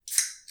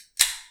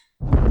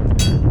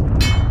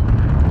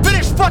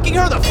fucking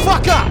her the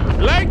fuck up!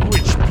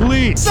 Language,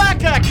 please.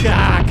 Suck a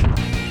cock!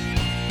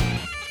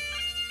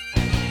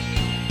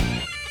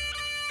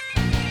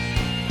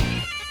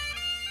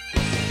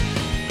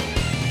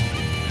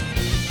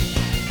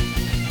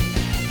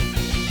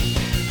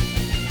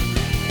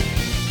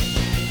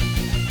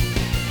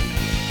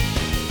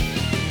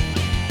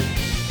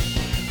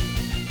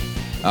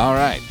 All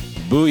right.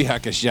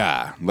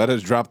 Booyakasha. Let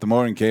us drop the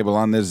mooring cable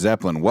on this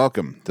Zeppelin.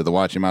 Welcome to the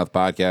Watch Your Mouth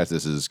podcast.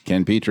 This is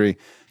Ken Petrie,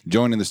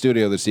 joined in the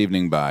studio this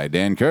evening by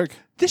Dan Kirk,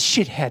 This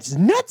shit has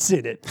nuts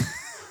in it.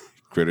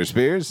 Critter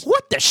Spears.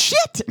 What the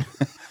shit?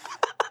 All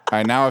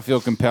right, now I feel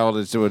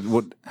compelled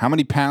to how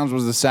many pounds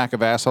was the sack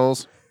of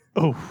assholes?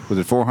 Oh, Was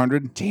it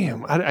 400?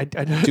 damn.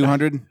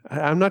 200?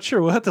 I'm not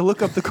sure. We'll have to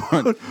look up the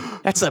quote.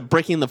 That's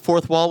breaking the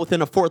fourth wall within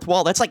a fourth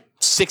wall. That's like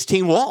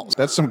 16 walls.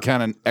 That's some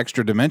kind of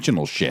extra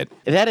dimensional shit.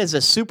 That is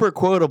a super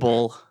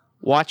quotable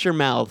Watch Your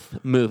Mouth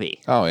movie.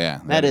 Oh,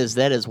 yeah. That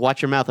is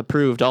Watch Your Mouth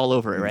approved all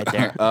over it right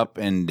there. Up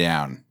and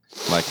down,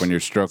 like when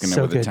you're stroking So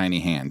it with a good. tiny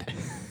hand.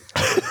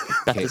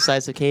 About the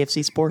size of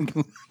KFC Sport.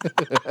 All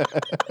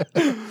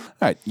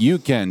right, you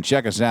can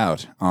check us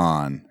out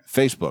on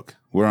Facebook.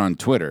 We're on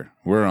Twitter.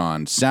 We're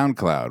on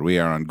SoundCloud. We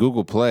are on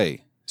Google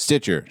Play,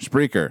 Stitcher,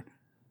 Spreaker.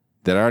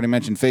 Did I already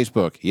mention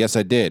Facebook? Yes,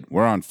 I did.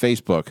 We're on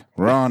Facebook.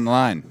 We're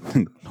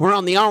online. We're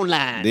on the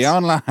online. The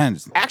online.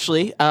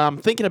 Actually,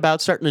 thinking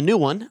about starting a new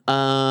one.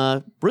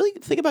 Really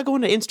think about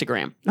going to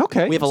Instagram.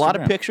 Okay. We have a lot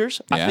of Instagram. pictures.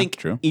 I Yeah, think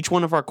true. each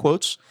one of our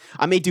quotes,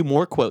 I may do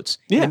more quotes.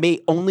 Yeah. It may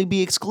only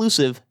be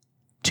exclusive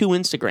to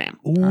Instagram.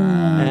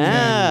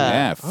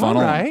 Yeah,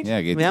 funnel. All right.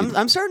 Yeah, get,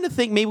 I'm starting to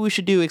think maybe we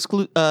should do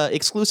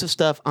exclusive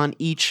stuff on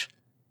each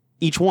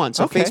one.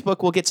 So Okay.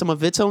 Facebook will get some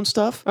of its own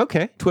stuff.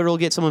 Okay. Twitter will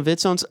get some of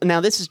its own.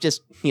 Now this is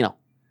just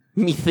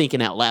me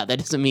thinking out loud. That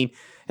doesn't mean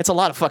it's a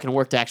lot of fucking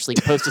work to actually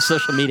post to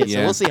social media. So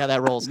Yeah. we'll see how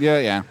that rolls. yeah.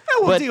 Yeah,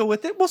 we'll But- deal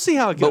with it. We'll see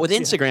how it goes. But with Yeah.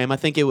 Instagram, I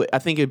think it would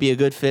be a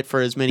good fit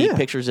for as many Yeah.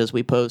 pictures as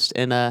we post.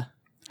 And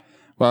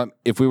Well,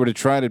 if we were to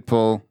try to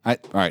pull, all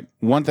right,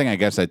 one thing I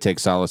guess I take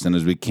solace in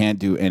is we can't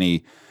do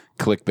any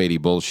clickbaity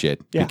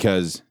bullshit Yeah.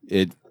 because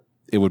it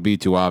would be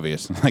too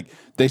obvious. Like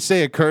they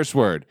say a curse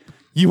word,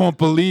 you won't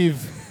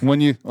believe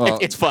when you. Well,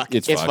 it's fuck.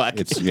 It's fuck.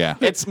 It's yeah.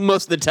 it's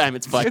most of the time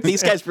it's fuck.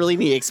 These guys really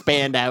need to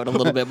expand out a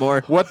little bit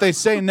more. What they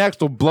say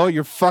next will blow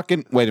your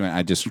fucking. Wait a minute!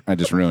 I just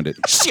ruined it.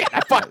 Shit, I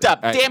fucked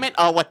up. right. Damn it.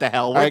 Oh, what the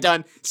hell? We're right.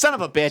 done. Son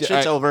of a bitch. It's All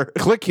right, over.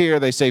 Click here.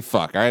 They say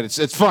fuck. All right, it's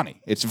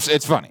funny.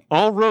 It's funny.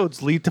 All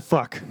roads lead to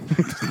fuck.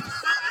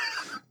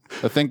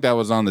 I think that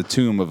was on the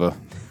tomb of a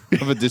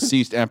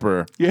deceased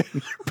emperor. Yeah,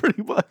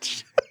 pretty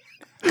much.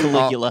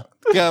 Caligula.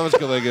 Yeah, that was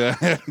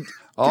Caligula.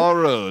 All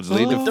roads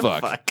lead to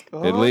fuck. fuck.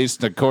 At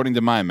least according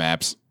to my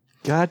maps.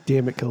 God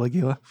damn it,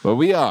 Caligula. But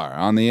we are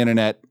on the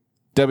internet,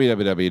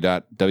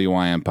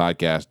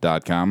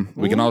 www.wympodcast.com.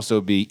 We can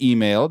also be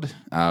emailed.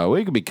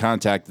 We can be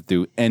contacted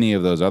through any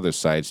of those other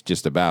sites,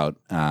 just about.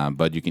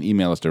 But you can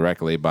email us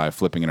directly by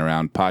flipping it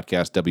around,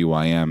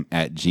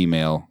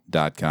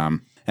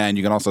 podcastwym@gmail.com. And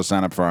you can also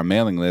sign up for our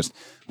mailing list,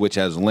 which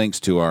has links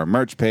to our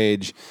merch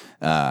page.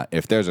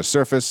 If there's a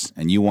Surface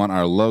and you want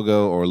our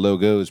logo or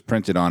logos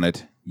printed on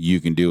it,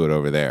 you can do it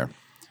over there.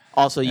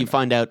 Also, you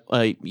find out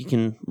you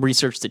can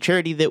research the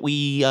charity that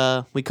we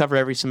cover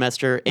every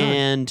semester,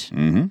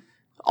 and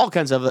all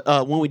kinds of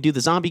when we do the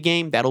zombie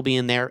game, that'll be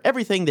in there.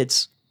 Everything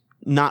that's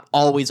not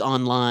always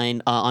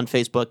online on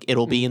Facebook,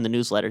 it'll be in the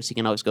newsletter, so you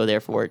can always go there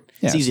for it.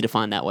 Yes. It's easy to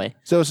find that way.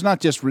 So it's not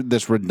just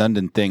this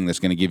redundant thing that's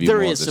going to give you There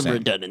more is of the some same.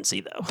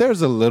 redundancy, though.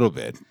 There's a little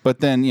bit, but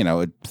then,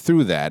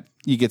 through that,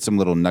 you get some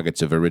little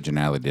nuggets of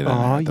originality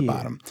down there at the yeah.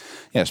 bottom.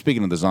 Yeah,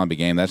 speaking of the zombie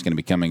game, that's going to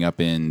be coming up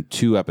in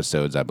 2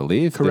 episodes, I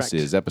believe. Correct.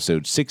 This is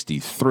episode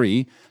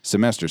 63,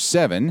 semester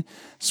 7,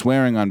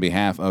 swearing on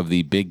behalf of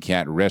the Big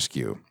Cat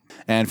Rescue.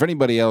 And for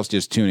anybody else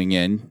just tuning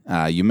in,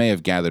 you may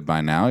have gathered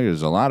by now,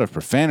 there's a lot of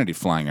profanity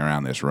flying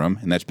around this room,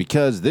 and that's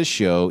because this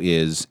show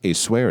is a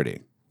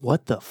swearity.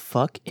 What the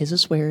fuck is a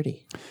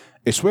swearity?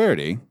 A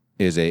swearity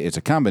is it's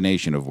a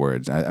combination of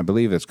words. I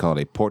believe it's called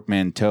a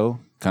portmanteau,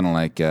 kind of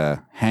like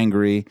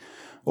hangry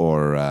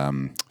or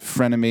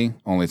frenemy,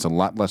 only it's a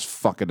lot less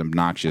fucking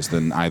obnoxious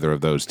than either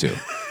of those two.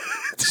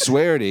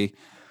 Swearity,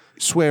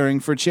 swearing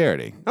for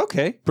charity.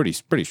 Okay. Pretty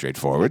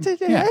straightforward.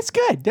 That's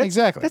good. That's,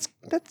 Exactly.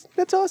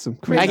 That's awesome.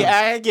 I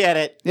get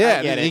it. Yeah,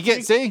 I get it. you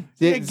get see.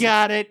 You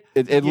got it.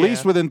 At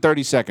least within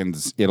 30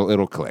 seconds,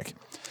 it'll click.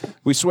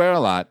 We swear a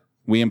lot.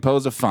 We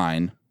impose a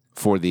fine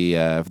for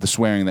the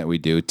swearing that we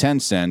do, 10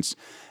 cents.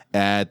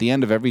 At the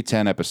end of every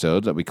 10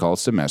 episodes that we call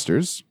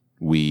semesters,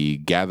 we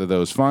gather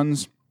those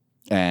funds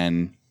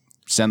and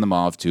send them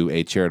off to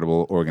a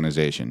charitable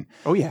organization.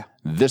 Oh, yeah.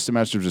 This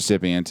semester's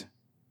recipient,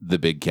 the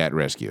Big Cat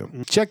Rescue.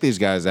 Check these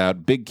guys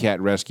out,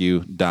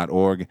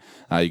 bigcatrescue.org.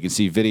 You can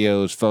see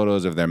videos,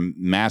 photos of their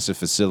massive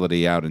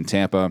facility out in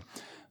Tampa.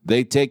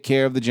 They take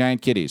care of the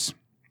giant kitties.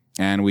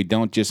 And we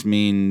don't just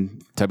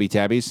mean tubby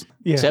tabbies.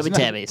 Yeah. Tubby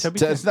tabbies.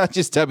 It's not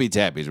just tubby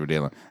tabbies we're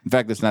dealing. In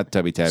fact, it's not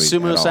tubby tabbies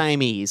Sumo at all.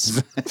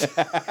 Siamese.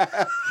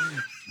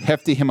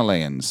 Hefty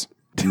Himalayans.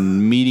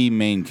 meaty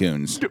Maine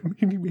Coons.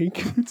 Mini Maine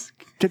Coons.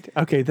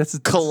 Okay, that's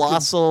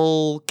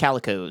Colossal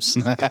calicos.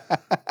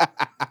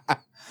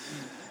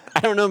 I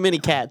don't know many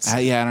cats.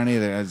 Yeah, I don't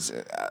either. It's,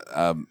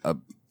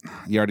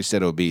 you already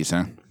said obese,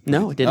 huh?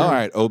 No, I didn't. All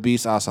right,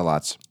 obese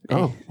ocelots.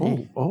 Oh.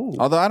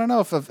 Although I don't know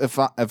if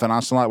an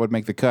ocelot would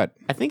make the cut.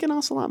 I think an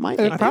ocelot might.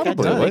 It make probably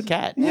the cut. would.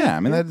 Cat. Yeah, I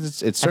mean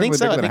it's I certainly think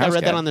so. bigger I than think a I house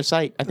read cat. that on their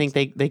site. I think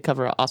they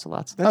cover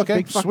ocelots. That's Okay, a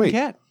big fucking sweet.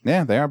 cat.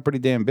 Yeah, they are pretty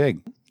damn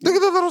big. Look at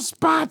the little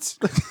spots.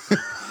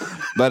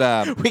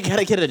 But We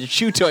gotta get a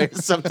chew toy or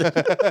something.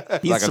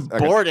 He's Like a-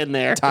 bored in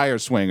there. tire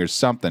swing or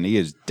something. He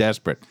is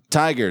desperate.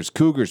 Tigers,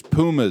 cougars,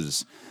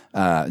 pumas.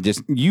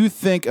 Just you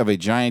think of a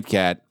giant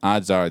cat.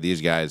 Odds are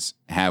these guys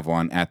have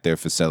one at their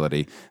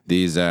facility.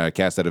 These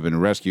cats that have been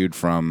rescued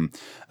from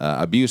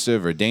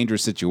abusive or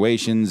dangerous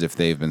situations, if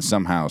they've been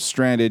somehow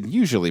stranded,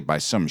 usually by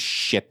some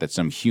shit that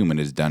some human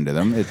has done to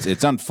them.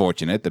 It's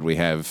unfortunate that we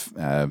have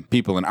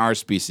people in our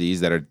species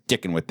that are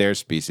dicking with their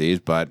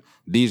species, but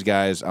these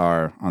guys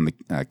are on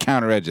the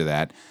counter edge of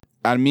that.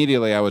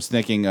 Immediately, I was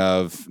thinking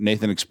of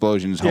Nathan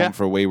Explosion's Home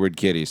for Wayward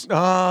Kitties.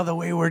 Oh, the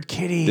Wayward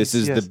Kitties. This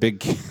is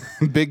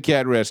the big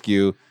cat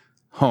rescue,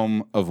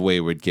 Home of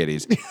Wayward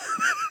Kitties.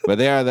 But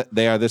they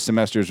are this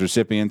semester's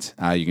recipient.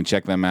 You can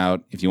check them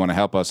out. If you want to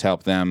help us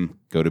help them,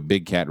 go to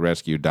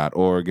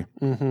bigcatrescue.org.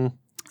 Mm-hmm.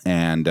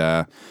 And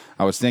I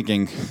was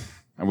thinking,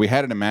 we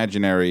had an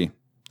imaginary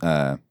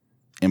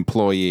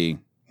employee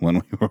when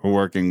we were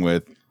working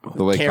with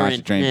the Lake Karen,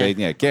 Pontchartrain.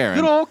 Yeah, Karen.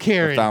 Good old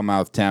Karen. The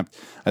foul-mouthed temp.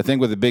 I think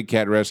with the Big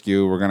Cat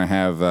Rescue, we're going to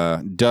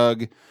have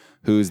Doug,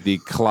 who's the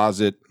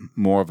closet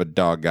more of a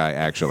dog guy,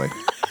 actually.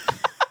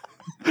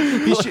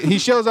 He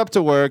shows up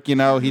to work, he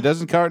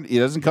doesn't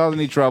cause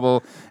any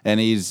trouble, and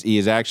he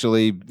is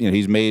actually,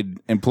 he's made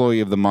employee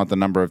of the month a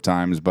number of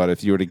times. But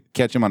if you were to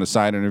catch him on a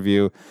side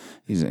interview,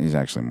 he's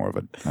actually more of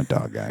a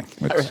dog guy.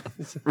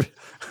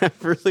 I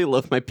really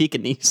love my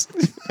Pekingese.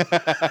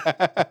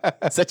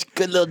 Such a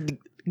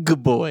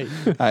good boy.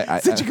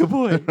 Such a good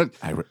boy.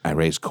 I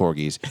raise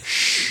corgis.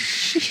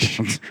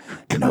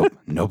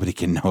 Nobody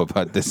can know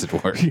about this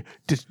at work.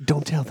 Just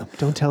don't tell them.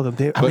 Don't tell them.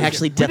 I'm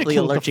actually deathly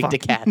allergic to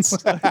cats.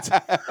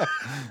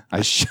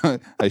 I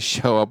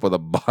show up with a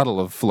bottle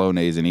of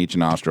Flonase in each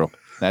nostril.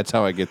 That's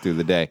how I get through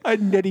the day. I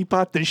neti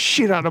pot the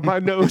shit out of my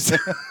nose.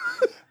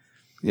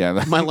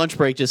 Yeah, My lunch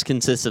break just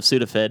consists of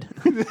Sudafed.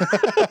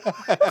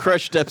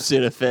 Crushed up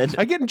Sudafed.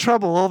 I get in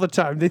trouble all the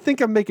time. They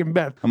think I'm making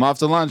meth. I'm off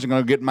to lunch. I'm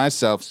going to get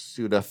myself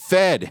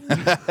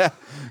Sudafed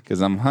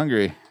because I'm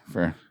hungry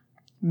for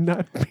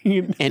Not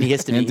being.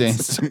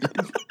 Antihistamines.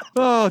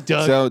 Oh,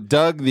 Doug. So,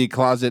 Doug, the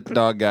closet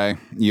dog guy,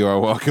 you are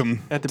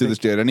welcome At the to big- the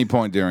studio at any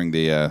point during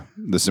the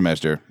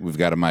semester. We've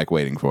got a mic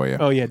waiting for you.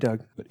 Oh, yeah,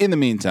 Doug. In the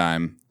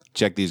meantime,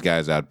 check these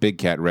guys out.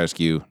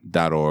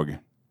 BigCatRescue.org.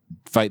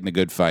 Fighting the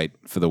good fight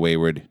for the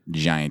wayward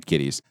giant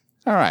kitties.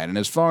 All right, and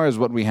as far as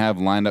what we have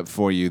lined up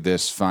for you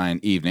this fine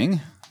evening,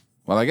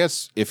 well, I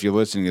guess if you're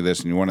listening to this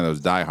and you're one of those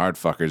die-hard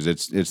fuckers,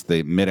 it's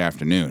the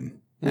mid-afternoon.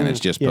 And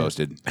it's just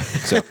posted.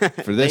 So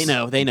for this,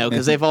 They know,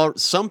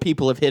 because some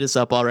people have hit us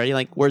up already.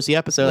 Like, where's the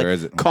episode? Where Like,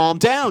 is it? Calm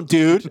down,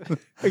 dude.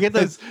 I get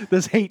those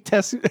hate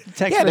text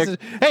they're- messages.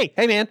 Hey,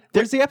 man,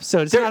 where's the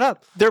episode? It's not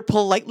up. They're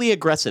politely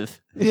aggressive.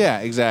 Yeah,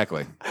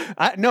 exactly.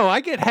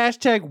 I get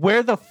hashtag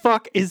where the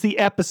fuck is the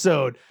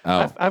episode?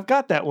 Oh. I've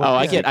got that one. Oh,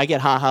 Yeah. I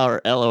get haha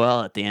or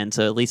LOL at the end,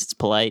 so at least it's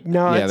polite.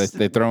 No, Yeah, it's,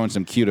 they throw in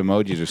some cute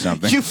emojis or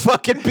something. You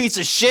fucking piece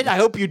of shit. I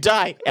hope you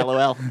die.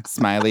 LOL.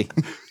 Smiley.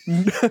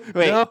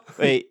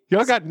 Wait.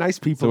 y'all got nice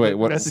people. So wait, that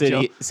what- message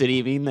y'all. City,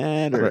 you mean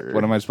that? Or?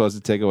 What am I supposed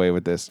to take away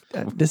with this?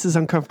 This is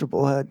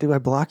uncomfortable. Do I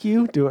block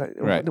you? Do I?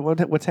 Right.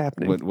 What's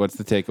happening? What's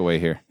the takeaway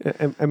here?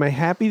 Am I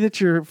happy that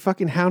you're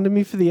fucking hounding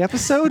me for the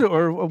episode,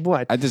 or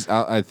what?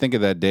 I think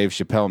of that Dave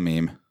Chappelle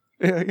meme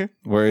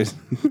where is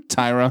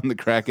Tyrone the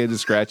crackhead is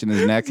scratching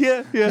his neck.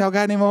 Yeah. Y'all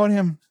got any more on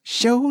him?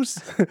 Shows.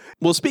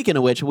 Well, speaking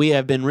of which, we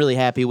have been really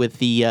happy with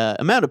the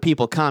amount of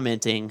people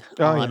commenting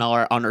on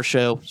our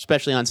show,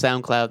 especially on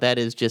SoundCloud. That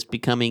is just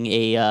becoming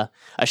a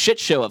shit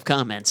show of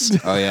comments.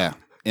 Oh yeah,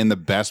 in the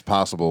best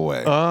possible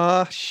way.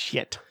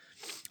 Shit.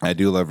 I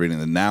do love reading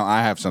them. Now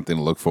I have something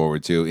to look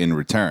forward to in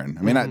return.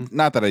 I mean,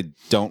 not that I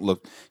don't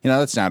look.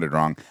 That sounded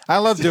wrong. I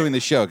love doing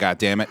the show. God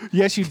damn it.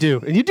 Yes, you do,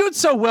 and you do it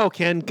so well,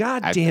 Ken.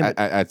 God damn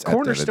it.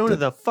 Cornerstone of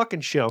the fucking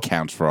show.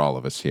 Counts for all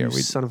of us here.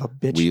 You son of a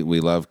bitch. We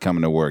love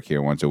coming to work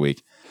here once a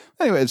week.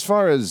 Anyway, as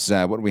far as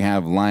what we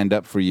have lined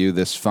up for you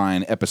this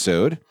fine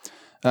episode,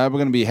 we're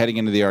going to be heading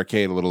into the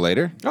arcade a little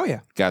later. Oh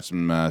yeah. Got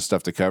some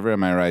stuff to cover.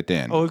 Am I right,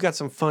 Dan? Oh, we've got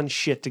some fun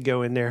shit to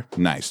go in there.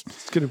 Nice.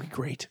 It's gonna be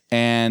great.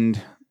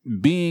 And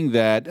being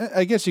that,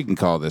 I guess you can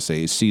call this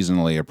a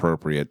seasonally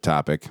appropriate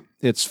topic.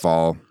 It's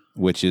fall,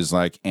 which is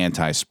like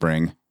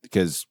anti-spring,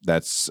 because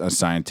that's a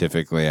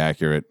scientifically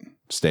accurate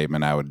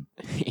statement.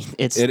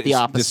 It's the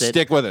opposite. Just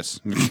stick with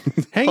us.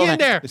 Hang Hold in on.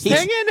 there. He's-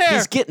 Hang in there.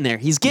 He's getting there.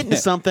 He's getting to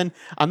something.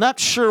 I'm not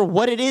sure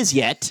what it is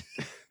yet.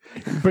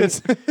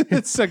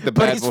 It's like the But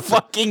bad he's wolf.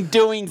 fucking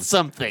doing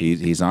something.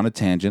 He's on a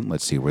tangent.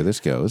 Let's see where this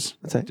goes.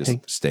 That's Just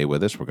hey. stay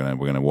with us. We're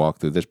gonna walk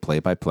through this play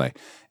by play.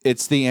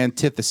 It's the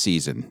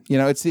antithesis.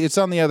 It's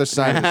on the other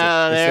side. Of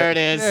There it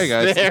is. There you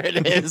go. There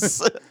it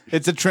is.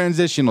 It's a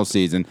transitional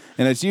season,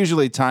 and it's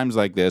usually times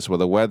like this where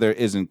the weather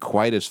isn't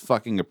quite as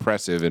fucking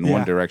oppressive in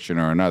one direction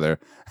or another.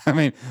 I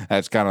mean,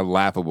 that's kind of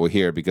laughable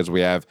here because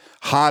we have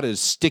hot as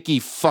sticky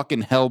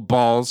fucking hell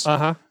balls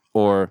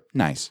or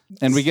nice.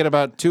 And we get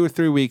about 2 or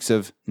 3 weeks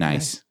of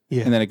nice.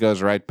 Yeah. And then it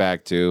goes right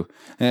back to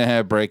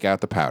break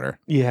out the powder.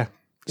 Yeah.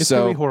 It's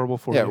going to be horrible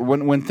for you.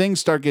 When things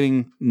start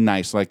getting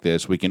nice like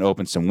this, we can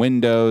open some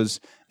windows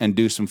and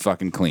do some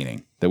fucking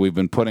cleaning that we've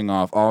been putting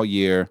off all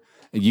year,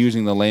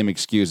 using the lame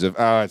excuse of,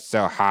 oh, it's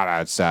so hot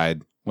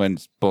outside when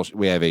it's bullshit,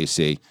 we have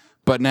AC.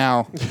 But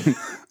now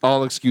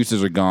all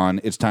excuses are gone.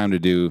 It's time to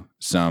do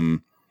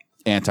some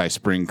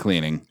anti-spring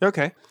cleaning.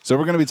 Okay. So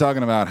we're going to be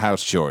talking about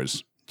house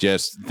chores.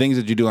 Just things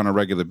that you do on a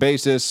regular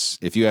basis.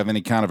 If you have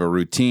any kind of a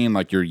routine,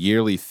 like your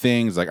yearly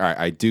things, like, all right,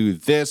 I do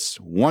this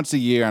once a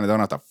year and I don't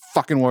have to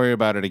fucking worry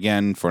about it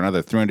again for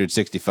another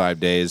 365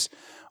 days.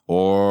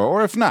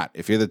 Or if not,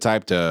 if you're the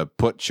type to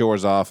put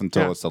chores off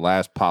until it's the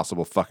last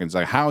possible fucking, it's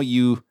like how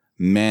you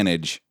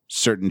manage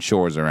certain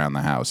chores around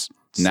the house.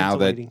 Now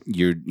that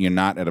you're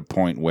not at a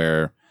point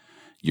where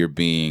you're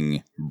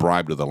being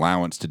bribed with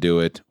allowance to do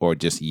it or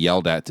just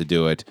yelled at to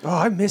do it. Oh,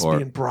 I miss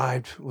being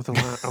bribed with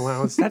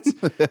allowance.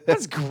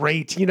 That's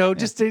great.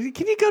 Just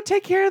can you go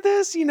take care of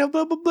this? Blah,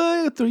 blah,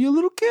 blah. Throw you a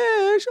little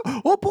cash.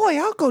 Oh, boy,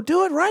 I'll go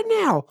do it right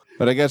now.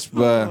 But I guess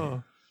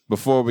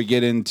before we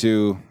get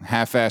into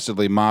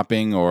half-assedly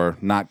mopping or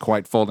not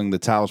quite folding the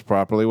towels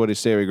properly, what do you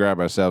say we grab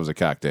ourselves a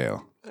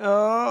cocktail?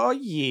 Oh,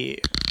 yeah.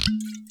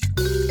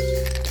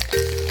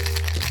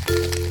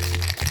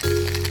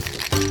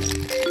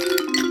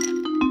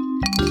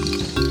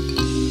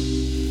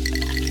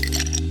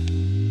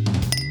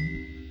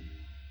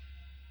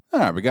 All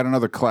right, we got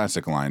another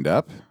classic lined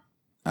up.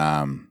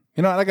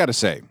 You know what I got to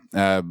say?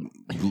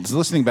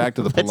 Listening back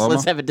to the Paloma.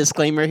 Let's have a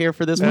disclaimer here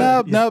for this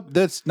one. No,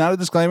 that's not a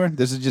disclaimer.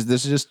 This is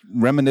just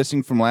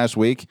reminiscing from last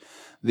week.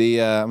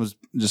 I was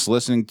just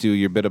listening to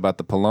your bit about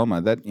the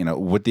Paloma. That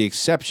with the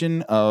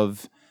exception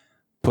of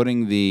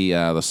putting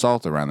the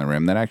salt around the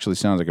rim, that actually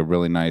sounds like a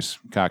really nice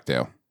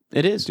cocktail.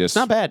 It is. It's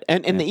not bad,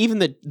 and even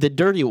the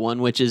dirty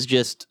one, which is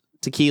just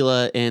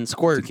tequila and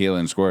squirt.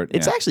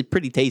 It's actually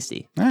pretty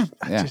tasty.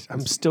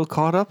 I'm still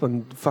caught up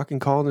on fucking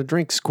calling a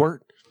drink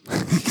squirt.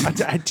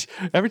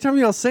 Every time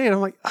y'all say it,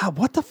 I'm like,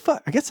 what the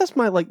fuck? I guess that's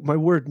my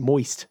word,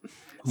 moist.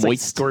 It's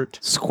Moist like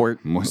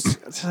squirt. Moist.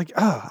 It's like,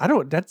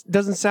 that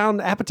doesn't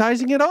sound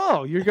appetizing at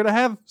all. You're gonna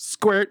have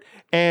squirt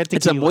and tequila.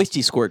 It's a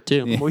moisty squirt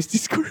too. Yeah. Moisty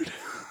squirt.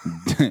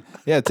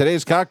 Yeah,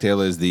 today's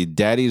cocktail is the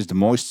Daddy's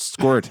Moist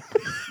Squirt.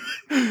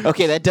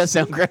 Okay, that does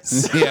sound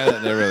gross. Yeah,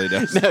 that really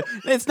does. No,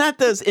 it's not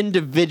those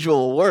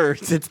individual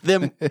words. It's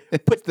them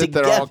put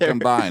together. They're all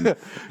combined.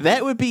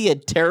 That would be a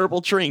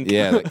terrible drink.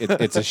 Yeah,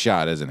 it's a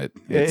shot, isn't it?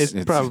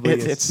 It's probably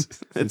it's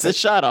a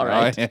shot, all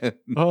right.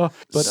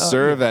 But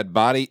serve at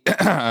body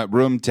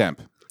room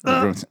temp.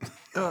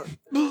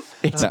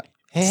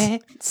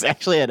 It's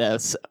actually at a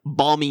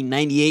balmy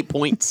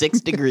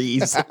 98.6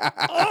 degrees.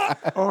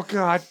 Oh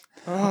God.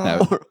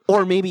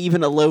 Or maybe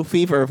even a low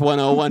fever of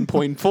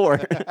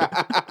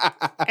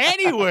 101.4.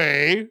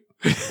 Anyway.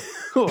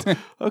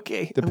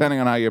 Okay. Depending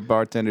on how your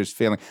bartender's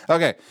feeling.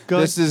 Okay.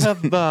 This is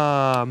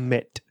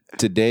vomit.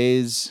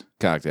 Today's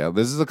cocktail.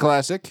 This is a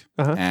classic,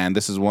 and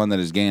this is one that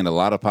has gained a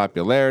lot of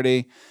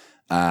popularity.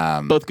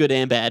 Both good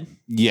and bad.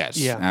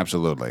 Yes,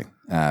 absolutely.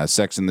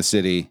 Sex and the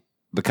City,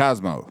 the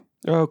Cosmo.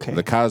 Okay.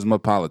 The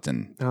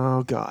Cosmopolitan.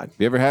 Oh God. Have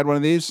you ever had one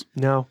of these?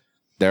 No.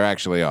 They're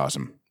actually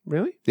awesome.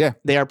 Really? Yeah.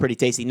 They are pretty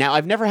tasty. Now,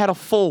 I've never had a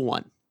full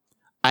one.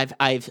 I've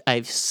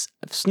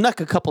snuck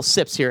a couple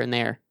sips here and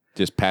there.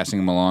 Just passing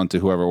them along to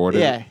whoever ordered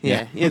it.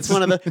 Yeah. It's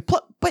one of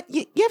the. But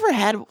you ever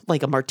had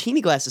like a martini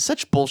glass? Is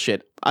such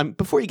bullshit.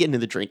 Before you get into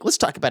the drink, let's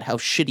talk about how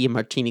shitty a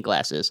martini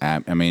glass is.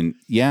 I mean,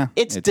 yeah.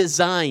 It's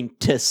designed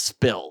to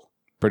spill.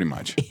 Pretty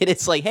much. And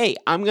it's like, hey,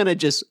 I'm going to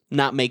just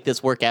not make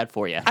this work out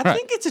for you. I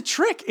think it's a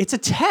trick. It's a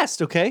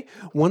test, okay?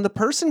 When the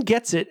person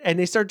gets it and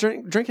they start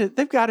drinking it,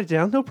 they've got it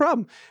down, no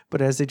problem. But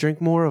as they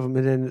drink more of them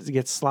and then it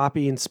gets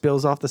sloppy and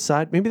spills off the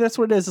side, maybe that's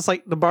what it is. It's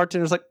like the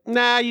bartender's like,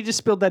 nah, you just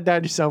spilled that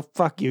down yourself.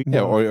 Fuck you.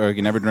 Yeah, or you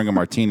can never drink a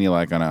martini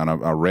like on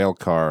a rail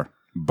car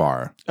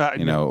bar,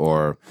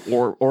 or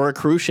a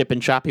cruise ship in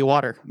choppy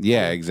water.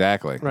 Yeah,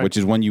 exactly. Right. Which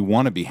is when you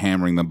want to be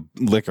hammering the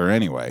liquor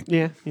anyway.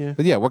 Yeah.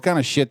 But yeah, what kind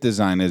of shit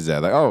design is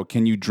that? Like,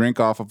 can you drink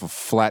off of a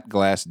flat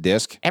glass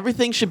disc?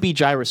 Everything should be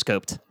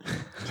gyroscoped.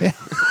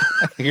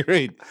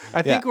 Agreed.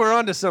 I think we're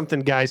onto something,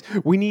 guys.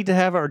 We need to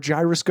have our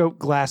gyroscope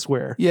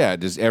glassware. Yeah,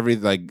 just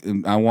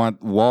I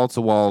want wall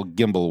to wall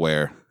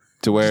gimbalware.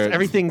 To where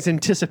everything's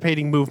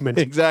anticipating movement.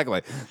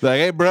 Exactly. Like,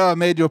 hey, bro, I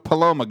made you a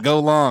Paloma.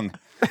 Go long.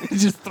 He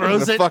just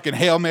throws The it. fucking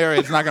Hail Mary.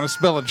 It's not going to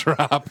spill a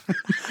drop.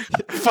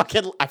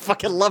 I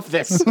fucking love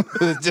this.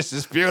 It's just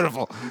as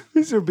beautiful.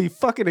 These would be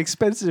fucking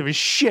expensive as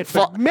shit.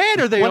 But man,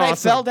 are they When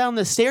awesome. I fell down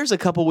the stairs a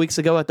couple weeks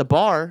ago at the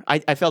bar,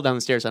 I fell down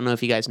the stairs. I don't know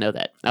if you guys know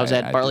that. I was I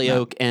at Barley did not.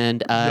 Oak,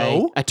 and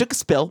No? I took a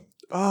spill.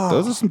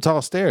 Those are some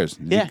tall stairs.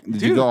 Yeah.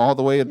 Did you go all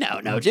the way? No,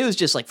 it was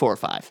just like 4 or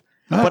 5.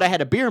 But I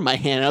had a beer in my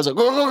hand, and I was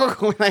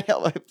like, when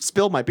I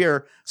spilled my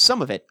beer,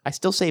 some of it, I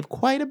still saved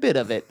quite a bit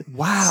of it.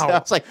 Wow. So I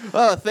was like,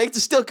 oh, things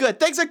are still good.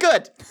 Things are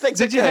good. Things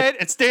are Did you good. head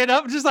and stand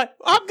up and just like,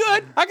 I'm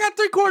good. I got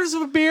 3/4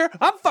 of a beer.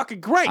 I'm fucking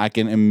great. I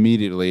can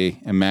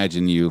immediately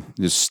imagine you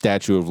just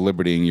Statue of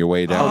Libertying your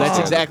way down. Oh, that's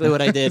exactly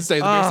what I did. Save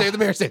the bear, save the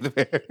bear, save the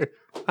bear.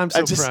 I'm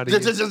so proud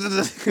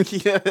of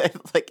you. Yeah,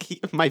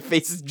 like my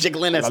face is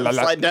jiggling as I'm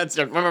sliding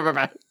downstairs.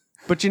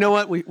 But you know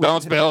what? We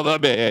Don't spill the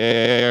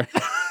beer.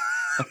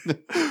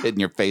 Hitting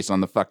your face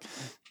on the fuck.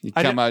 You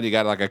come out, you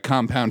got like a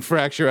compound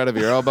fracture out of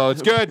your elbow.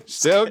 It's good.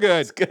 Still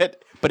good. It's good.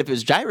 But if it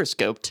was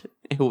gyroscoped,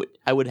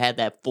 I would have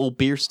that full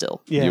beer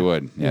still. Yeah. You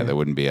would. Yeah, there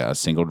wouldn't be a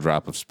single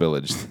drop of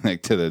spillage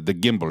like to the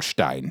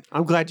Gimbelstein.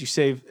 I'm glad you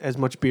saved as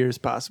much beer as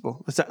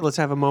possible. Let's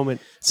have a moment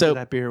So- for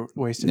that beer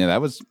wasted. Yeah,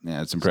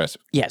 it's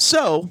impressive. Yeah.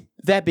 So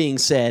that being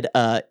said,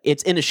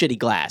 it's in a shitty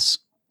glass,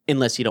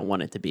 unless you don't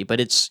want it to be. But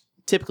it's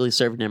typically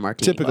served in a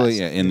martini Typically, glass.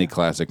 yeah, in the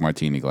classic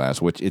martini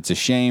glass, which it's a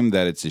shame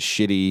that it's a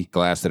shitty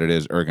glass that it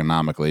is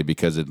ergonomically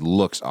because it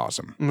looks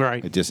awesome.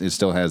 Right. It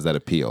still has that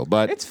appeal,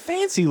 but It's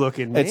fancy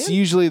looking, man. it's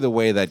usually the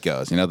way that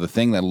goes. You know, the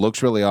thing that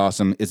looks really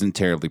awesome isn't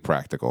terribly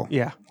practical.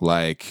 Yeah.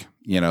 Like,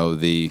 you know,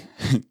 the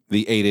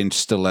 8-inch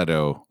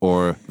stiletto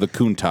or the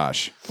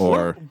Countach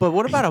or But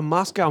what about a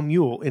Moscow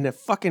Mule in a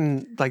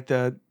fucking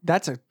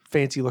that's a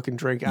fancy looking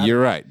drink.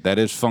 you're right. That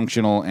is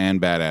functional and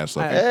badass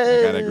looking.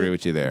 I gotta agree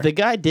with you there. The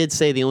guy did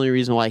say the only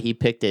reason why he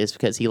picked it is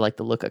because he liked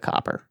the look of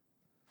copper.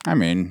 I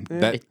mean,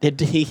 that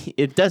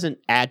It doesn't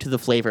add to the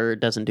flavor. It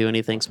doesn't do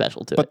anything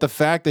special to but it. the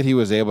fact that he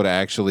was able to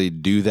actually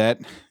do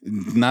that,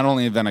 not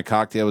only invent a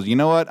cocktail, was, you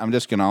know what? I'm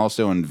just going to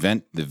also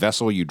invent the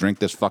vessel you drink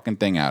this fucking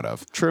thing out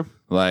of. True.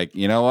 Like,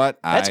 you know what?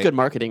 That's good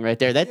marketing right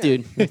there. That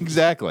dude.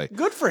 Exactly.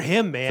 Good for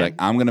him, man. Like,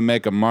 I'm going to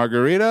make a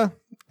margarita,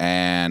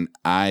 and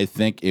I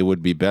think it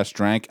would be best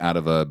drank out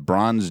of a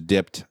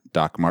bronze-dipped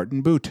Doc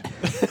Martin boot.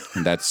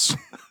 And that's...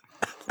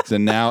 So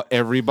now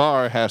every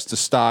bar has to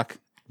stock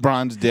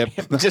bronze dip.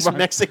 Just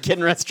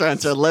Mexican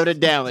restaurants are loaded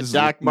down with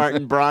Doc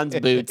Martin bronze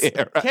boots.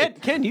 Yeah,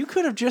 right. Ken, you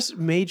could have just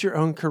made your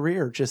own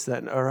career just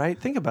then. All right,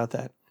 think about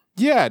that.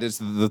 Yeah, it is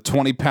the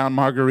 20-pound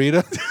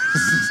margarita.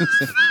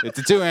 It's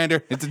a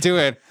two-hander. It's a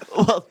two-hand.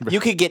 Well, you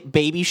could get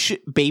baby shoe,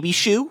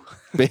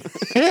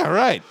 Yeah,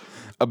 right.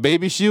 A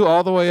baby shoe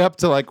all the way up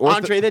to like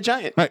Andre the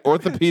Giant. right,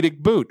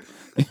 orthopedic boot.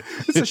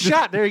 It's a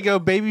shot. There you go,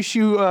 baby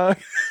shoe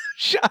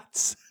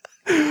shots.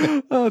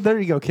 Oh, there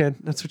you go, Ken.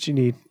 That's what you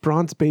need.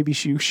 Bronze baby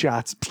shoe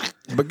shots.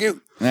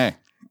 Bagoot. Hey.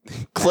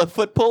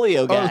 Clubfoot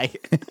polio guy.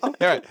 All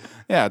right.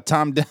 Yeah,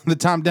 the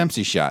Tom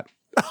Dempsey shot.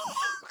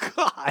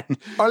 God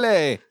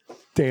Ole.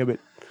 damn it.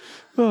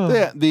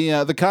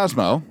 Yeah, the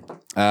Cosmo.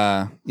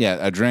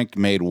 A drink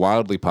made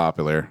wildly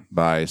popular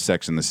by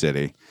Sex and the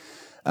City.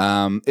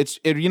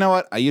 You know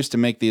what? I used to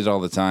make these all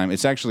the time.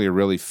 It's actually a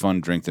really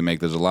fun drink to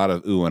make. There's a lot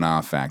of ooh and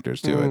ah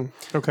factors to it.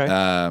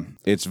 Okay.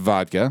 It's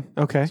vodka.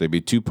 Okay. So it'd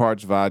be 2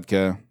 parts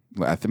vodka.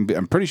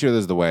 I'm pretty sure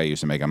this is the way I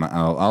used to make them.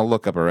 I'll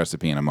look up a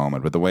recipe in a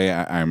moment. But the way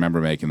I remember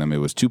making them, it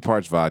was 2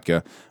 parts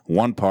vodka,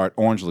 1 part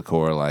orange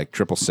liqueur, like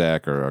triple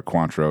sec or a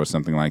Cointreau or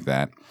something like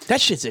that.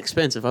 That shit's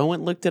expensive. I went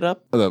and looked it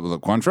up. The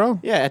Cointreau?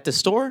 Yeah, at the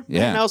store.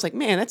 Yeah. And I was like,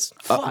 man, that's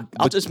fuck.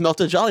 I'll just melt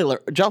a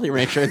Jolly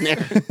Rancher in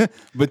there.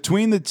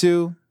 Between the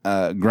two,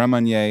 Grand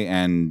Marnier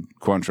and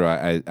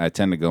Cointreau, I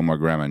tend to go more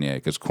Grand Marnier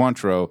because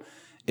Cointreau,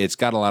 it's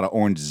got a lot of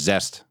orange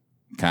zest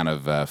kind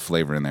of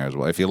flavor in there as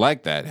well. If you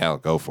like that, hell,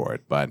 go for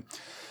it. But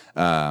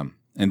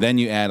and then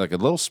you add like a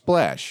little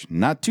splash,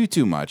 not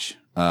too much,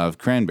 of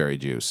cranberry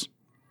juice,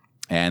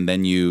 and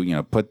then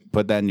you put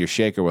that in your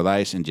shaker with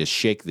ice and just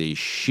shake the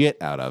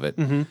shit out of it.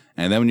 Mm-hmm.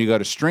 And then when you go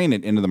to strain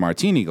it into the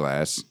martini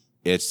glass,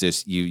 it's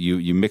this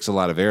you mix a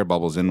lot of air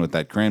bubbles in with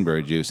that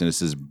cranberry juice, and it's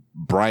this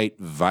bright,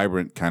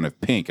 vibrant kind of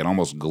pink. It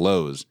almost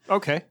glows.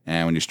 Okay.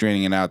 And when you're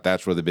straining it out,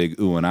 that's where the big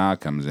ooh and ah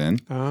comes in.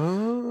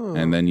 Oh.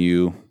 And then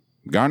you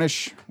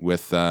garnish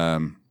with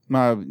some.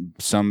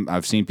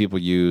 I've seen people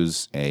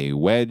use a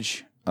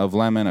wedge of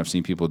lemon. I've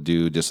seen people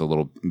do just a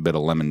little bit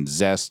of lemon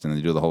zest, and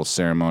they do the whole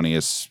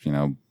ceremonious,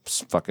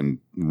 fucking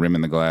rim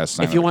in the glass.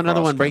 If you want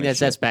another one, bring that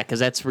zest back because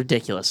that's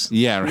ridiculous.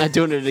 Yeah, I'm right. not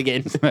doing it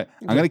again.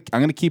 I'm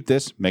gonna keep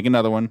this, make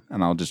another one,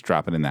 and I'll just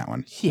drop it in that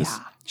one. Yeah. This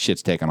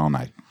shit's taking all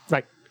night.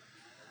 Right.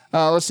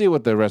 Let's see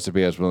what the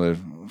recipe is. Well,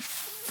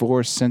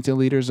 4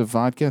 centiliters of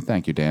vodka.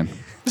 Thank you, Dan.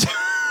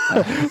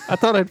 I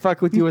thought I'd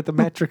fuck with you with the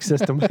metric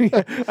system.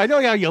 I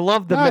know how you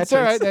love the No, metrics.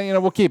 it's all right.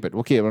 We'll keep it.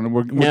 We'll keep it.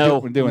 We're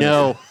doing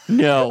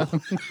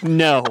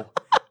No.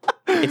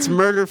 It's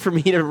murder for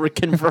me to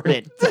convert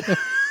it.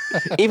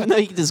 Even though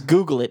you can just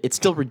Google it, it's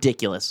still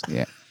ridiculous.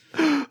 this.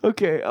 Yeah.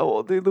 Okay, I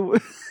won't do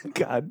the.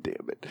 God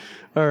damn it!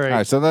 All right. All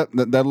right, so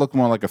that looked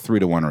more like a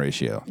 3-to-1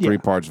 ratio. 3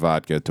 parts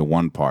vodka to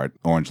 1 part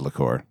orange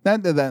liqueur.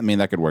 That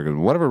could work.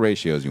 Whatever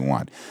ratios you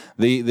want.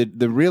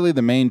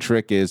 The main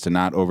trick is to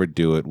not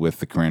overdo it with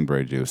the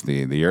cranberry juice.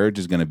 The urge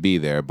is going to be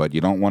there, but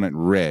you don't want it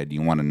red.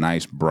 You want a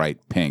nice bright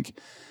pink.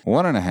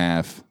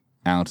 1.5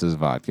 ounces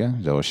vodka,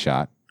 so a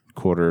shot.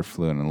 Quarter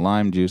fluid and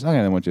lime juice. Okay,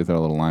 I want you to throw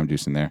a little lime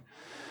juice in there.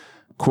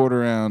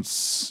 1/4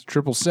 ounce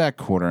triple sec,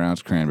 1/4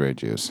 ounce cranberry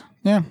juice.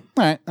 Yeah,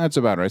 all right, that's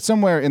about right.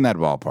 Somewhere in that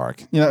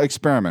ballpark.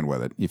 Experiment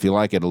with it. If you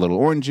like it a little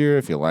orangier,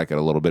 if you like it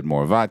a little bit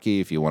more vodka,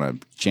 if you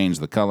want to change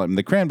the color. And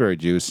the cranberry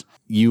juice,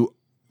 you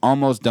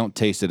almost don't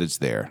taste it. It's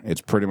there.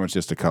 It's pretty much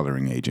just a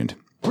coloring agent.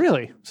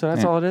 Really? So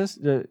that's all it is?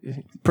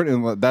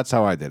 That's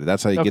how I did it.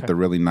 That's how you Okay. get the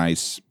really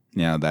nice,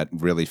 that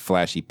really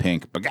flashy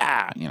pink.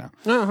 Oh,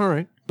 all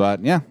right.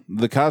 But yeah,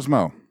 the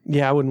Cosmo.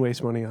 Yeah, I wouldn't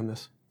waste money on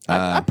this.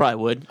 I probably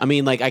would. I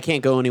mean, I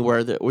can't go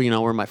anywhere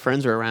where my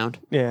friends are around.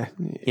 Yeah.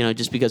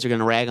 Just because they're going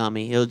to rag on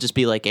me. It'll just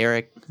be like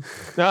Eric.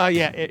 Oh,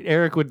 yeah.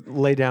 Eric would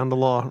lay down the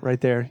law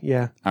right there.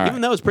 Yeah. All right.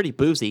 Even though it's pretty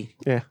boozy.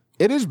 Yeah.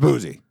 It is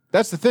boozy.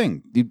 That's the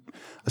thing.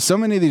 So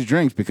many of these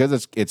drinks,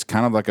 because it's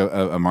kind of like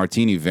a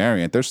martini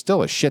variant, there's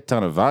still a shit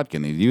ton of vodka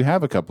in these. You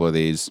have a couple of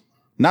these.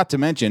 Not to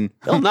mention,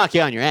 They'll knock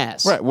you on your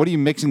ass. right? What are you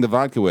mixing the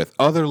vodka with?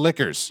 Other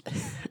liquors.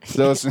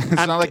 So it's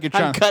not like you're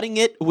trying. I'm cutting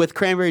it with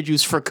cranberry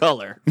juice for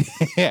color.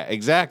 Yeah,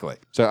 exactly.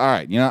 So all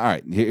right, all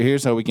right.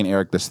 Here's how we can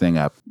Eric this thing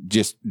up.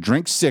 Just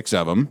drink 6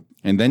 of them,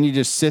 and then you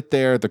just sit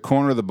there at the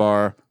corner of the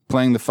bar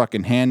playing the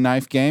fucking hand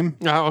knife game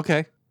Oh,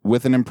 okay.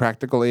 with an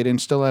impractical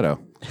 8-inch stiletto.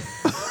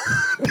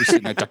 You're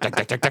sitting there, tuck, tuck,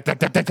 tuck, tuck, tuck, tuck,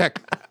 tuck, tuck,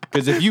 tuck.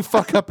 Because if you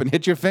fuck up and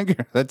hit your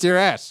finger, that's your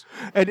ass.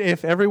 And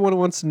if everyone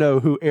wants to know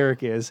who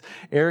Eric is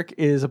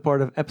a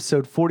part of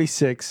episode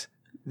 46.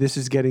 This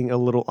is getting a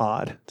little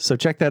odd. So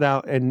check that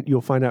out, and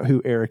you'll find out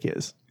who Eric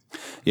is.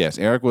 Yes,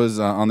 Eric was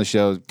on the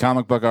show,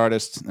 comic book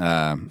artist.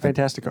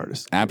 Fantastic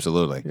artist.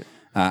 Absolutely.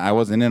 I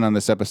wasn't in on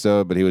this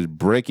episode, but he was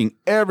breaking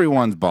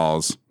everyone's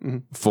balls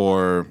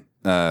for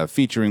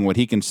featuring what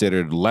he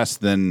considered less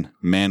than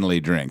manly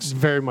drinks.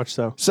 Very much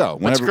so. So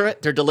But screw whenever,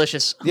 it. They're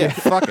delicious. yeah,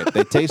 fuck it.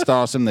 They taste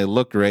awesome. They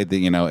look great.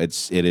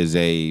 It is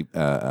a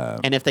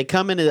And if they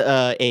come in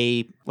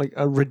a Like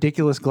a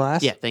ridiculous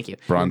glass. yeah, thank you.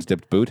 bronze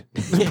dipped boot.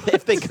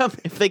 if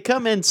they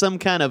come in some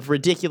kind of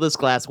ridiculous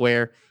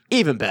glassware,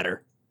 even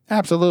better.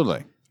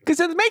 Absolutely. Because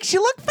it makes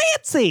you look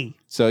fancy.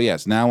 So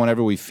yes, now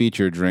whenever we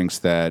feature drinks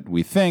that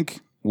we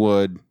think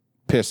would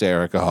piss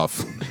Eric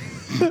off.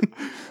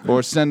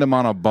 Or send him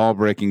on a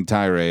ball-breaking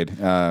tirade.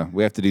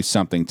 We have to do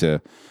something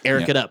to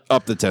Eric it up.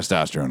 the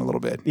testosterone a little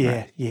bit.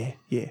 Yeah.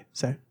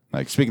 So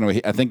Like speaking of,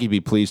 I think he'd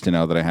be pleased to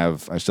know that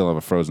I still have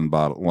a frozen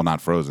bottle. Well,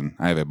 not frozen.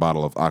 I have a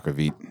bottle of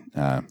Aquavit.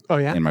 Oh,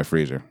 yeah? in my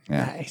freezer.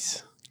 Yeah,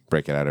 nice.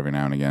 break it out every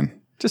now and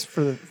again. Just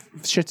for the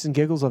shits and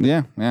giggles of it.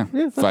 Yeah.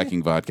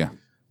 Viking vodka.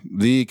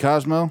 The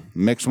Cosmo.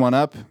 Mix one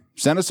up.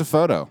 Send us a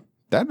photo.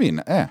 That'd be we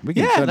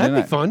can Yeah, send that'd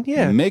it be fun,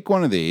 yeah. Make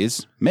one of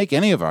these. Make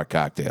any of our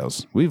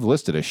cocktails. We've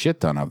listed a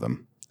shit ton of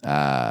them.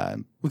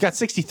 We got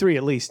 63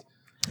 at least.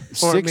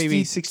 Or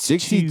maybe 62.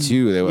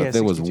 62.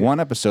 There was 62. one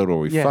episode where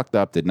we fucked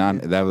up. Did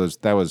not. That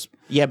was.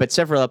 Yeah, but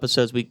several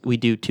episodes we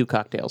do 2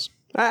 cocktails.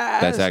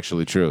 That's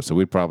actually true. So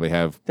we'd probably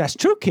have That's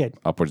true, kid.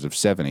 upwards of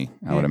 70.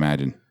 I would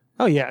imagine.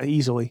 Oh, yeah,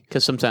 easily.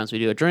 Because sometimes we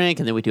do a drink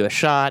and then we do a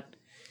shot.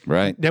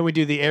 Right. Then we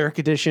do the Eric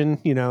edition,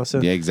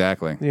 so. Yeah.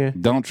 Exactly. Yeah.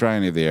 Don't try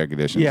any of the air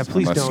conditioners. Yeah,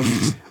 please don't.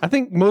 I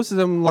think most of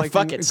them Or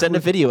fuck it, send a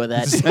video of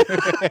that.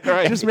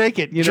 Just make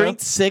it, Drink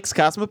 6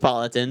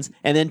 Cosmopolitans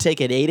and then take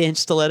an 8-inch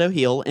stiletto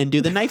heel and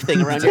do the knife thing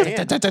around your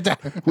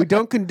hand. We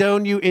don't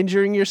condone you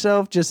injuring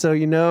yourself, just so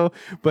you know.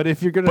 But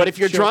if you're gonna, But if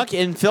you're drunk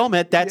and film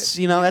it, that's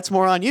that's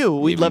more on you.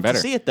 We'd Even love better.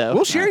 to see it though.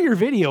 we'll share your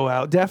video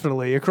out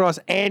definitely across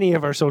any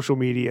of our social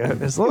media,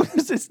 as long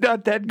as it's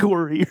not that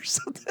gory or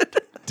something.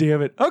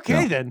 Damn it.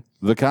 Okay, then.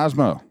 The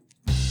Cosmo.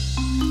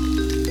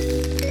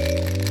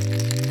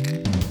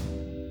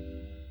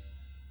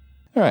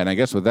 All right, I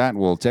guess with that,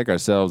 we'll take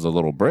ourselves a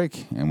little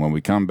break. And when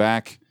we come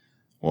back,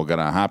 we're going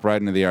to hop right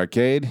into the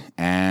arcade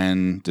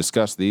and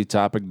discuss the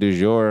topic du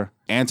jour,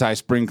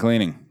 anti-spring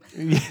cleaning.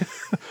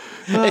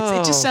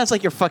 It just sounds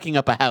like you're fucking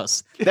up a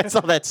house. That's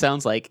all that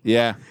sounds like.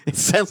 Yeah. It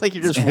sounds like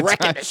you're just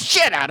wrecking the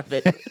shit out of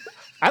it.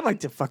 I'd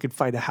like to fucking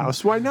fight a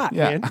house. Why not,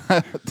 Yeah.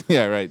 man?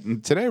 Yeah, right.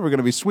 And today we're going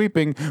to be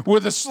sweeping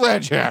with a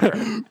sledgehammer.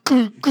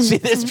 See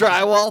this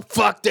drywall?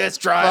 Fuck this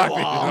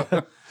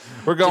drywall.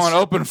 We're going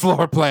open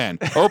floor plan.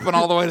 Open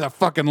all the way to the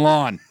fucking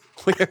lawn.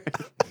 We're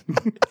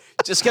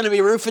just gonna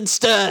be roofing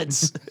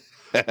studs.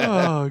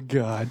 Oh,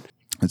 God.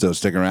 And so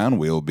stick around.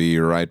 We'll be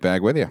right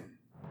back with you.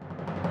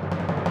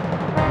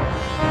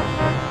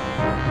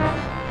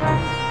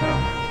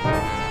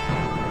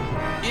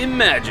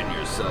 Imagine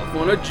yourself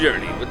on a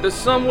journey with the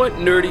Somewhat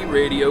Nerdy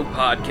Radio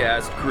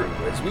podcast crew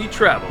as we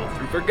travel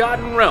through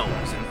forgotten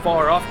realms and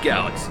far-off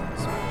galaxies.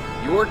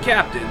 Your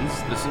captains,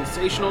 the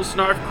sensational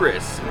Snarf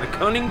Chris and the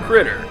cunning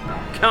Critter,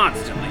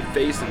 constantly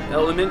face an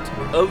element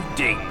of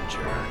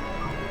danger.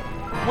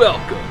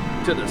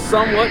 Welcome to the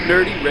Somewhat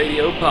Nerdy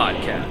Radio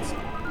podcast.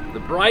 the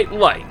bright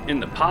light in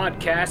the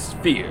podcast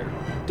sphere.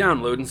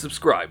 Download and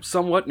subscribe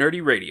Somewhat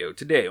Nerdy Radio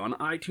today on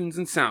iTunes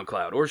and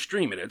SoundCloud, or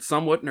stream it at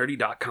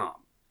somewhatnerdy.com.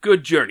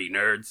 Good journey,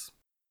 nerds.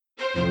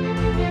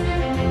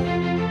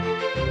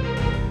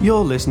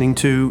 You're listening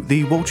to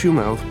the Watch Your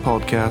Mouth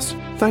podcast.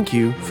 Thank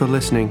you for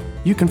listening.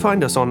 You can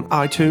find us on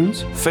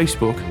iTunes,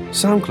 Facebook,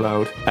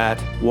 SoundCloud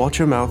at Watch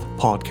Your Mouth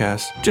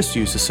Podcast. Just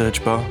use the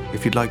search bar.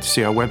 If you'd like to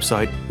see our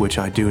website, which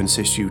I do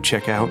insist you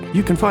check out,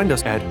 you can find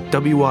us at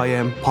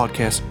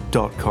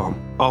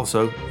wympodcast.com.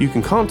 Also, you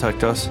can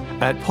contact us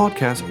at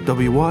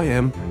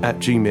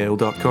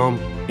podcastwym@gmail.com.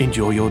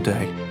 Enjoy your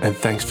day, and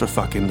thanks for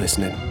fucking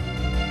listening.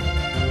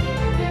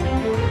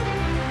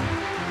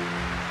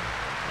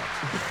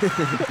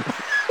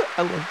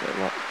 I love that a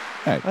lot.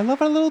 Right. I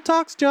love our little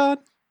talks, John.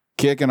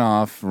 Kicking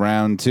off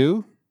round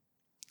 2,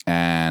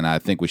 and I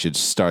think we should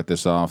start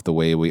this off the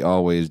way we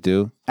always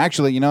do.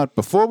 Actually, you know what?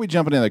 Before we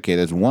jump into the other,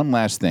 there's one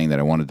last thing that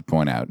I wanted to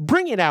point out.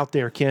 Bring it out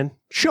there, Ken.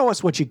 Show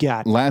us what you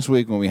got. Last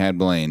week when we had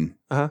Blaine,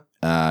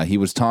 he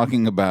was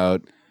talking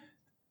about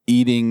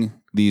eating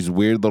these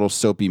weird little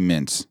soapy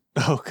mints.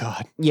 Oh,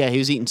 God. Yeah, he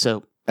was eating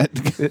soap.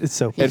 It's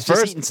so He was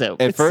just eating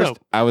soap. At It's first, soap.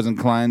 I was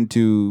inclined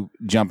to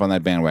jump on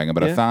that bandwagon,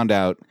 but I Yeah. found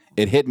out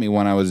it hit me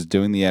when I was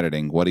doing the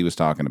editing what he was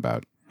talking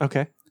about.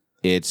 Okay.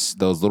 It's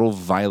those little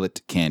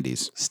violet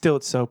candies. Still,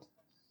 it's soap.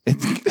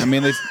 I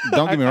mean,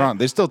 don't get me wrong;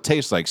 they still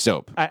taste like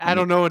soap. I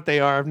don't know what they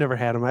are. I've never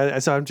had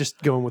them. So I'm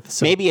just going with the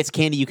soap. Maybe it's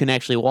candy you can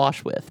actually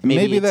wash with.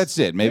 Maybe it's- that's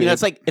it. Maybe you know,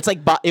 it's like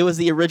it was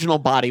the original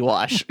body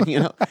wash. You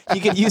know, you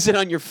could use it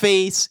on your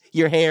face,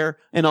 your hair,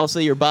 and also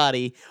your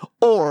body.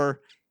 Or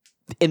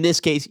in this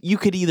case, you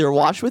could either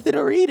wash with it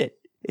or eat it.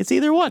 It's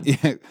either one.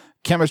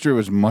 chemistry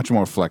was much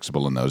more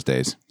flexible in those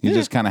days. You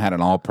just kind of had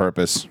an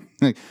all-purpose.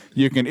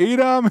 You can eat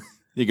them.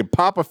 You can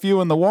pop a few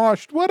in the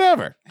wash.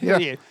 Whatever.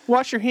 Yeah.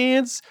 Wash your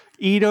hands,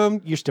 eat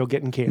them. You're still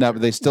getting cancer. No,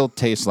 but they still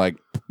taste like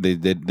they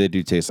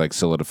do taste like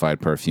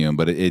solidified perfume.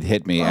 But it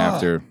hit me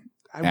after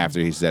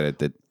he said it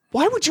that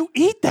Why would you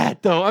eat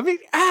that, though? I mean,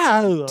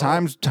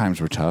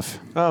 times were tough.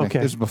 Oh, okay.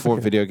 This is before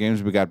video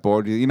games. We got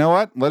bored. You know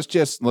what? Let's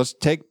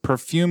take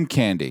perfume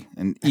candy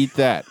and eat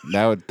that.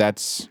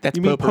 That's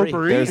You mean potpourri.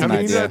 potpourri? There's an I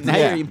mean, idea. Now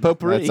you're eating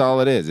potpourri. That's all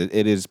it is.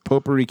 It is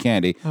potpourri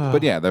candy.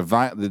 But yeah,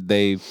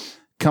 they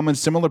come in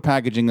similar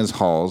packaging as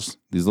Halls.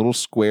 These little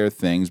square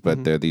things,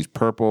 but they're these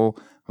purple,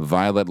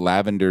 violet,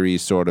 lavendery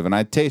sort of. And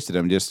I tasted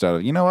them just sort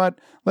of, you know what?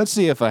 Let's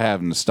see if I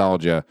have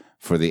nostalgia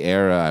for the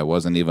era I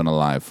wasn't even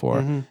alive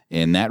for.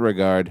 In that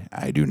regard,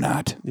 I do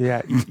not.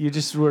 Yeah, you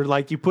just were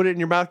like, you put it in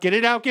your mouth, get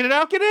it out, get it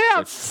out, get it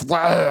out.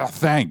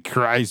 Thank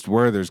Christ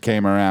Werther's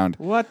came around.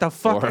 What the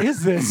fuck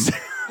is this?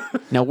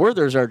 Now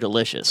Werther's are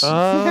delicious.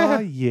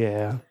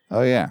 Yeah.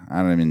 Oh, yeah.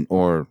 I don't mean,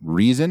 or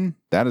Reason.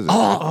 That is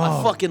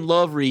I fucking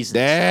love Reason.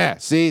 yeah.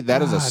 See,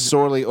 that is a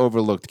sorely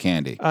overlooked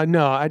candy.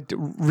 No,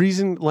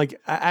 Reason, like,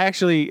 I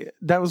actually,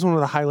 that was one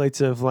of the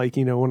highlights of, like,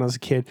 you know, when I was a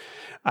kid,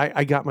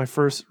 I got my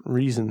first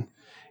Reason.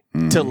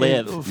 To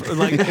live.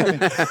 Like,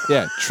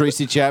 Yeah,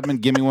 Tracy Chapman,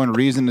 give me one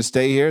reason to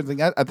stay here.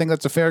 I think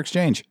that's a fair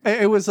exchange.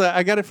 it was,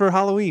 I got it for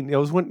Halloween. It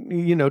was when,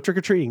 you know, trick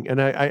or treating.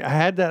 And I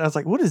had that. I was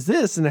like, what is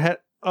this? And I had,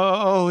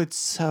 oh, it's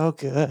so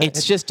good.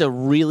 It's just a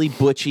really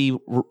butchy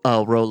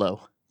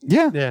Rolo.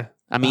 Yeah. Yeah.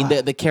 I mean,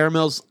 the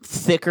caramel's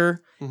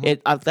thicker.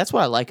 That's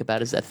what I like about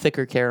it, is that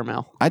thicker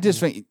caramel. I just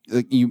think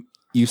like,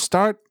 you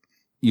start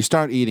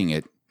eating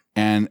it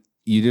and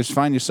you just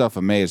find yourself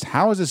amazed.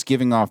 How is this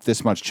giving off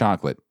this much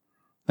chocolate?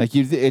 Like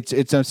it's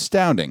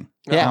astounding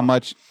Yeah. how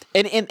much.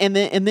 And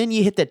then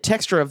you hit the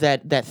texture of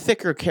that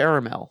thicker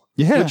caramel.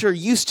 Yeah. But you're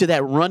used to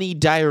that runny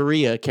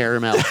diarrhea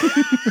caramel.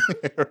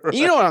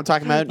 You know what I'm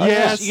talking about.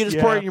 Yes, You can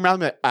just pour it in your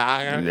mouth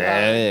and be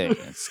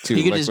like, It's too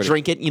You can just liquidy.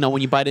 drink it. You know,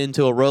 when you bite it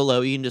into a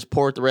Rolo, you can just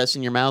pour it the rest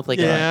in your mouth. Like,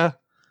 Yeah.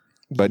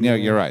 But no,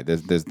 you're right.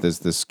 There's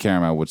this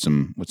caramel with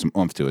some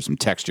oomph to it, some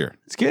texture,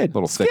 It's good.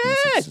 little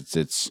thickness.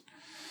 It's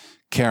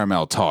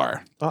caramel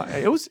tar.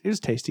 It was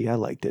tasty. I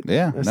liked it.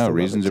 Yeah, I still no, love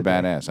reasons it are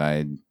today. badass.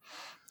 I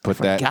put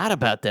that. forgot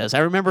about this. I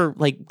remember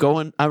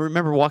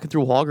walking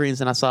through Walgreens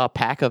and I saw a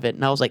pack of it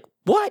and I was like,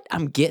 what?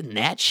 I'm getting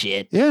that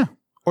shit. Yeah,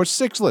 or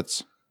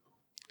sixlets.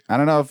 I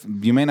don't know if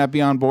you may not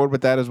be on board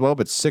with that as well,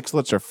 but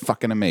sixlets are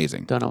fucking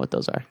amazing. Don't know what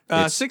those are.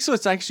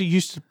 Sixlets actually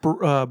used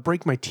to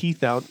break my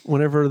teeth out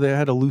whenever they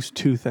had a loose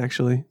tooth,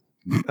 actually.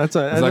 It's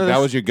like that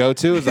was your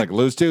go-to. It's like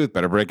loose tooth,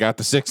 better break out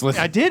the sixlet.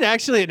 I did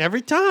actually, and every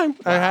time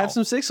I have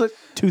some sixlet,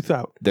 tooth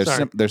out.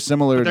 They're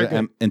similar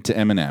they're to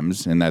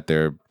M&Ms in that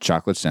they're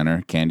chocolate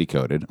center, candy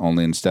coated.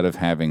 Only instead of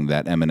having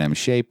that M&M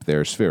shape,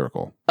 they're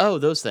spherical. Oh,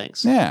 those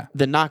things. Yeah,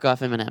 The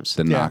knockoff M&Ms.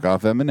 the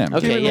knockoff M&Ms.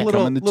 Okay, They yeah.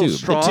 come in the Little tube.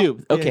 straw. The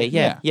tube. Okay,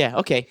 Yeah. yeah.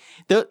 Okay.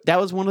 That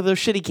was one of those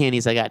shitty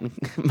candies I got in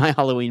my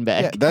Halloween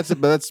bag. Yeah, that's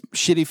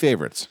shitty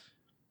favorites,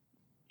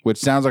 which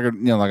sounds like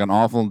like an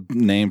awful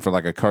name for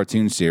like a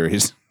cartoon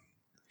series.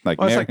 Like,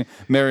 Oh, it's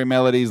Merry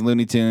Melodies,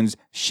 Looney Tunes,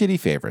 shitty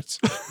favorites.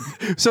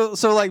 So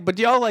like, but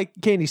y'all like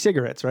candy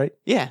cigarettes, right?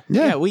 Yeah.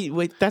 Yeah.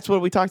 We that's what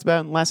we talked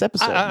about in the last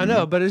episode. I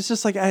know, but it's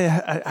just like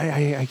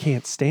I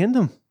can't stand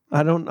them.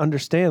 I don't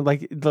understand.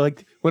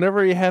 Like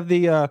whenever you have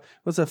the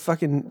what's a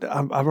fucking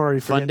I'm already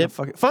forgetting the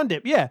fucking Fun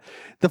Dip. Yeah,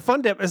 the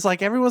Fun Dip is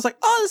like everyone's like,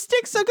 oh, the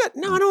stick's so good.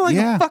 No, I don't like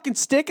a fucking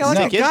stick. I like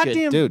Stick a is good.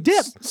 goddamn Dude,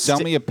 dip. sell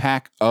me a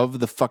pack of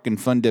the fucking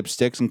Fun Dip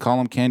sticks and call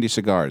them candy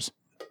cigars.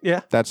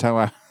 Yeah. That's how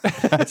I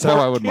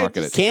would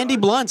market it. Candy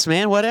blunts,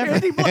 man. Whatever.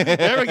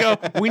 There we go.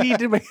 We need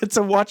to make it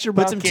some watch your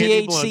Put mouth some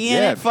candy THC blunts. in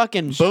Yeah. it.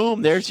 Fucking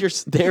boom. There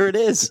it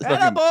is.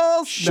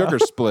 Edibles. Sugar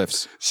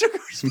spliffs. Sugar.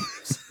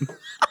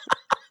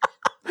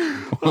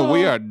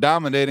 We are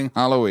dominating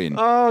Halloween.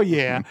 Oh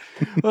yeah.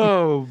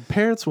 Oh,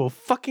 parents will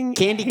fucking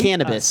Candy hate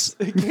cannabis.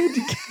 us.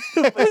 Candy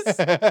cannabis.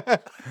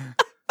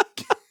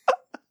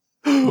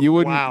 You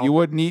wouldn't Wow. you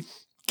wouldn't eat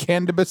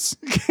cannabis?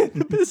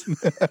 Cannabis.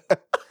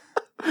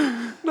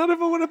 None of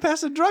them would have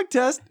passed a drug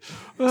test.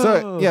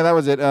 So yeah, that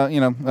was it.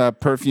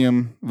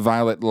 Perfume,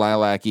 violet,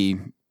 lilac-y,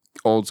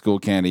 old school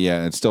candy.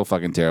 Yeah, it's still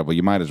fucking terrible.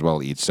 You might as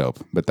well eat soap.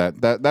 But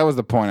that was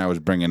the point I was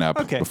bringing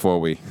up before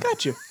we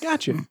Gotcha.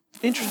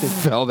 Interesting.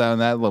 fell down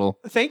that little.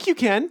 Thank you,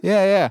 Ken.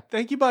 Yeah.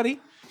 Thank you, buddy.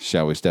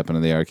 Shall we step into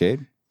the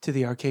arcade? To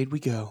the arcade we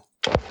go.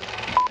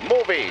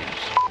 Movies,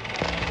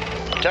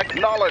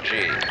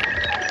 technology,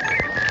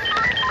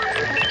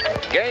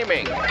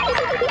 gaming.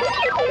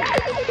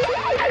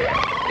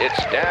 It's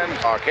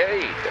Dan's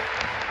Arcade.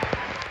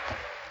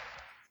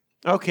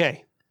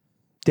 Okay.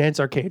 Dance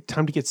Arcade.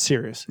 Time to get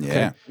serious.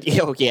 Yeah.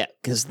 Oh, yeah,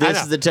 because I this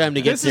know. is the time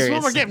to get This serious. is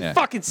when we're getting Yeah.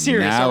 fucking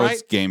serious, Now all right?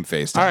 it's game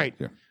face. All right.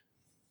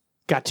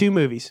 Got 2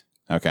 movies.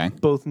 Okay.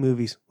 Both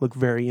movies look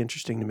very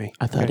interesting to me.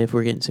 I thought if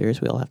we're getting serious,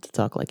 we all have to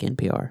talk like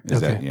NPR. Is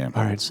that yeah?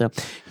 All right. So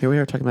here we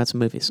are talking about some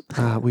movies.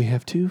 We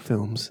have 2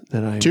 films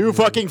that I...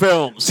 fucking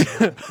films.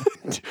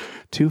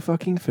 2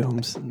 fucking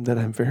films that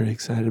I'm very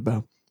excited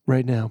about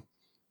right now.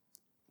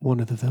 One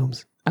of the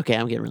films. Okay,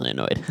 I'm getting really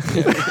annoyed.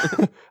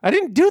 I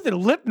didn't do the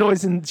lip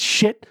noise and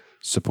shit.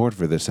 Support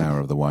for this hour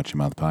of the Watch Your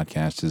Mouth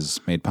podcast is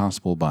made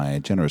possible by a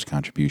generous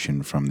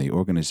contribution from the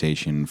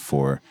Organization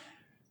for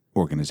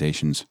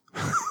Organizations,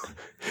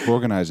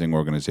 organizing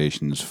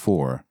organizations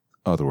for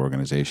other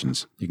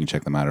organizations. You can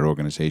check them out at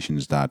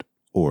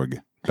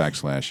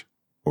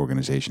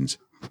organizations.org/organizations.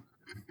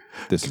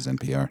 This is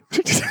NPR.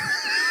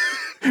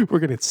 We're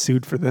going to get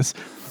sued for this.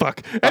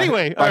 Fuck.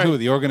 Anyway. By all who? right.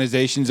 The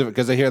organizations?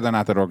 Because I hear they're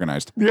not that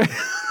organized.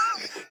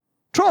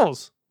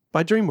 Trolls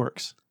by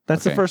DreamWorks.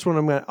 That's the Okay. first one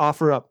I'm going to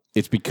offer up.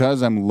 It's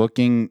because I'm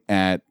looking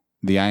at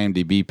the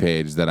IMDb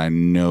page that I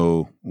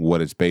know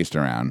what it's based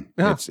around.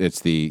 Yeah. It's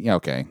the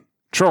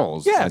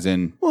Trolls, Yeah. as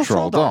in Well,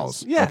 troll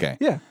dolls. Yeah. Okay.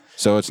 Yeah.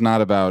 So it's not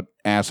about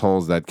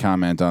assholes that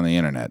comment on the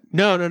internet.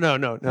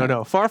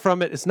 No. Far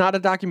from it. It's not a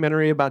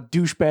documentary about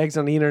douchebags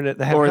on the internet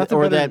that have or nothing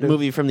better that to do.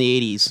 movie from the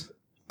 80s.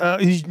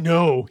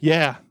 No.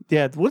 Yeah.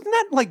 Wasn't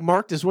that like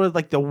marked as one of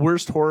like the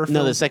worst horror films?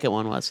 No, the second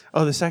one was.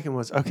 Oh, the second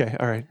was. Okay.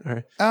 All right.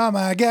 Oh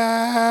my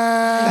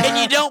God. And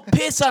you don't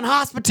piss on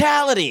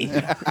hospitality.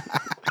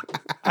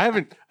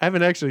 I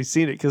haven't actually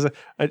seen it because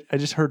I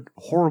just heard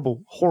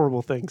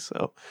horrible things.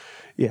 So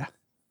yeah,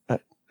 I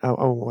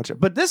won't watch it.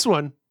 But this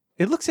one,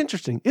 it looks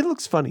interesting. It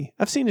looks funny.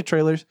 I've seen the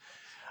trailers.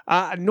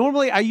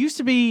 Normally, I used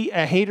to be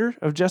a hater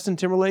of Justin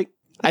Timberlake.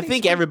 I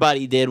think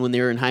everybody did when they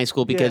were in high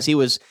school because Yeah. he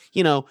was,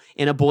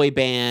 in a boy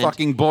band.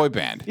 Fucking boy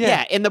band.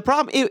 Yeah, and the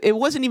problem, it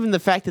wasn't even the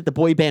fact that the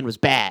boy band was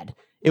bad.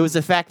 It was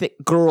the fact that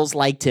girls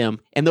liked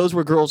him, and those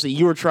were girls that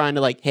you were trying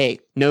to like, hey,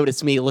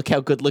 notice me, look how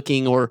good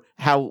looking, or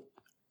how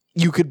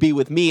you could be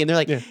with me. And they're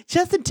like, Yeah.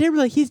 Justin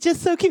Timberlake, he's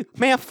just so cute.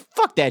 Man,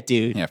 fuck that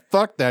dude. Yeah,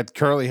 fuck that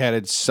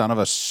curly-headed son of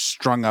a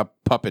strung-up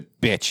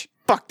puppet bitch.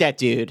 Fuck that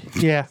dude.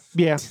 Yeah,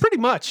 pretty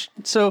much.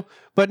 So,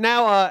 but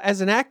now as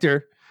an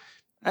actor,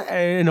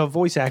 and a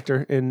voice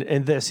actor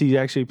in this, he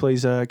actually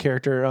plays a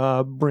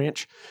character,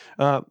 Branch.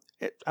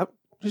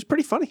 He's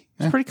pretty funny.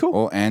 It's pretty cool.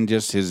 Oh, and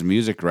just his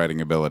music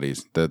writing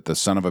abilities. The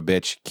son of a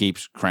bitch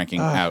keeps cranking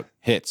out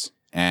hits.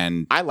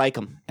 And I like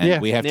him. Yeah.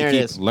 we have There to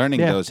it keep is. learning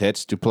Yeah. those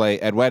hits to play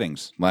at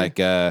weddings. Like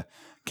Can't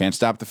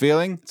Stop the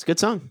Feeling. It's a good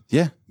song.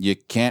 Yeah. You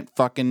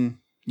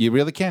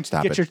really can't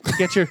stop Get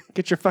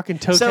it. your fucking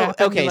toe So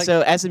tapped. and okay, you're like,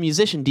 so as a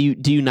musician, do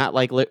you not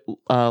like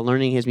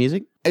learning his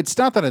music? It's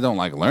not that I don't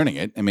like learning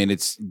it. I mean,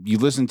 it's you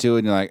listen to it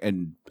and you're like,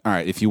 all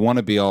right, if you want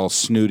to be all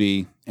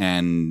snooty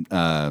and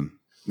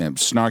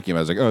snarky, I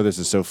was like, oh, this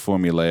is so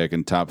formulaic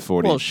and top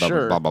 40, Well, blah,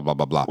 sure. blah, blah, blah,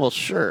 blah, blah. Well,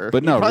 sure,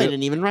 But He no, probably real-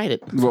 didn't even write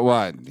it. Well,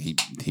 what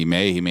he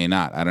may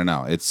not. I don't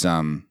know. It's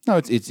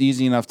it's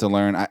easy enough to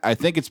learn. I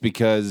think it's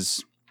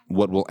because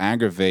what will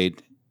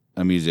aggravate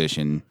a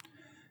musician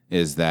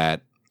is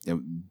that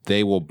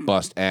they will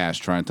bust ass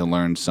trying to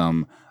learn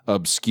some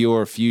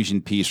obscure fusion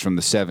piece from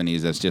the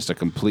 70s that's just a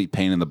complete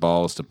pain in the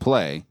balls to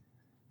play.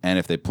 And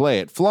if they play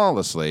it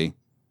flawlessly,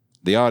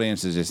 the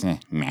audience is just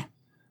meh.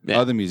 Yeah.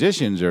 Other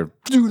musicians are,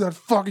 dude, that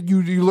fucking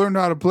you learned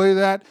how to play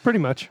that. pretty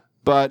much.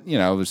 But it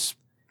was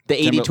The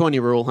 80-20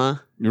 rule, huh?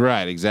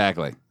 right,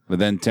 exactly. But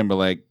then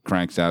Timberlake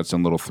cranks out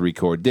some little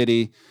 3-chord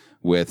ditty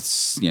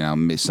with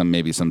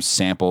maybe some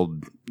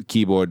sampled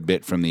keyboard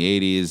bit from the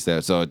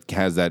 80s. So it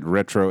has that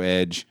retro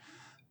edge.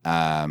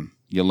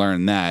 You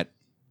learn that,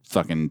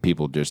 fucking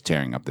people just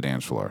tearing up the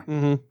dance floor.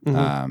 Mm-hmm.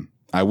 And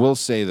I will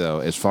say, though,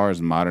 as far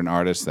as modern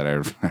artists that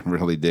I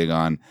really dig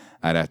on,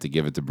 I'd have to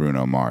give it to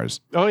Bruno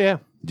Mars. Oh, yeah.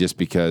 Just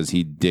because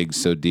he digs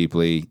so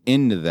deeply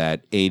into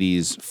that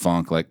 80s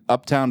funk. Like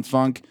Uptown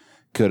Funk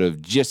could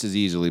have just as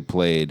easily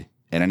played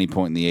at any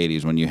point in the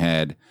 80s when you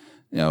had,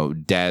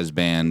 Daz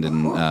Band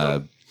and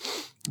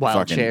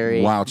Wild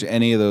Cherry.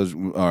 Any of those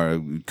are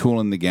Kool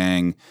and the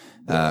Gang,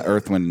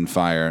 Earth, Wind, and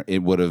Fire.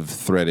 It would have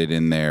threaded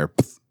in there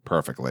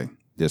perfectly,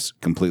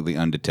 just completely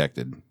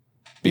undetected.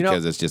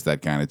 Because it's just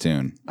that kind of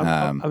tune.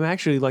 I'm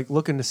actually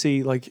looking to see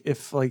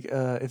if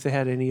they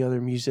had any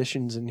other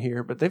musicians in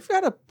here, but they've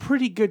got a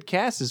pretty good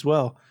cast as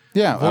well.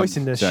 Yeah,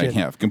 voicing this shit.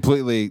 Yeah,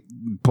 completely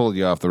pulled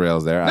you off the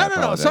rails there.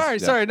 No.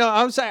 Sorry. No,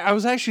 I was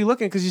actually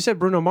looking because you said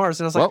Bruno Mars,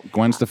 and I was like,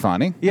 Gwen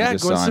Stefani. Yeah,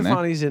 Gwen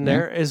Stefani's in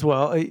there as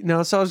well.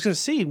 So I was going to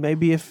see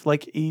maybe if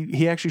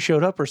he actually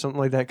showed up or something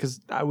like that,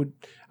 because I would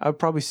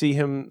probably see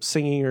him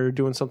singing or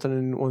doing something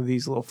in one of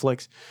these little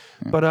flicks.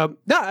 But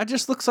it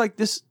just looks like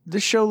this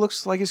show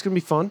looks like it's going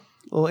to be fun,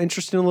 a little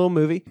interesting little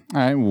movie.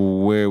 All right,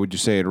 where would you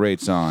say it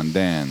rates on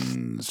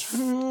Dan's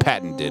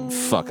patented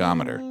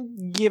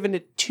fuckometer? Giving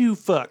it 2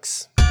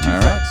 fucks. All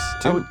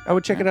right, I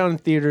would check it out in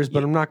theaters,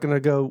 but I'm not going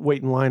to go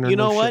wait in line. You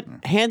know what?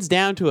 Hands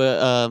down to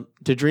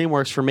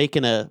DreamWorks for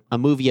making a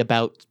movie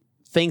about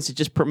things that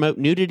just promote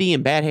nudity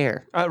and bad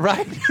hair.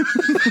 Right?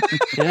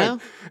 You know?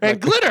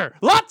 And glitter.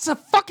 Lots of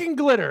fucking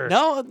glitter.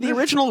 No, the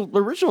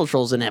original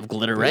Trolls didn't have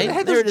glitter, right? They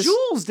had those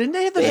jewels, didn't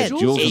they? They had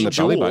jewels in the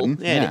belly button.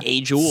 Yeah,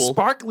 a jewel.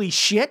 Sparkly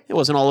shit. It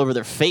wasn't all over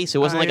their face. It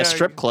wasn't like a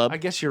strip club. I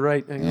guess you're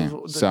right.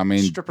 So, I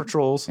mean, stripper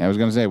trolls. I was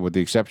going to say, with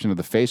the exception of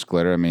the face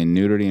glitter, I mean,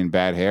 nudity and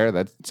bad hair,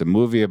 it's a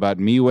movie about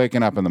me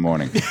waking up in the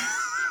morning.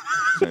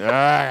 I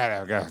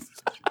gotta go.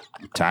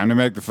 Time to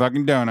make the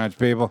fucking donuts,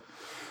 people.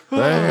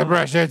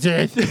 Brush your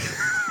teeth.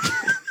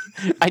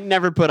 I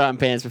never put on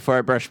pants before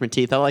I brush my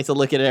teeth. I like to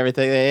look at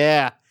everything.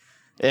 Yeah.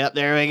 Yep,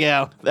 there we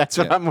go. That's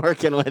what I'm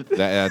working with.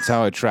 That's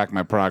how I track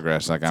my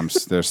progress. Like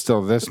there's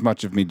still this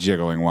much of me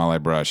jiggling while I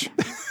brush.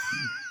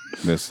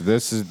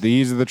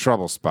 These are the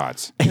trouble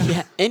spots.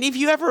 Yeah. And if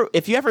you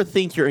ever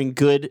think you're in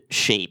good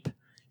shape,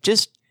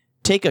 just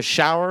take a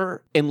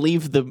shower and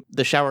leave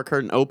the shower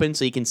curtain open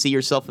so you can see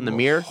yourself in the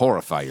mirror.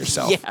 Horrify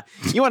yourself. Yeah.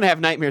 You want to have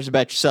nightmares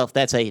about yourself,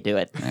 that's how you do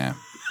it. Yeah.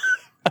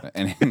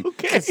 And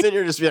And then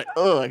you're just be like,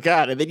 oh my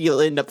God, and then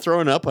you'll end up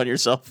throwing up on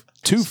yourself.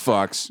 2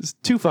 fucks.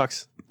 2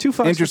 fucks. 2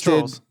 fucks.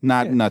 Interested,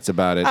 not nuts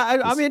about it.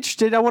 I'm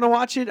interested. I want to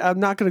watch it. I'm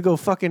not going to go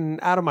fucking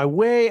out of my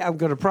way. I'm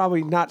going to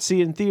probably not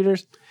see it in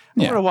theaters.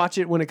 I'm going to watch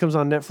it when it comes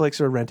on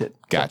Netflix or rent it.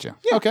 Gotcha.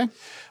 Yeah. Okay.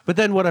 But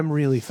then what I'm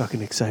really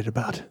fucking excited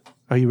about.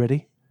 Are you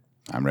ready?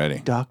 I'm ready.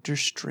 Doctor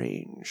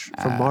Strange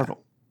from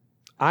Marvel.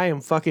 I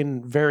am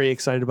fucking very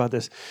excited about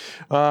this.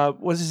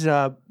 What's his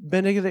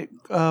Benedict?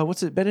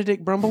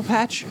 Benedict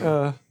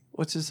Brumblepatch?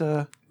 What's his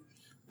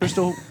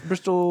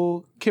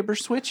Bristol Kibber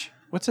Switch?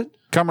 What's it?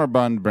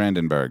 Cummerbund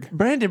Brandenburg.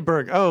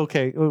 Brandenburg. Oh,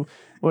 okay.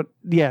 What?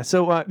 Yeah.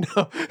 So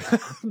no,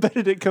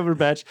 Benedict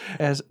Cumberbatch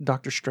as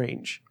Doctor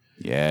Strange.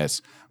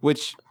 Yes.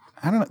 Which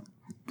I don't know.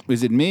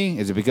 Is it me?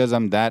 Is it because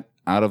I'm that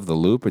out of the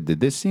loop, or did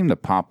this seem to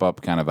pop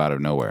up kind of out of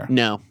nowhere?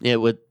 No,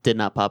 it did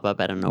not pop up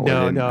out of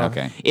nowhere. No.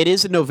 Okay. It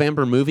is a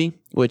November movie,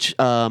 which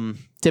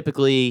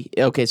typically,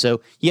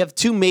 so you have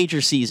 2 major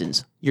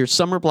seasons. Your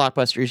summer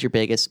blockbuster is your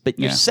biggest, but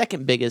your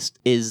second biggest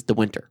is the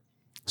winter.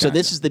 So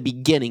this is the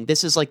beginning.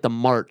 This is like the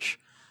March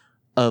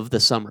of the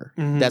summer.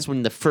 Mm-hmm. That's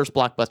when the first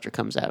blockbuster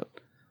comes out.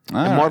 All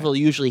And right. Marvel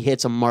usually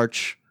hits a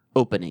March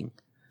opening,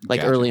 like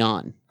Gotcha. early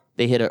on.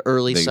 They hit an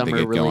early They summer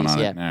get going release. on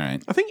Yeah. it. All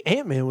right. I think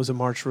Ant-Man was a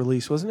March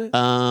release, wasn't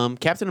it?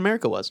 Captain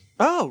America was.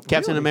 Oh,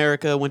 Captain really?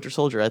 America Winter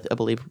Soldier, I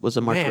believe, was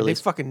a March Man, release.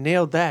 they fucking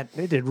nailed that.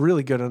 They did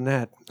really good on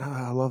that. Oh,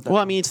 I love that.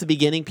 Well, I mean, it's the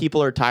beginning.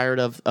 People are tired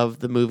of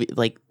the movie,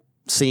 like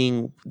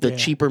seeing the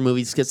cheaper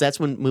movies, because that's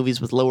when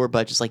movies with lower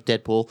budgets, like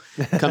Deadpool,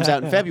 comes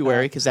out in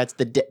February, because that's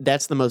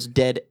the most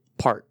dead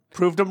part.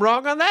 Proved him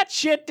wrong on that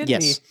shit, didn't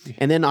Yes, he?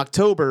 and then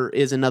October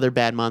is another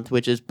bad month,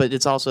 but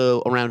it's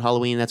also around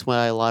Halloween. That's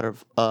why a lot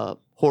of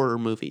horror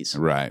movies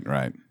Right.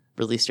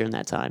 released during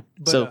that time.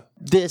 But, So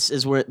this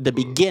is where the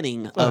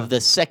beginning of the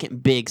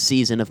second big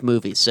season of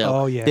movies.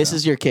 So this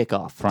is your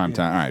kickoff. Prime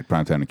time. All right.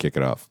 Prime time to kick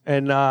it off.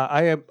 And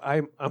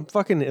I'm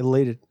fucking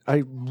elated. I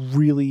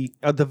really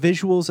the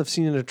visuals I've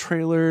seen in the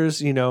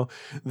trailers. You know,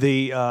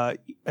 the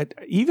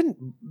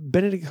even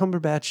Benedict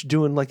Cumberbatch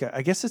doing like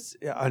I guess it's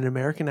an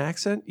American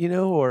accent. You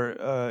know,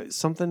 or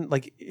something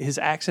like his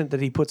accent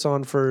that he puts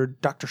on for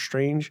Doctor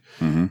Strange.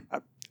 Mm-hmm.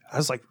 I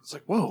was like,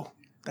 whoa.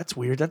 That's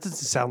weird. That doesn't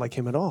sound like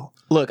him at all.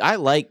 Look, I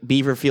like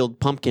Beaverfield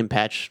Pumpkin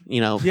Patch.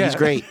 You know, Yeah. he's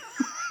great.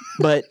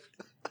 But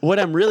what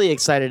I'm really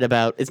excited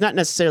about is not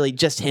necessarily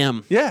just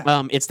him.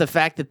 Yeah. It's the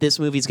fact that this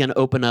movie's going to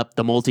open up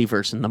the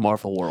multiverse in the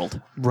Marvel world.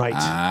 Right.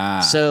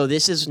 Ah. So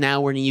this is now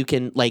when you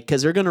can,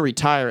 because they're going to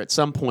retire at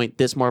some point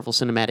this Marvel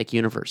Cinematic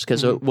Universe.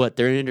 Because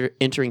they're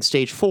entering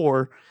stage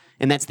 4,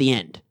 and that's the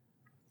end.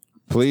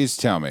 Please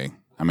tell me.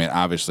 I mean,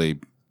 obviously,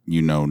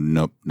 you know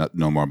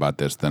more about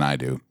this than I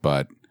do,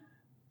 but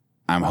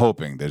I'm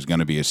hoping there's going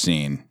to be a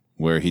scene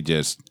where he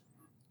just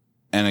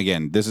and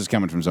again, this is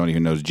coming from somebody who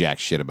knows jack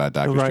shit about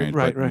Doctor Right, Strange.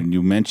 right, but right. when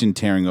you mentioned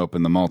tearing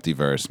open the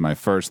multiverse, my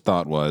first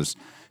thought was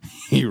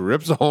he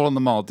rips a hole in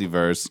the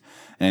multiverse,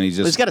 and he's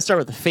Well, he's just got to start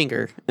with a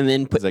finger and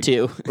then put like-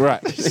 two.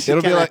 right.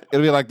 It'll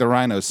be like the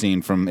Rhino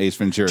scene from Ace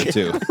Ventura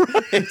 2.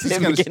 It's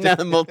him gonna getting out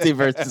of the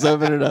multiverse, just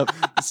open it up.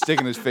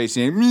 Sticking his face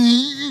in. I'm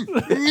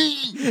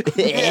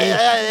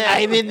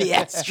in the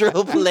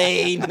astral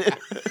plane.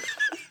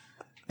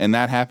 And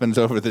that happens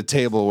over the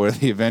table where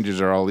the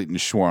Avengers are all eating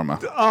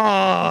shawarma.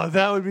 Oh,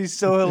 that would be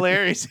so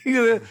hilarious.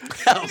 Oh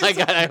my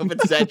god! I hope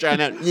it's that drawn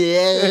out.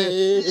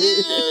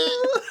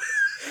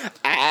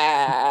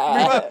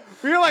 Ah.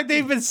 We're like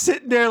they've been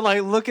sitting there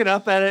like looking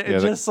up at it and Yeah,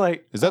 like- just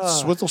like Is that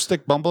Swizzle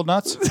Stick Bumble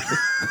Nuts?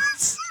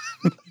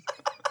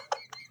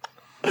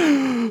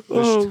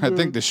 I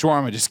think the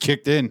shawarma just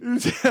kicked in.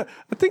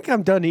 I think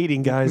I'm done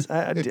eating, guys.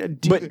 Do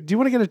you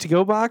want to get a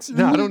to-go box?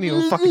 No, I don't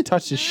even fucking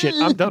touch this shit.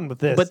 I'm done with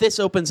this. But this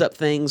opens up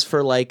things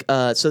for like,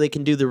 so they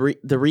can do the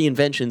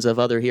reinventions of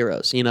other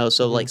heroes. You know,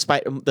 so like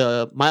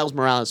the Miles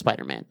Morales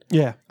Spider-Man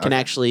yeah, can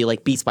actually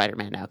like be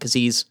Spider-Man now because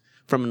he's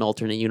from an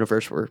alternate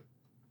universe where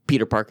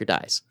Peter Parker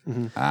dies.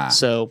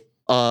 So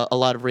a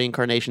lot of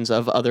reincarnations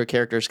of other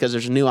characters because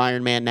there's a new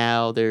Iron Man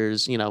now.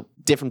 There's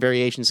different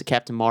variations of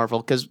Captain Marvel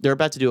because they're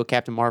about to do a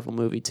Captain Marvel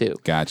movie too.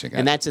 Gotcha.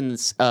 And that's in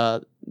this,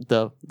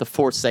 the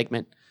fourth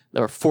segment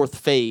or fourth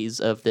phase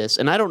of this.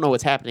 And I don't know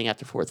what's happening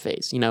after fourth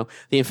phase. The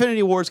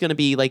Infinity War is going to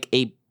be like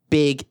a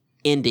big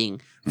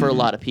ending for a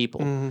lot of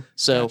people.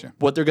 So Gotcha.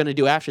 what they're going to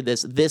do after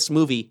this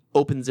movie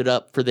opens it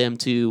up for them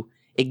to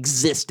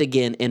exist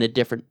again in a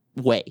different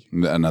way.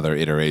 Another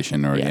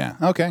iteration, or Yeah.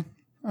 Okay.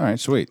 All right.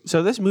 Sweet.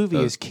 so this movie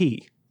is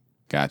key.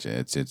 Gotcha.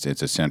 It's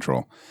a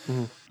central.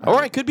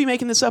 Or I could be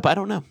making this up. I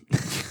don't know.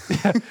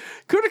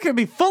 Cooter can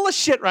be full of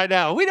shit right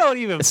now. We don't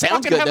even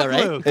sounds fucking good have though, a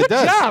right? clue. It Good It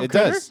does. job, It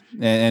Cooter. does.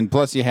 And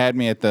plus, you had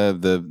me at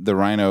the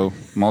Rhino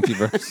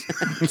multiverse,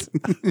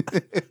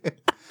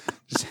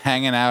 just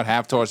hanging out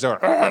half towards there.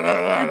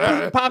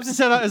 Pops his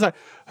head out. Is like,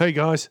 hey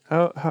guys,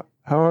 how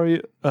are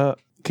you?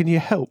 Can you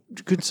help?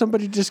 Could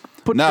somebody just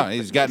put? No,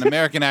 he's got an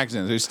American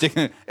accent. He's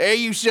sticking. Hey,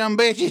 you some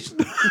bitches!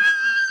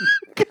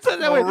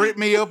 Gonna rip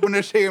me open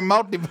this here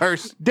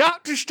multiverse.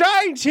 Doctor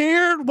Strange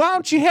here. Why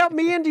don't you help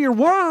me into your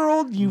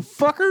world, you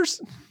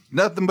fuckers?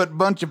 Nothing but a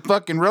bunch of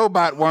fucking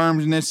robot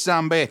worms in this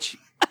some bitch.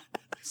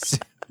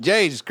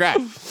 Jesus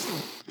Christ.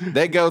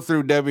 They go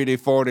through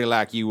WD-40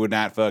 like you would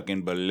not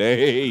fucking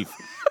believe.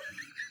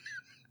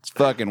 It's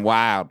fucking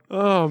wild.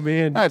 Oh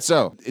man. All right,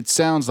 so it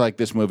sounds like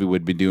this movie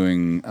would be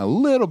doing a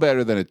little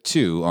better than a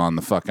 2 on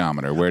the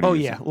fuckometer. Where do Oh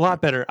you yeah, a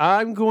lot better.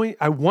 I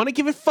want to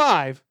give it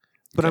 5,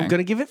 but I'm Okay. going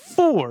to give it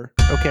 4.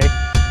 Okay,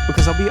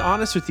 because I'll be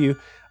honest with you,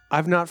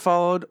 I've not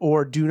followed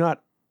or do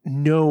not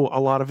know a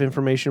lot of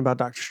information about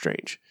Doctor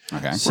Strange.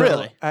 Okay. So,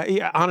 Really?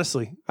 Yeah,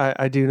 honestly,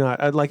 I do not.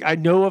 I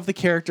know of the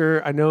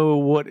character. I know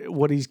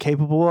what he's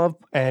capable of,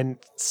 and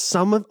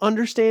some of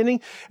understanding.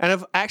 And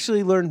I've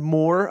actually learned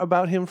more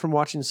about him from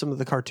watching some of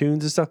the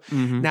cartoons and stuff.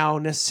 Now,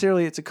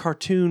 necessarily, it's a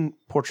cartoon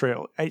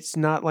portrayal. It's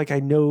not like I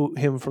know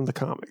him from the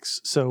comics.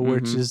 So,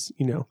 which is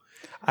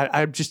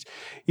I'm just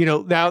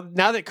now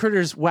that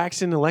Critter's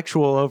waxed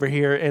intellectual over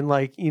here, and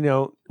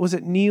was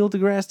it Neil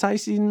deGrasse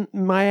Tyson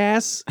my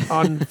ass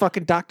on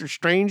fucking Doctor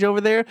Strange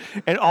over there,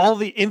 and all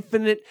the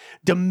infinite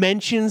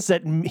dimensions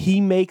that he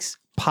makes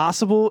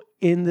possible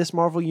in this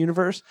Marvel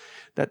universe?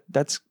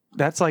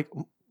 That's like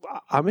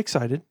I'm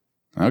excited.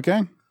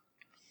 Okay.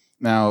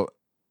 Now,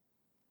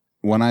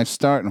 when I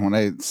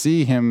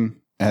see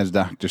him as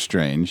Doctor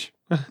Strange,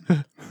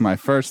 my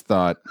first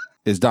thought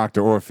is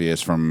Dr. Orpheus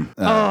from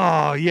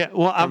Oh yeah,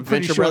 well I'm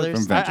pretty Venture sure. Brothers?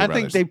 From Venture I think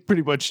Brothers. they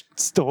pretty much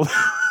stole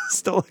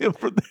him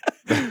from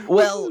that.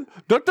 Well,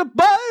 Dr.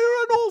 Byron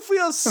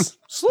Orpheus,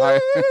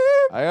 sleep.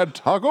 I had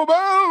Taco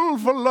Bell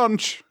for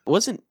lunch.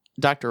 wasn't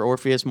Dr.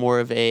 Orpheus more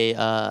of a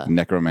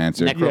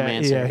Necromancer.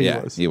 necromancer?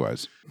 Yeah. He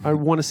was. I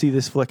want to see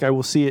this flick. I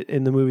will see it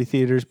in the movie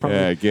theaters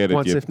probably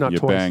once, if not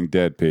twice.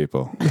 dead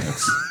people.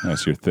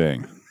 That's your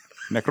thing.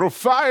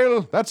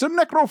 Necrophile. That's a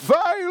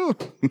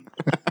necrophile.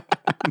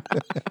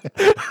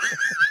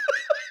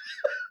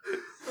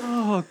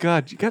 Oh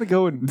God, you gotta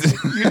go and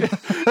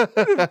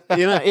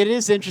It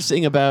is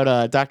interesting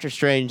about Doctor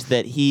Strange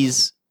that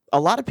a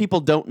lot of people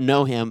don't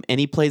know him, and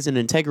he plays an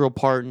integral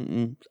part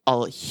in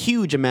a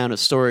huge amount of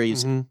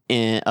stories in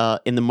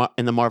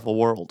the Marvel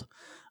world.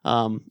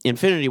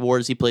 Infinity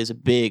Wars, he plays a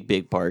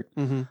big part.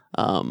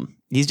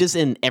 He's just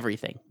in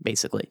everything,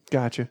 basically.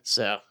 gotcha.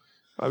 So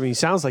I mean, he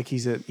sounds like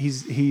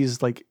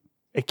he's like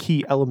a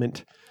key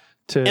element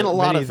to In a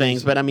lot many of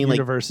things, these but I mean, like-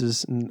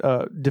 universes and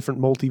different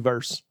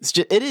multiverse.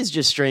 it is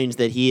just strange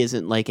that he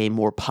isn't like a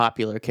more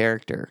popular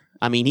character.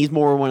 I mean, he's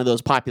more one of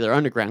those popular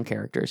underground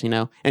characters,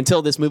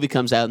 until this movie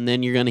comes out, and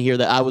then you're going to hear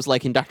that I was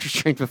liking Doctor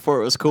Strange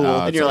before it was cool,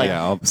 and you're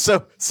like,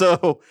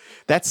 so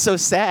that's so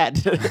sad.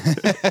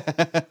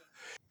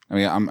 I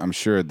mean, I'm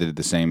sure they did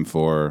the same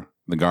for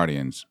the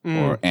Guardians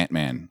or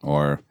Ant-Man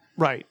or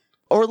Right.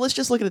 Or let's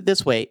just look at it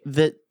this way: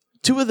 that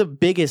two of the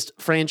biggest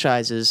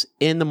franchises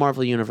in the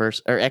Marvel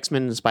universe are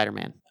X-Men and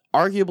Spider-Man.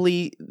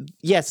 Arguably,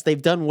 yes,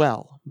 they've done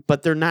well,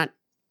 but they're not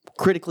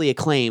critically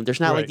acclaimed. There's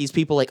not like Right. these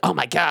people like, oh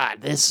my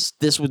god,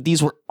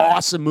 these were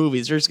awesome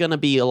movies. There's gonna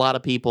be a lot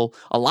of people.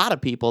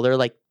 They're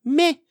like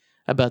meh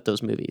about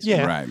those movies.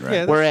 Yeah. Right, right. Yeah,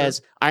 that's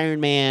Whereas Iron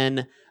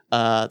Man,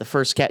 the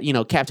first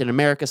Captain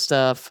America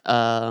stuff,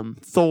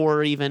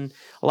 Thor, even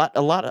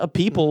a lot of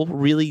people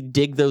really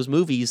dig those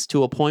movies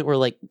to a point where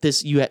like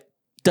this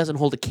doesn't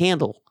hold a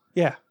candle. true.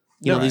 Yeah.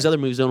 You know, these other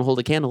movies don't hold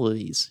a candle to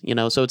these. You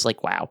know, so it's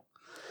like wow.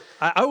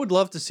 I would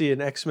love to see an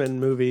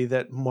X-Men movie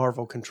that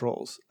Marvel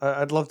controls.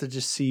 I'd love to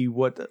just see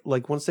what,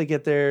 like, once they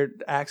get their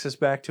access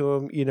back to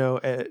them, you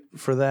know,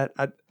 for that,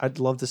 I'd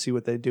love to see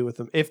what they do with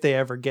them if they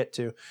ever get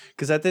to.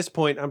 Because at this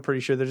point, I'm pretty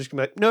sure they're just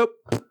going to be like,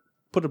 nope,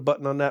 put a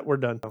button on that, we're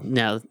done.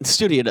 No, the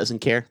studio doesn't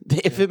care.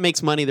 If it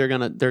makes money, they're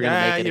gonna make it.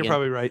 You're again.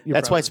 probably right.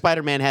 That's why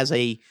Spider-Man has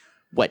a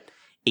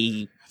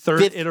third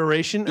fifth-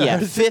 iteration.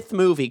 fifth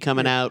movie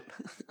coming out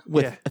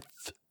with Yeah.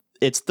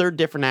 its third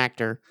different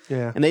actor,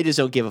 Yeah. and they just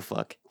don't give a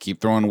fuck.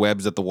 Keep throwing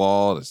webs at the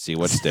wall to see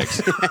what sticks.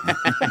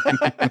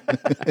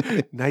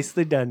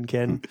 Nicely done,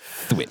 Ken.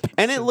 Thwip.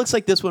 And it looks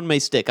like this one may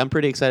stick. I'm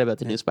pretty excited about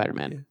the new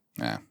Spider-Man.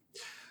 Yeah.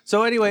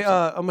 So anyway,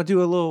 I'm gonna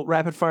do a little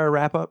rapid fire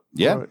wrap up.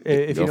 Yeah,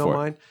 if go you don't for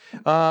mind.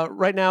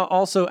 Right now,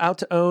 also out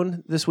to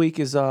own this week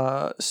is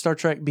Star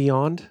Trek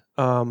Beyond.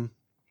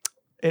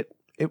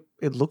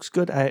 It looks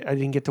good. I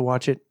didn't get to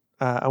watch it.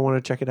 I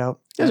want to check it out.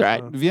 It's all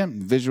right. Yeah,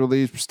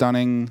 visually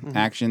stunning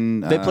action.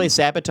 They play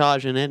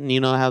Sabotage in it, and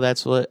you know how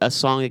that's a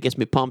song that gets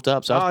me pumped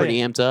up, so I was Oh, pretty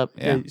yeah. amped up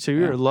Yeah. So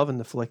you were loving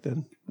the flick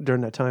then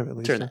during that time at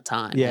least. during that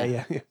time. Yeah,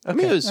 yeah. I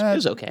mean, it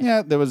was okay.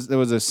 Yeah, there was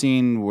a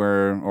scene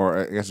where, or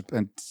I guess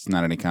it's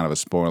not any kind of a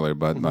spoiler,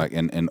 but Mm-hmm. like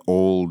an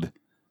old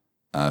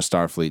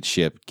Starfleet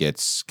ship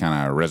gets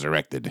kind of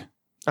resurrected.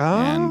 Oh,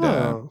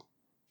 And,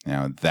 You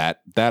know,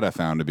 that I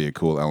found to be a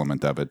cool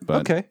element of it.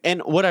 But okay.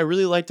 And what I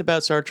really liked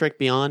about Star Trek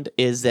Beyond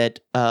is that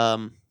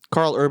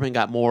Carl Urban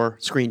got more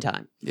screen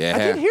time. yeah, I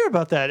did hear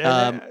about that.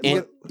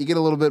 And you get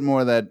a little bit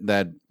more of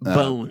that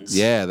Bones.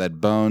 Yeah,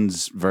 that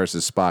Bones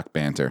versus Spock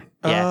banter.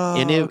 Yeah, Oh,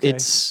 and okay.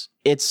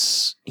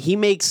 it's he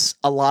makes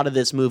a lot of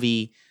this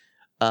movie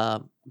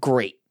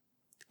great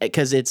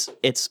because it's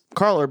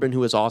Carl Urban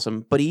who is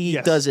awesome, but he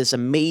Yes. does this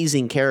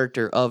amazing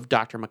character of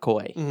Dr.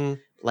 McCoy, Mhm.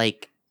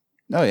 like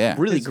Oh yeah,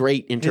 really His-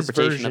 great His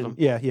interpretation of version. him.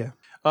 Yeah,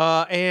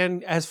 yeah.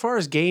 And as far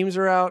as games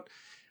are out,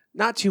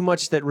 not too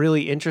much that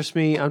really interests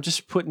me. I'm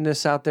just putting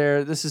this out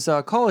there. This is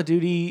Call of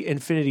Duty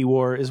Infinity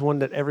War is one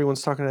that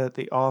everyone's talking about at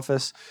the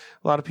office.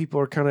 A lot of people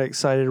are kind of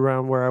excited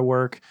around where I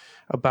work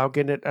about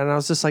getting it. And I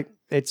was just like,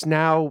 it's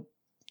now,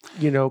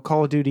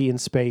 Call of Duty in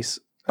space.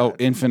 Oh,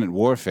 Infinite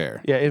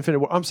Warfare. Yeah,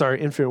 I'm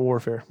sorry, Infinite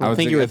Warfare. I I was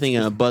think you were thinking-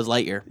 thinking of Buzz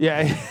Lightyear.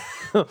 Yeah.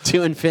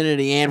 To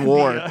Infinity and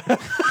War.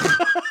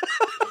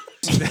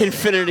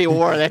 Infinity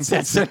War.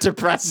 That's so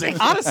depressing.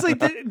 Honestly,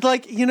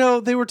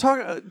 they were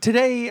talking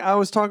today. I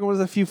was talking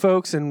with a few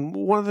folks, and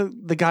one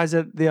of the guys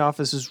at the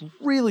office is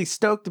really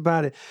stoked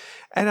about it.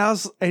 And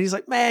he's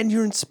like, "Man,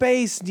 you're in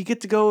space, and you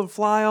get to go and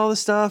fly all this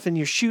stuff, and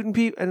you're shooting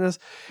people." And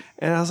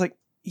I was like,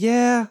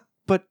 "Yeah,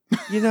 but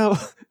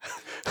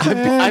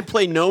I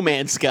play No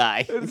Man's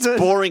Sky. It's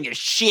boring as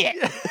shit.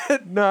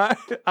 no,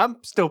 I'm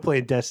still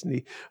playing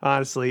Destiny,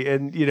 honestly,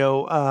 and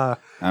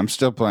I'm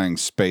still playing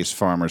Space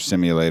Farmer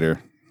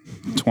Simulator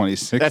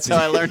 2016. That's how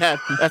I learned how.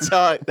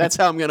 That's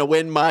how I'm gonna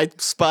win my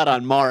spot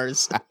on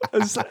Mars.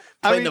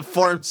 Playing the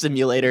farm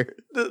simulator.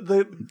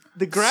 the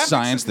graphics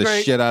Science is the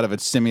great. shit out of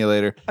its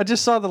simulator. I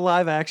just saw the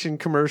live action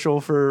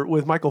commercial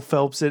with Michael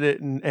Phelps in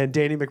it and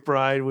Danny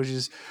McBride, which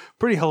is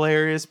pretty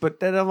hilarious. But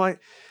then I'm like,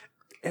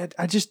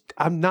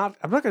 I'm not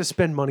going to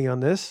spend money on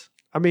this.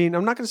 I mean,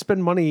 I'm not going to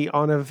spend money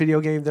on a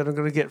video game that I'm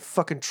going to get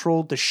fucking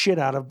trolled the shit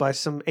out of by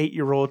some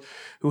 8-year-old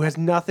who has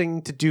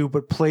nothing to do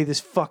but play this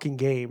fucking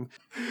game.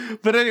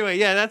 But anyway,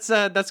 yeah,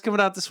 that's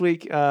coming out this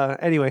week.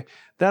 Anyway,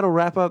 that'll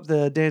wrap up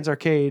the Dan's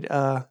Arcade.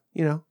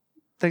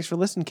 Thanks for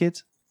listening,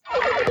 kids.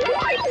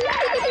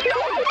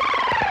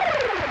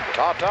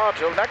 Ta-ta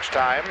till next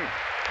time,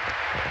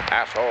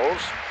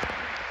 assholes.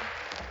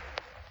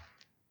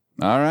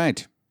 All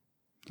right.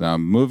 So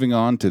moving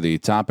on to the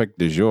topic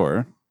du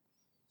jour.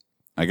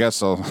 I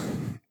guess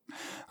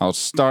I'll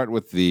start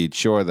with the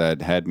chore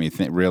that had me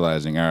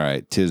realizing, all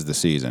right, 'tis the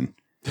season.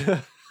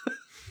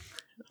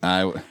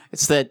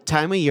 It's that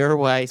time of year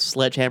where I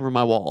sledgehammer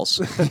my walls.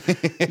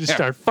 Just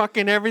start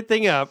fucking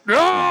everything up.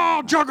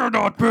 Oh,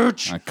 Juggernaut,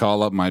 bitch! I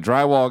call up my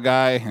drywall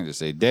guy and just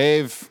say,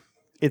 Dave,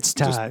 It's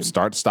time. just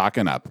start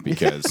stocking up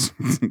because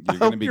you're going to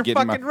hope be you're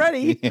getting fucking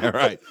ready. Yeah,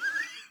 right.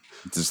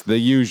 It's just the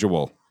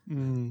usual.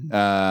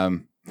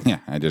 Yeah,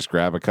 I just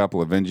grab a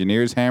couple of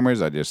engineer's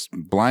hammers. I just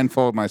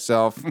blindfold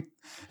myself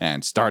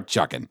and start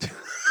chucking.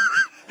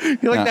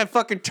 You're like that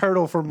fucking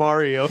turtle from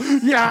Mario.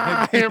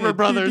 Yeah, Hammer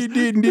Brothers.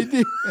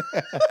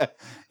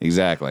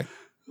 Exactly.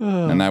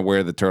 And I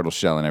wear the turtle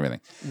shell and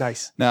everything.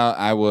 Nice. Now,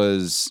 I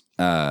was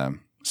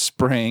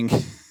spraying.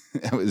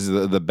 It was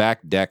the back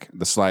deck,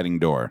 the sliding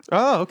door.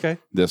 Oh, okay.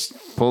 Just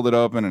pulled it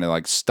open and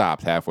it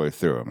stopped halfway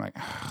through. I'm like,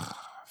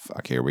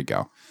 fuck, here we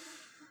go.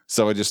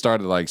 So I just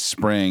started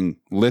spraying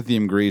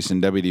lithium grease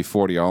and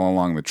WD-40 all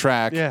along the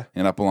track Yeah.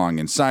 and up along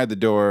inside the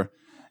door.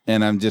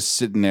 And I'm just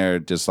sitting there,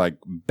 just like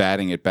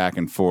batting it back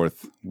and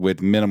forth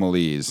with minimal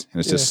ease, and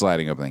it's just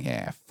sliding up. Like,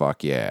 yeah,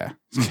 fuck yeah.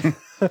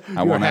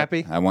 I won't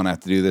happy? I won't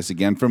have to do this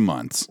again for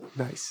months.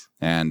 Nice.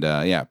 And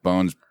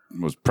Bones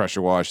was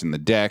pressure washing the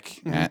deck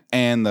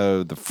and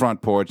the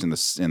front porch and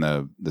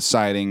the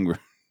siding.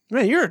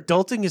 Man, you're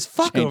adulting as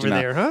fuck over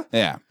there, huh?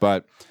 Yeah,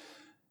 but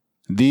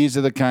these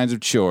are the kinds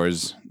of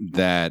chores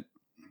that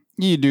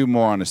you do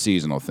more on a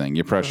seasonal thing.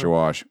 You pressure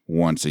wash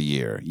once a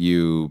year.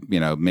 You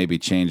maybe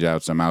change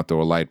out some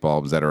outdoor light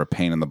bulbs that are a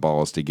pain in the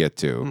balls to get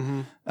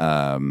to.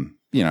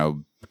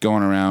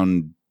 Going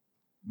around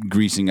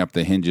greasing up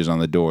the hinges on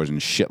the doors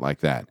and shit like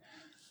that.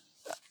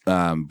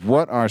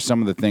 What are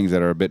some of the things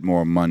that are a bit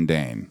more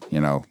mundane?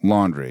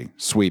 Laundry,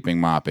 sweeping,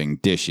 mopping,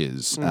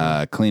 dishes,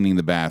 cleaning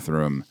the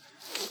bathroom,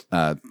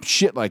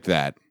 shit like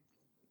that,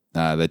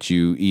 that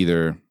you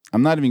either,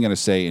 I'm not even going to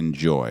say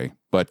enjoy,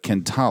 but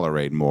can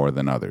tolerate more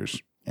than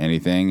others.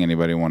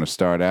 Anybody want to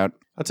start out?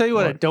 I'll tell you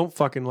what I don't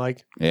fucking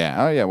like. Yeah.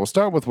 Oh, yeah. We'll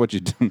start with what you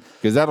do,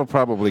 because that'll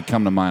probably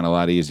come to mind a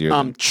lot easier.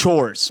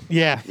 Chores.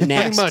 Yeah,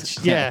 pretty much.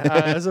 Yeah.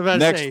 I was about to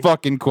Next say,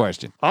 fucking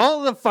question.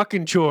 all the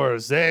fucking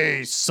chores,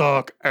 they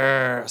suck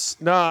ass.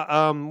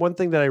 Nah, one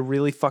thing that I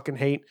really fucking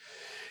hate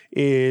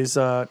is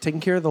taking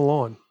care of the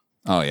lawn.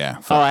 Oh, yeah.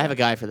 I have a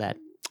guy for that.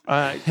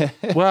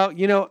 Well,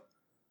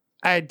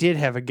 I did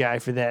have a guy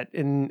for that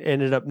and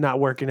ended up not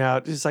working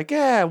out. It's like,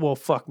 well,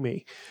 fuck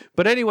me.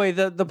 But anyway,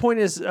 the point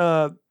is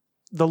the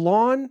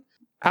lawn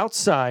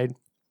outside,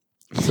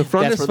 the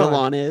front That's is where fine. the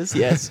lawn is.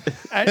 Yes.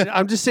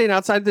 I'm just saying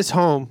outside this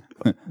home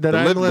that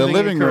I'm The living in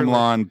living room currently,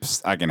 lawn,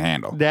 I can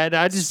handle. that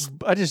I just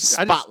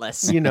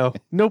Spotless.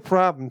 no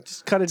problem.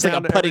 Just cut it It's down.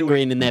 like a to putting everywhere.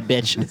 green in that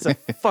bitch. It's a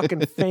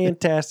fucking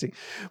fantastic.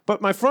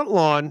 But my front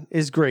lawn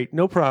is great.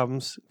 No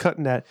problems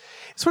cutting that.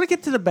 It's when I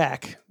get to the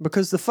back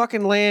because the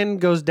fucking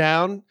land goes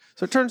down.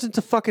 So it turns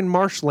into fucking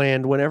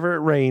marshland whenever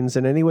it rains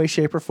in any way,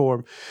 shape, or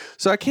form.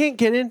 So I can't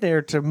get in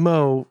there to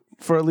mow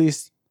for at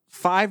least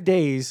 5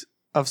 days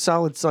of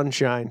solid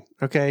sunshine.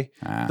 Okay.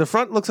 The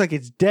front looks like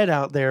it's dead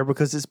out there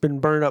because it's been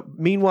burned up.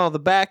 Meanwhile, the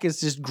back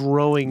is just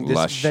growing this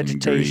Lush and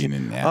vegetation.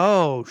 green and that.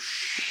 Oh,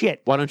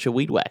 shit. Why don't you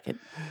weed whack it?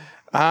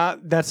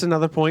 That's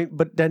another point.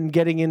 But then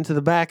getting into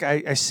the back,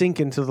 I sink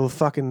into the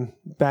fucking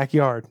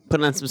backyard.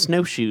 Put on some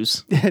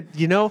snowshoes.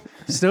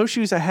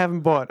 Snowshoes I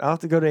haven't bought. I'll have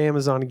to go to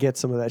Amazon and get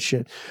some of that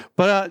shit.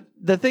 But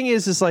the thing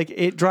is like,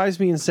 it drives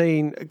me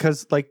insane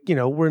because, like,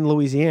 we're in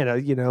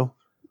Louisiana,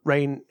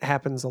 rain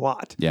happens a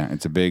lot. Yeah,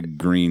 it's a big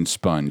green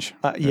sponge.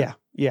 Yeah.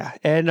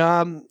 And,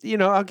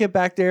 I'll get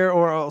back there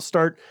or I'll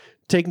start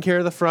taking care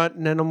of the front.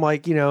 And then I'm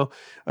like,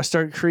 I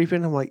start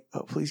creeping. I'm like,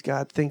 oh, please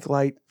God, think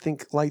light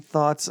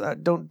thoughts.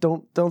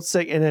 Don't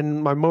say. And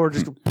then my mower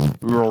just,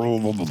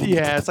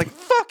 yeah, it's like,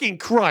 fucking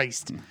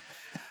Christ.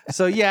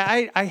 So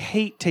yeah, I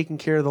hate taking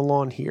care of the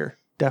lawn here.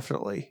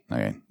 Definitely.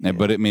 Okay.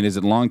 But is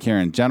it lawn care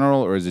in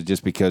general, or is it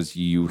just because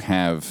you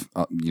have,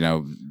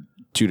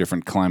 two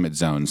different climate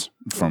zones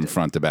from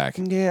front to back?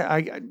 Yeah,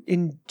 I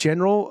in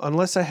general,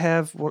 unless I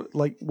have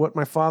what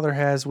my father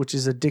has, which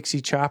is a Dixie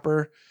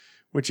chopper,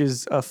 which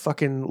is a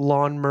fucking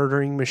lawn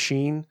murdering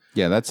machine.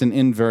 Yeah, that's an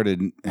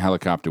inverted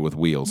helicopter with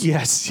wheels.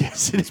 Yes,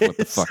 it is. What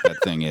the fuck that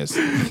thing is.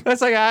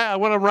 That's like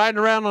when I'm riding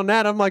around on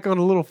that, I'm like on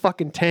a little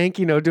fucking tank,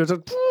 doing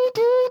some.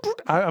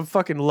 I'm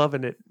fucking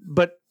loving it.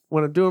 But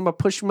when I'm doing my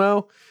push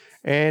mow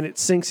and it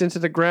sinks into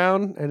the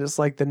ground and it's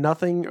like the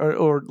nothing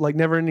or like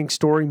never ending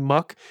story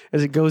muck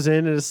as it goes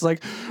in and it's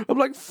like, I'm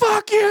like,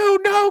 fuck you,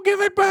 no,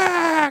 give it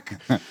back.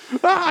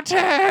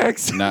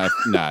 Tex. Nah,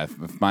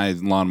 if my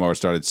lawnmower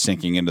started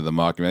sinking into the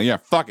muck, I'd be like, yeah,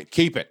 fuck it,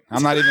 keep it.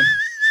 I'm not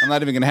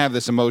even gonna have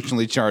this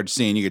emotionally charged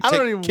scene. You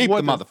can keep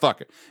the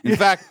motherfucker. In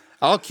fact,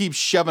 I'll keep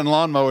shoving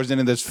lawnmowers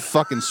into this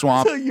fucking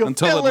swamp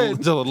until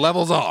it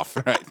levels off.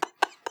 Right.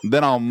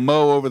 Then I'll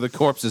mow over the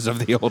corpses of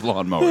the old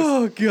lawnmowers.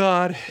 Oh,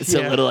 God. It's so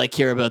little I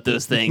care about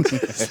those things.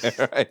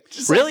 Right.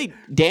 Really,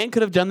 Dan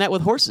could have done that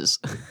with horses.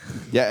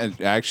 Yeah,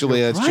 actually,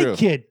 that's right, true.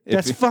 Kid.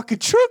 That's fucking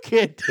true,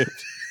 kid.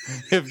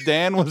 If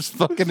Dan was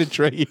fucking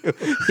Atreyu,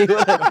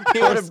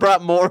 he would have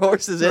brought more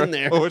horses in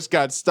there. horse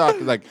got stuck.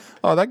 Like,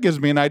 oh, that gives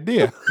me an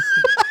idea.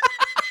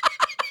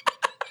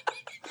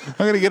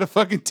 I'm gonna get a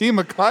fucking team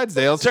of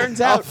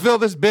Clydesdales. I'll fill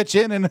this bitch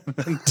in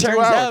 2 Turns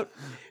hours. out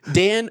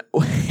Dan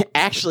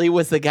actually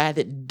was the guy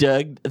that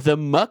dug the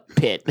muck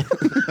pit. You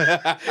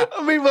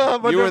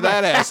were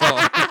that asshole.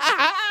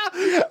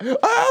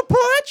 Oh,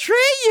 poor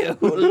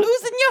Atreyu,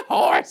 losing your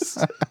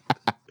horse.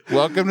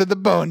 Welcome to the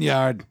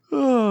boneyard.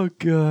 Oh,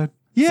 God.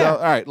 Yeah. So,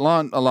 all right,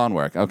 lawn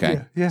work.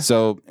 Okay. Yeah.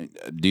 So,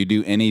 do you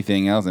do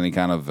anything else? Any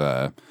kind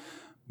of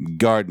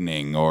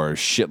gardening or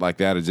shit like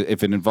that?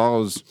 If it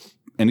involves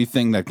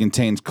anything that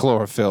contains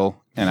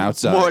chlorophyll and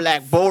outside, More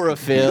like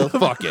Borophyll.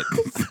 fuck it.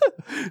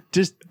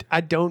 Just, I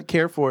don't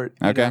care for it.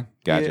 Okay,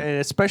 gotcha. And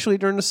especially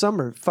during the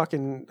summer.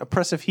 Fucking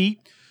oppressive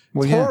heat.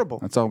 Well, It's yeah, horrible.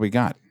 That's all we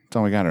got. That's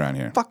all we got around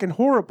here. Fucking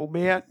horrible,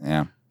 man.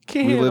 Yeah.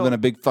 Can't We live handle in a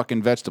big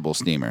fucking vegetable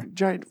steamer.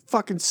 giant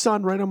fucking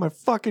sun right on my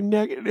fucking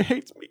neck and it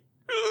hates me.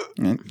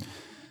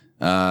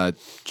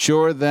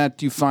 Chore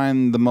that you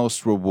find the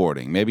most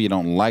rewarding. Maybe you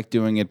don't like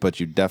doing it, but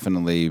you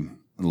definitely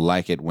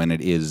like it when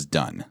it is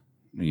done?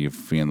 You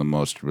feel the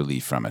most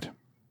relief from it?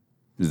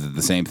 Is it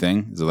the same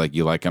thing? Is it like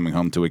you like coming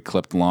home to a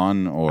clipped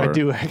lawn? Or I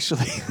do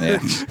actually. Yeah.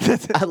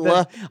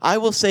 I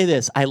will say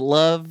this. I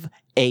love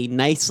a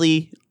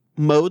nicely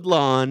mowed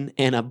lawn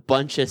and a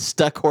bunch of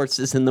stuck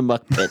horses in the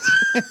muck pit.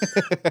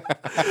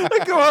 I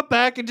go out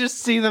back and just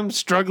see them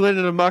struggling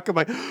in the muck. I'm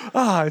like,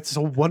 it's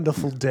a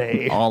wonderful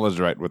day. All is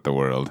right with the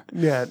world.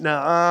 Yeah. No.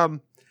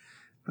 I'm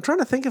trying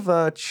to think of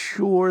a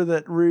chore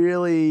that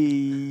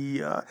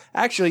really.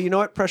 Actually, you know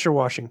what? Pressure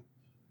washing.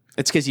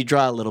 It's because you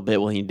draw a little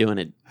bit while you're doing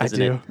it,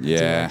 isn't I do. it? I do, Yeah.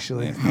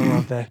 actually, I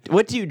love that.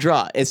 What do you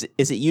draw? Is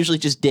it usually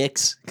just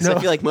dicks? Because No. I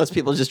feel like most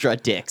people just draw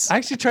dicks. I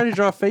actually try to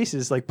draw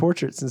faces, like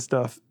portraits and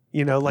stuff.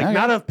 You know, like Okay.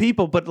 not of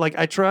people, but like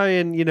I try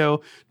and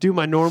do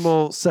my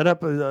normal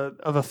setup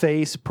of a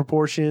face,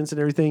 proportions, and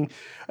everything.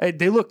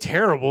 They look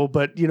terrible,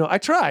 but I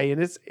try,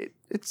 and it's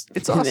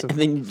and, awesome.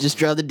 then you just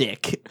draw the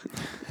dick.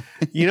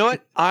 You know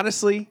what?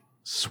 Honestly,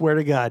 swear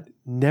to God,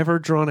 never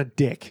drawn a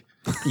dick.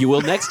 You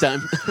will next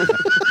time.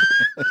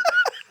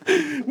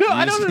 No,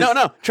 I don't.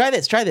 No. Try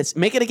this.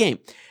 Make it a game.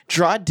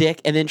 Draw a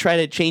dick and then try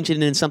to change it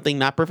into something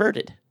not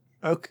perverted.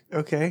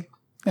 Okay.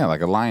 Yeah,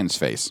 like a lion's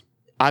face.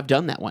 I've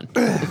done that one.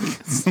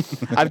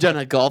 I've done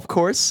a golf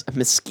course, a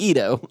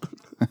mosquito,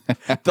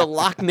 the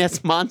Loch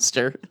Ness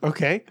Monster,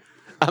 Okay.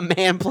 a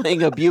man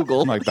playing a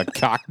bugle, Like the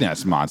cock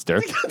nest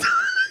monster.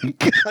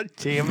 God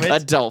damn a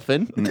it.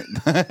 dolphin,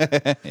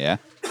 Yeah.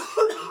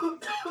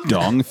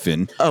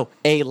 Dongfin. oh,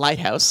 a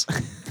lighthouse.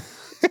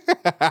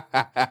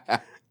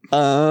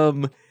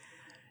 Man,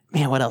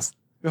 what else?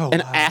 Oh, An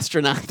wow.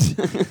 astronaut.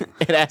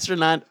 An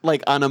astronaut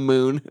like on a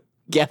moon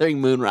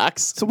gathering moon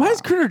rocks. So why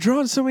is Critter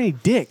drawing so many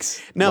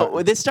dicks?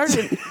 No, this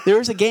started. There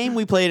was a game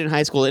we played in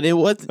high school, and it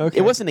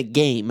Okay. wasn't a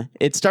game.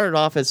 It started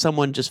off as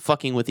someone just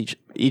fucking with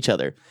each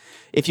other.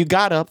 If you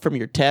got up from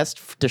your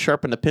test to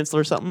sharpen a pencil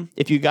or something,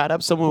 if you got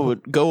up, someone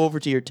would go over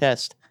to your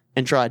test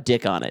and draw a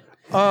dick on it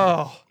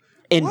Oh,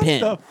 in What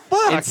pen. the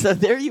fuck? And so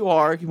there you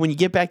are when you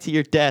get back to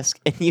your desk,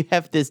 and you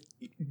have this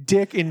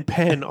dick and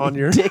pen on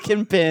your. dick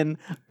and pen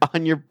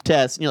on your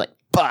test, and you're like,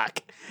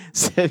 "Fuck."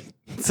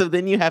 So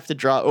then you have to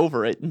draw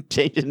over it and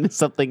change it into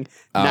something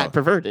not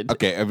perverted.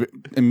 Okay,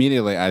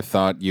 immediately I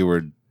thought you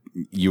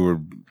were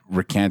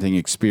recanting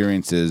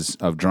experiences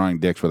of drawing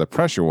dicks with a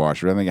pressure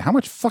washer. I'm thinking, how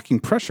much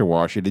fucking pressure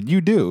washer did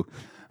you do?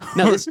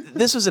 No,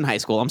 this was in high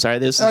school. I'm sorry,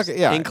 this was Okay,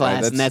 yeah, in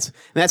class, and that's-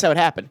 that's how it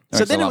happened. So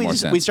makes a then lot we more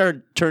just sense. we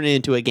started turning it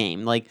into a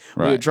game. Like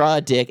we Right. would draw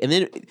a dick, and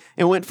then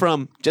it went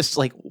from just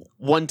like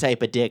one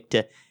type of dick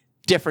to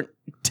different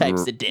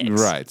types of dicks.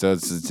 Right, so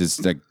it's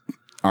just like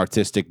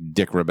artistic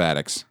dick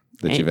robatics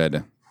that Hey. you've had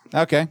to.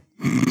 Okay.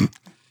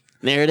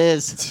 There it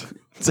is.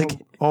 It's like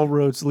All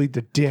roads lead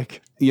to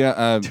dick.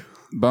 Yeah,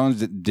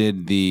 Bones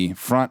did the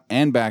front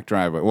and back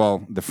driveway.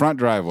 Well, the front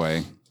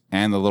driveway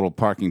and the little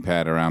parking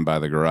pad around by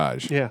the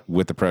garage. Yeah.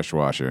 With the pressure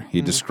washer.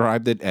 He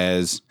described it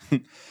as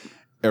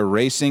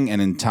erasing an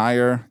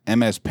entire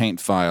MS Paint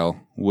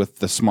file with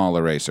the small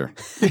eraser.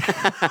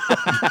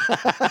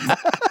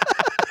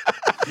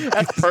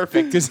 that's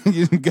perfect. Because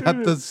you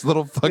got this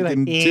little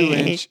fucking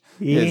 2-inch.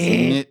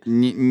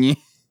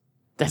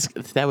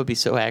 That would be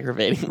so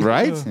aggravating.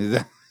 Right? Is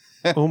that-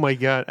 Oh my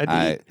God.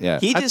 yeah.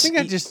 He I just, think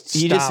I he- just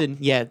he just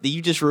stopped.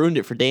 you just ruined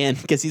it for Dan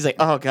because he's like,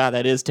 oh god,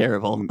 that is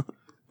terrible.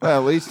 Well,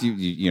 at least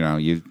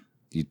you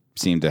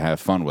seem to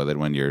have fun with it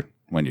when you're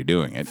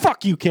doing it.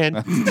 Fuck you,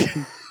 Ken.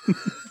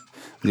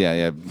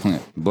 Yeah.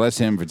 Bless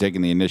him for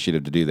taking the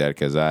initiative to do that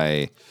because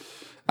I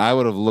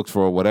would have looked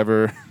for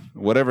whatever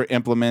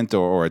implement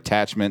or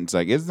attachment. It's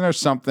like, isn't there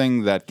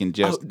something that can Oh,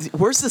 just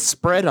where's the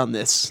spread on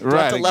this? Do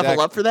I have to level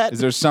exactly. up for that? Is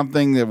there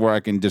something where I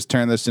can just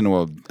turn this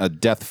into a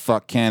death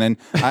fuck cannon?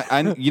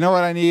 I you know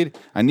what I need?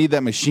 I need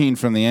that machine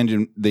from the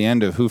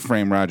end of Who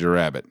Framed Roger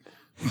Rabbit.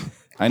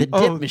 the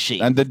dip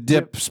machine. And the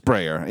dip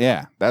sprayer.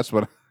 Yeah, that's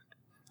what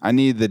I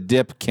need. The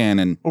dip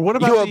cannon. Or what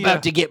about You the,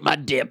 about to get my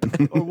dip?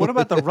 or what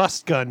about the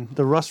rust gun,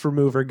 the rust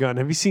remover gun?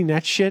 Have you seen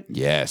that shit?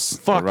 Yes,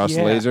 Fuck the rust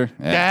yeah. laser.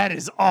 Yeah. That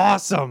is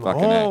awesome.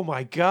 Fucking Oh A.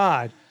 my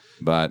God.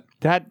 But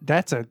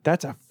That's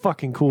a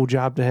fucking cool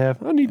job to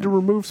have. I need to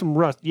remove some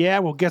rust. Yeah,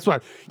 well, guess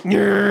what?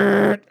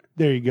 There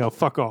you go.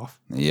 Fuck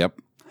off. yep.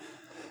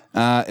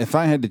 If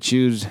I had to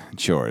choose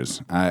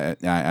chores,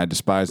 I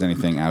despise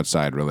anything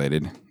outside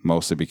related,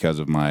 mostly because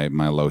of my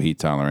low heat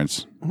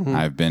tolerance. Mm-hmm.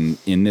 I've been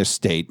in this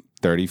state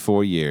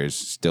 34 years,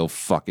 still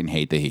fucking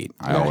hate the heat.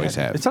 I always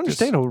have. It's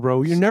understandable,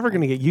 bro. You're never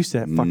gonna get used to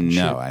that fucking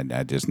No, shit.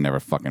 I just never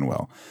fucking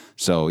will.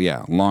 So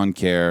yeah, lawn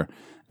care,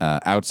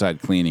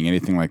 outside cleaning,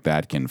 anything like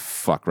that can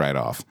fuck right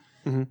off.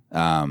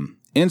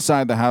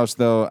 Inside the house,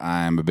 though,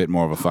 I'm a bit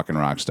more of a fucking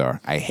rock star.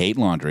 I hate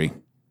laundry,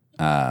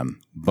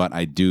 but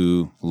I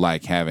do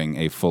like having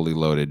a fully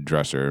loaded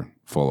dresser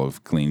full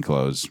of clean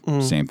clothes.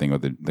 Same thing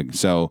with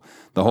so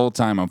the whole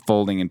time I'm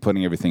folding and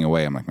putting everything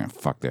away, I'm like, man,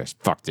 fuck this.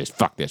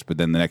 But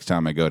then the next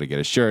time I go to get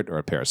a shirt or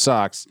a pair of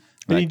socks,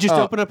 And like, you just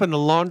oh, open up and the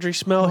laundry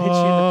smell hits you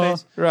in the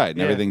face. right, and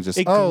Yeah. everything's just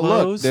It look,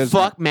 glows. there's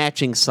Fuck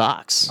matching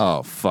socks.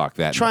 oh fuck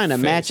that. in Trying the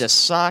to match a face.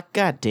 sock.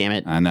 God damn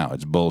it. I know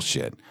it's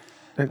bullshit.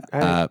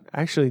 I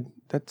actually,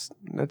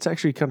 That's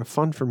actually kind of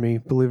fun for me,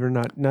 believe it or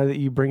not. Now that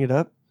you bring it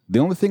up, The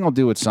only thing I'll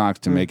do with socks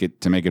to make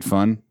it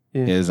fun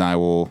is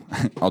I'll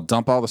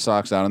dump all the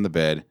socks out on the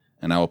bed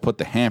and I will put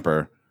the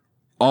hamper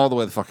all the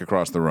way the fuck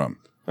across the room.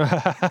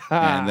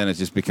 And then it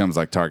just becomes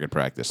like target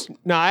practice.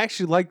 no, I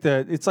actually like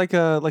that. It's like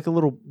a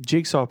little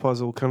jigsaw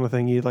puzzle kind of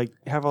thing. You like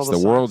have all It's the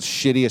the socks. world's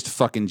shittiest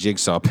fucking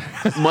jigsaw.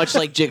 Much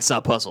like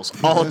jigsaw puzzles.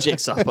 All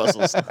jigsaw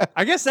puzzles.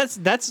 I guess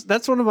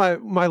that's one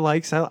of my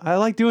likes. I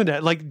like doing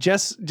that. Like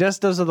Jess does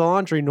the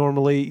laundry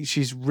normally.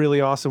 She's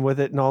really awesome with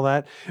it and all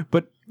that.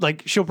 But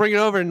like she'll bring it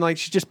over and like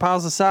she just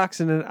piles the socks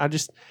and then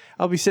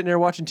I'll be sitting there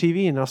watching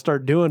TV and I'll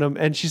start doing them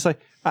and she's like,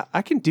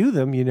 I can do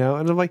them, you know.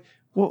 And I'm like,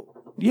 well,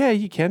 yeah,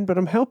 you can, but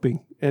I'm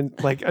helping. And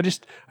like I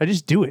just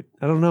do it.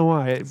 I don't know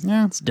why.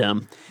 Yeah. It's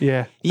dumb.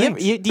 Yeah. Do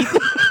Thanks.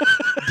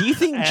 you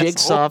think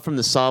Jigsaw from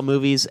the Saw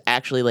movies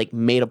actually like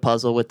made a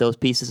puzzle with those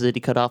pieces that he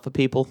cut off of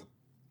people?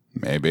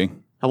 Maybe.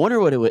 I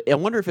wonder what it would. I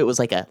wonder if it was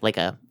like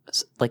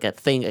a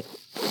thing,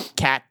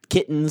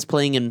 kittens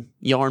playing in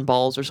yarn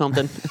balls or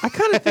something. I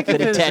kind of think That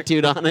of it it as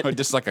tattooed on Or it.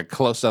 just like a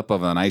close up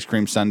of an ice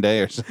cream sundae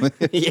or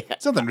something. Yeah.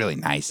 Something really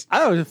nice.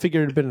 I always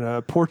figured it'd been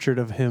a portrait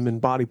of him in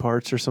body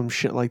parts or some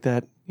shit like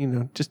that. You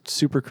know, just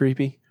super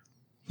creepy.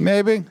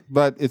 Maybe,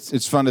 but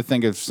it's fun to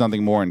think of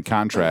something more in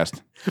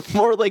contrast.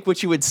 More like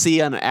what you would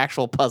see on an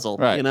actual puzzle.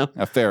 Right. You know.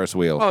 A Ferris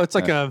wheel. Oh, it's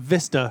like a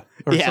vista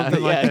or Yeah,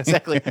 something like that.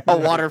 exactly. A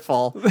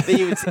waterfall that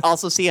you would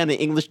also see on an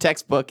English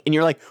textbook, and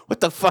you're like, "What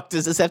the fuck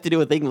does this have to do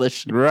with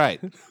English?" Right.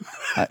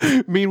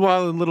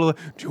 Meanwhile, in little, do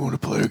you want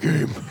to play a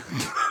game?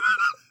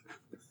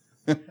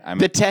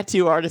 The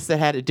tattoo artist that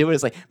had to do it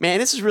is like, "Man,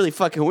 this is really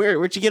fucking weird.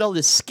 Where'd you get all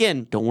this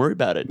skin?" Don't worry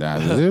about it.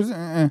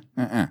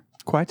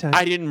 Quiet time.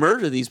 I didn't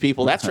murder these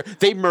people. That's right.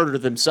 They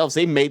murdered themselves.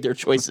 They made their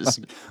choices.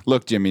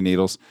 Look, Jimmy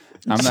Needles,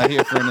 I'm not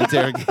here for an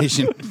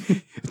interrogation.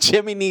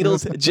 Jimmy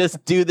Needles,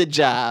 just do the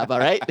job. All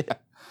right.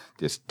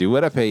 Just do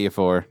what I pay you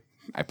for.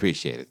 I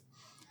appreciate it.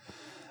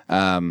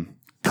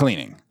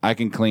 Cleaning. I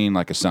can clean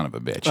like a son of a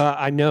bitch.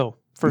 I know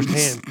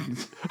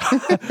firsthand.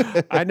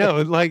 I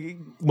know. Like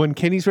when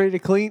Kenny's ready to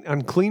clean,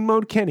 on clean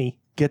mode, Kenny,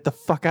 get the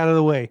fuck out of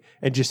the way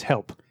and just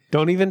help.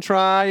 Don't even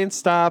try and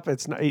stop.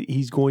 It's not.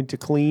 He's going to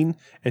clean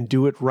and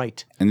do it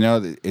right. And you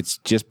know, it's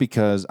just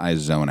because I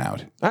zone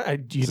out.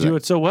 You do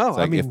it so well. It's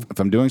like I mean, if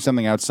I'm doing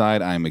something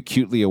outside, I'm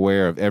acutely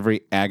aware of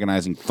every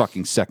agonizing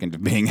fucking second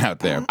of being out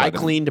there. I But,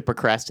 clean to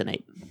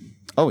procrastinate.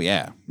 Oh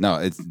yeah, no,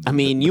 it's. I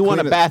mean, you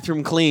want a clean it-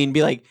 bathroom clean,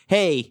 be like,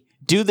 hey,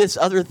 do this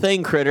other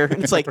thing, critter.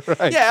 And it's like,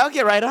 Right. yeah, I'll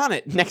get right on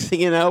it. Next thing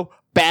you know,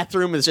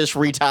 bathroom is just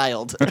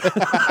retiled.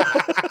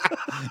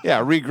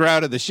 Yeah,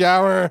 regrouted the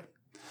shower.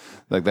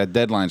 Like that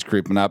deadline's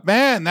creeping up.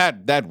 Man,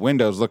 that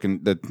window's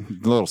looking a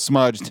little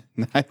smudged.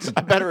 I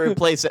better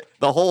replace it,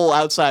 the whole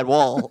outside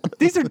wall.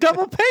 these are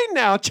double pane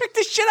now. Check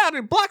this shit out.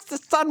 It blocks the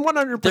sun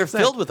 100%. They're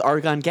filled with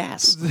argon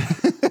gas.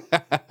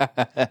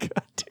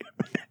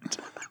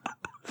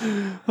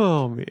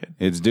 Oh man.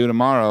 It's due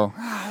tomorrow.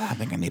 I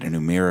think I need a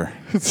new mirror.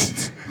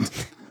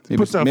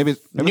 maybe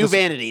New the-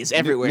 vanities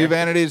everywhere. New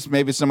vanities.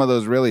 Maybe some of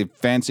those really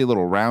fancy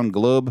little round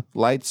globe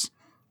lights.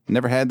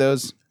 Never had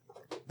those.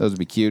 Those would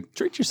be cute.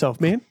 Treat yourself,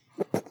 man.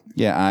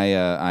 Yeah,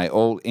 I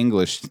old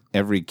English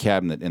every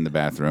cabinet in the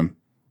bathroom,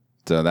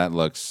 so that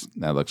looks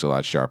a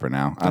lot sharper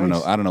now. I don't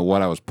know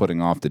what I was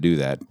putting off to do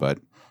that, but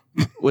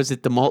Was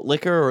it the malt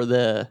liquor or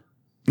the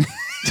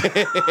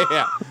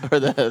or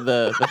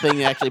the thing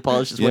that actually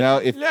polishes you wood? know,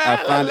 if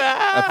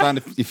I found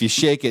if you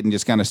shake it and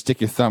just kind of stick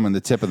your thumb in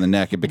the tip of the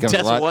neck, it becomes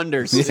Does a lot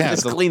wonders. It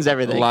just it's cleans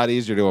everything. A lot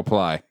easier to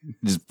apply.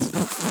 Just,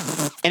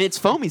 And it's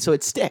foamy, so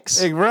it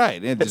sticks.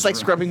 right, It's like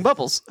scrubbing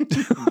bubbles. you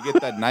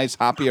get that nice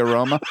hoppy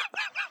aroma.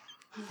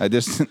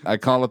 I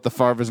call it the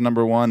Farvers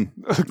 #1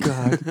 Oh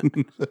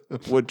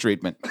God. wood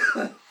treatment.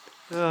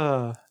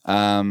 But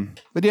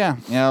yeah,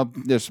 you know,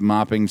 just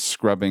mopping,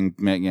 scrubbing,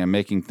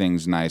 making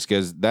things nice.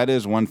 Because that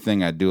is one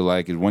thing I do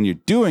like is when you're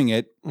doing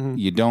it,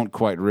 you don't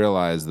quite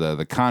realize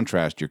the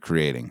contrast you're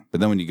creating. But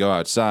then when you go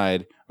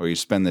outside or you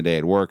spend the day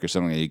at work or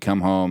something, you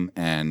come home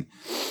and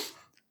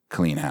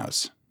clean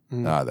house.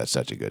 Oh, that's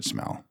such a good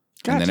smell.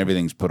 And then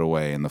everything's put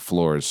away and the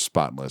floor is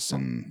spotless.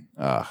 And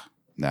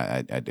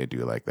I do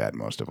like that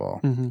most of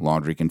all.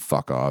 Laundry can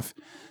fuck off.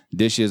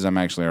 Dishes, I'm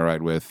actually all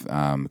right with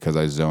because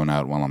I zone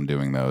out while I'm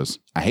doing those.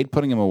 I hate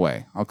putting them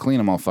away. I'll clean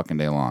them all fucking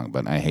day long,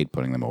 but I hate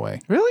putting them away.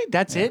 Really?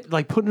 That's it?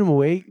 Like putting them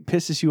away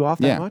pisses you off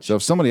that much? So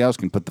if somebody else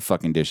can put the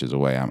fucking dishes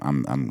away,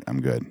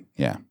 I'm good.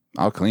 Yeah,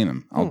 I'll clean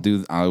them.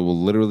 I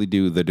will literally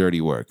do the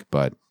dirty work.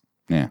 But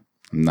yeah,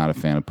 I'm not a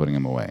fan of putting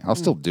them away. I'll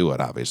still do it,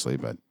 obviously,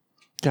 but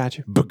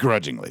Gotcha.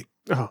 begrudgingly.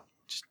 Oh,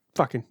 just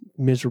fucking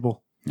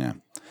miserable. Yeah.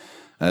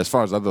 As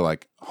far as other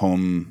like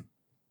home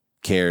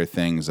care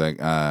things, like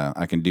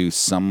I can do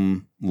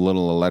some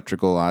little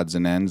electrical odds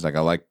and ends. Like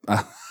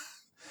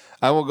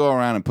I will go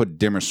around and put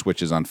dimmer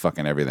switches on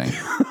fucking everything.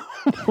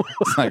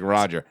 It's like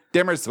Roger,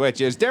 dimmer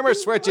switches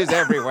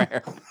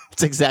everywhere.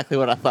 That's exactly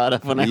what I thought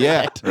of when I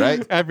Yeah, read.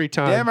 right. Every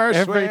time. Dimmer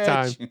Every switch.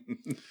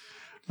 time.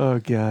 Oh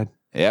God.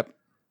 Yep.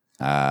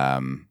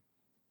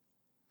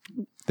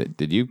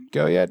 Did you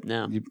go yet?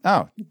 No.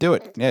 Do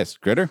it. Yes,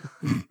 Critter.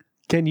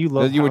 Ken, you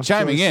love You were house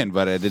chiming chores. in,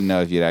 but I didn't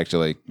know if you'd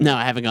actually. No,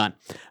 I haven't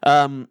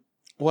gone.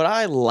 What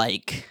I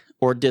like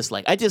or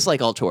dislike, I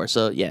dislike all chores.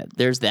 So yeah,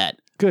 there's that.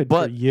 Good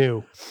But- for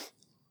you.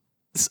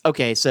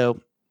 Okay, so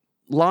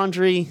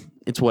laundry,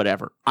 it's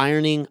whatever.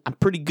 Ironing, I'm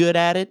pretty good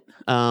at it.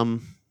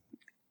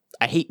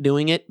 I hate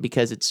doing it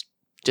because it's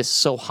just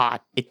so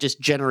hot. It just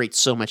generates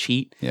so much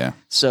heat. Yeah.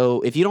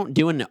 So if you don't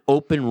do it in an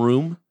open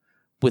room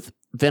with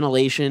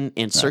ventilation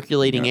and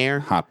circulating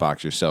air, Hot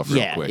box yourself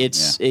real quick.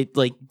 it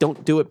like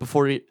don't do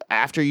it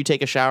after you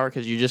take a shower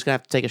because you're just gonna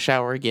have to take a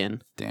shower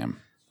again. Damn.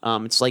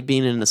 It's like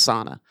being in a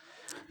sauna.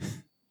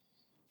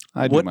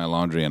 I do What- my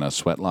laundry in a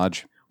sweat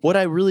lodge. What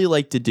I really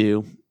like to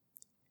do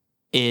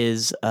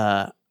is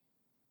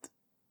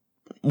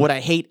what I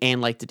hate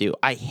and like to do.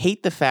 I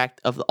hate the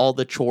fact of all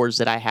the chores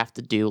that I have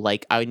to do.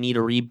 Like I need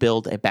to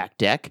rebuild a back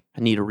deck.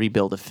 I need to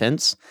rebuild a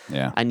fence.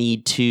 Yeah. I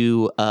need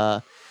to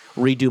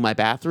redo my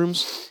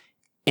bathrooms.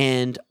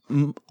 And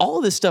all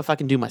of this stuff I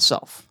can do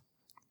myself.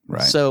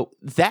 Right. So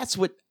that's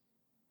what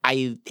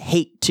I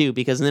hate too,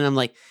 because then I'm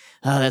like,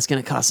 oh, that's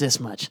going to cost this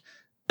much.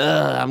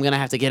 I'm going to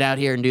have to get out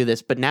here and do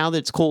this. But now that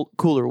it's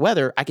cooler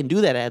weather, I can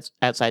do that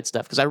outside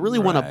stuff because I really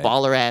want a Right.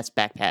 baller ass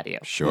back patio.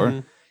 Sure.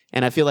 Mhm.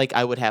 And I feel like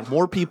I would have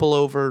more people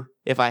over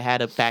if I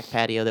had a back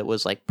patio that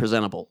was like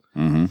presentable.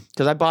 Mm-hmm.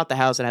 Because I bought the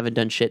house and I haven't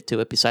done shit to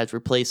it besides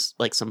replace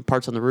like some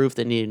parts on the roof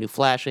that needed new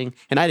flashing.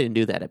 And I didn't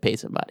do that. I paid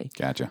somebody.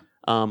 Gotcha.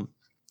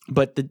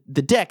 But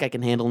the deck I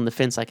can handle and the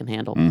fence I can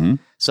handle. Mm-hmm.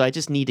 So I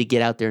just need to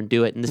get out there and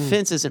do it. And the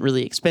fence isn't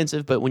really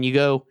expensive, but when you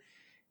go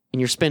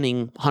and you're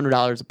spending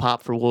 $100 a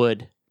pop for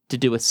wood to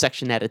do a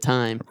section at a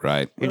time,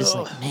 Right. you're just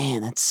like,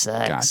 man, that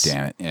sucks. God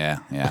damn it. Yeah.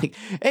 Yeah. Like,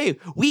 hey,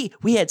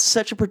 we had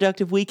such a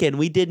productive weekend.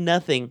 We did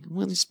nothing.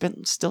 We only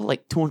spent still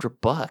like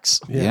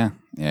 $200. Yeah.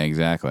 Yeah,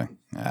 exactly.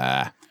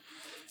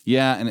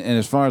 Yeah, and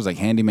as far as like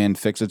handyman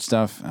fix-it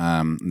stuff,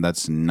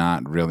 that's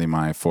not really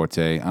my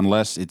forte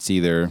unless it's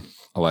either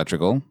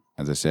electrical,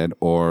 as I said,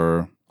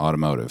 or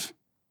automotive.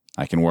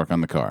 I can work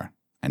on the car.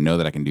 I know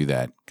that I can do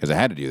that because I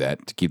had to do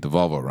that to keep the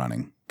Volvo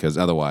running. Because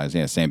otherwise,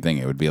 yeah, same thing.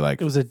 It would be like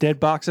It was a dead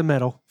box of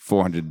metal.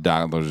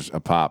 $400 a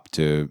pop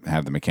to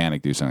have the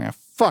mechanic do something.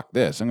 Fuck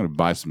this. I'm going to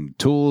buy some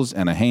tools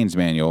and a Haynes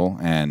manual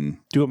and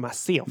Do it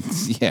myself.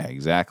 yeah,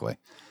 exactly.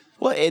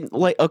 Well, and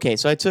like, okay,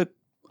 so I took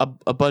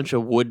a bunch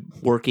of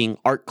woodworking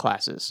art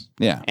classes,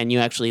 Yeah, and you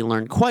actually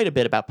learn quite a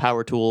bit about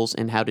power tools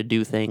and how to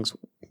do things,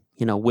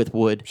 with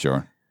wood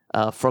sure.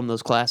 from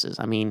those classes.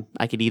 I mean,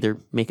 I could either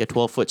make a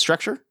 12-foot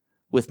structure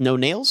with no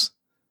nails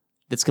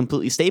that's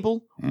completely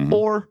stable,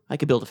 or I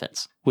could build a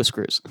fence with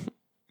screws.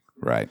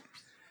 Right.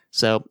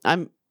 So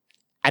I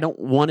don't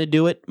want to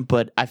do it,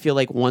 but I feel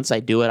like once I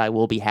do it, I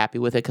will be happy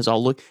with it because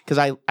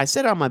I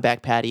sit on my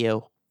back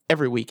patio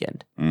every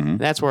weekend. Mm-hmm.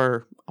 That's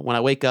where when I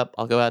wake up,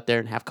 I'll go out there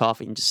and have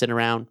coffee and just sit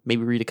around,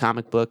 maybe read a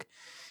comic book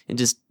and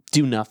just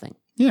do nothing.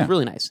 Yeah. It's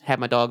really nice. Have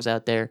my dogs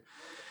out there.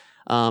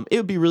 It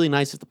would be really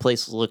nice if the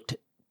place looked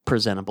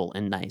presentable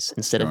and nice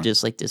instead of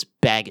just like this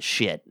bag of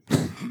shit.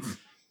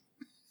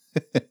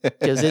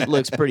 Because it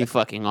looks pretty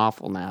fucking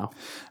awful now.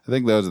 I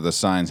think those are the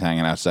signs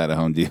hanging outside of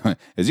Home Depot.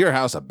 Is your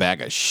house a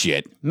bag of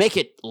shit? Make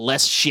it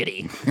less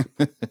shitty.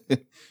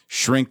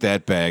 Shrink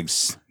that bag.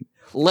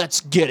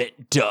 Let's get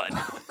it done.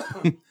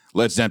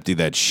 Let's empty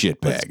that shit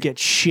bag. Let's get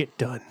shit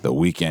done. The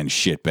weekend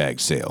shit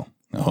bag sale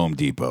at Home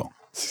Depot.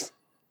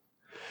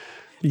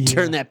 Yeah.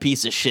 Turn that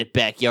piece of shit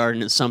backyard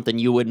into something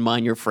you wouldn't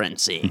mind your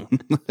friends seeing.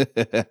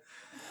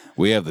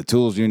 We have the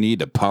tools you need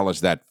to polish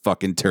that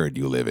fucking turd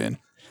you live in.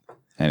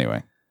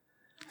 Anyway.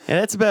 Yeah,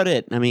 that's about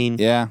it. I mean,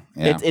 Yeah.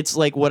 it's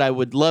like what I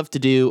would love to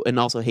do and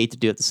also hate to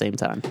do at the same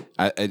time.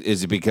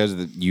 Is it because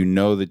you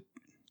know that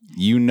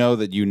you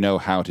know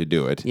how to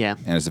do it? Yeah.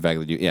 And it's the fact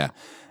that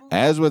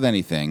as with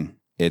anything,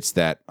 it's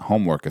that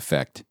homework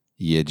effect.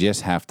 You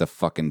just have to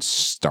fucking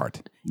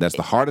start. That's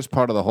the hardest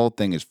part of the whole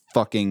thing is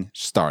fucking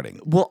starting.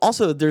 Well,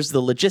 also there's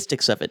the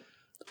logistics of it.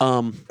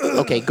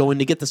 Okay, going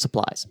to get the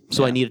supplies.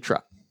 So I need a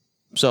truck.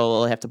 So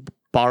I'll have to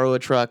borrow a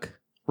truck,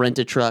 rent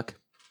a truck.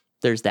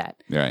 There's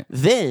that. Right.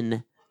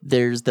 Then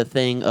there's the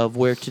thing of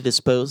where to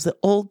dispose the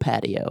old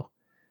patio.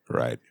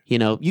 Right.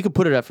 You could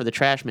put it up for the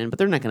trash man, but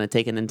they're not going to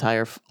take an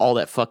entire all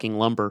that fucking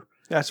lumber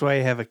That's why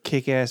you have a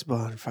kick-ass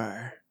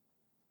bonfire.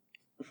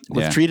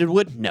 with Yeah. treated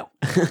wood. No.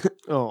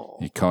 Oh.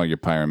 You call your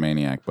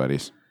pyromaniac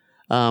buddies.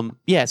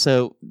 Yeah.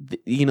 So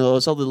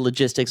it's all the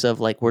logistics of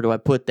like where do I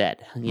put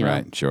that?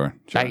 Right. Sure.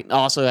 I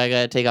got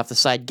to take off the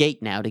side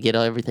gate now to get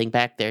everything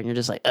back there, and you're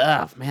just like,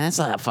 oh man, that's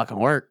not that fucking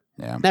work.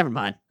 Yeah. Never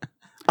mind.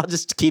 I'll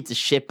just keep the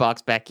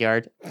shitbox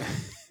backyard.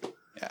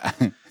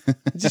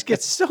 It just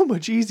gets so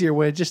much easier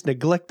when I just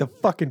neglect the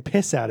fucking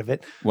piss out of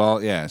it.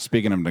 Well, yeah.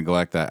 Speaking of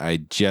neglect, I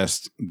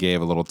just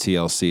gave a little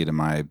TLC to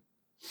my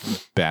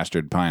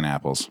bastard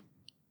pineapples.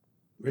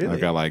 Really? I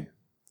got like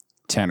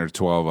 10 or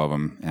 12 of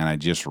them, and I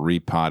just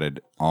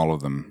repotted all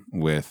of them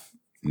with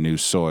new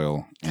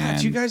soil. God,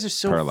 And you guys are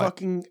so perlite.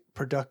 fucking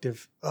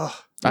productive. Ugh.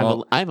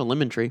 I have a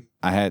lemon tree.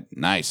 I had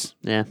nice,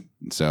 Yeah,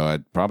 so I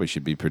probably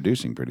should be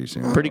producing pretty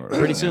soon. pretty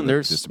Or, soon.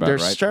 yeah, just about They're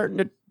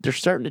right.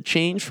 starting to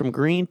change from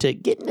green to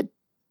getting a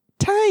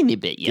tiny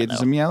bit Getting yellow.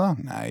 some yellow?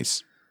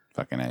 Nice.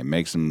 Fucking A.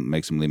 Make some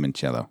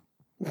limoncello.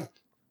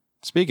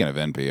 Speaking of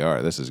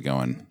NPR, this is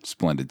going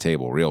splendid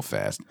table real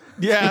fast.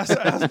 Yeah,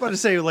 I was about to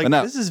say, like, But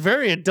no. this is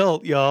very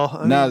adult, y'all.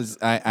 I No, mean,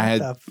 I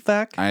had the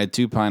fuck? I had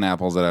 2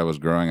 pineapples that I was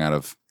growing out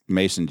of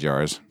mason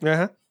jars,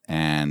 Uh-huh.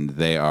 and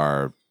they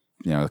are,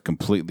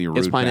 completely root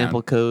Is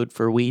pineapple code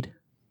for weed?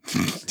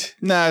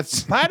 No,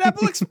 it's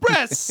Pineapple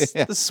Express,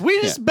 the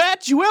sweetest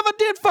batch you ever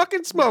did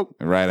fucking smoke.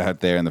 right out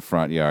there in the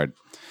front yard.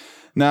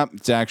 No,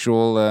 it's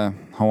actual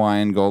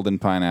Hawaiian golden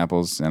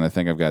pineapples, and I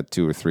think I've got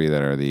 2 or 3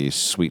 that are the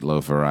sweet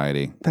loaf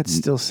variety. That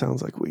still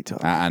sounds like weed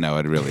talk. I know,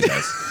 it really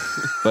does.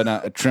 But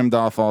I trimmed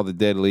off all the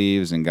dead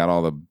leaves and got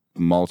all the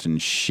mulch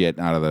and shit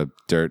out of the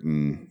dirt,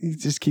 and He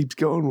just keeps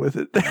going with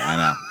it. I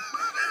know.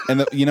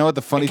 And you know what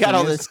the funny Got thing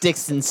all the is?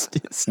 sticks and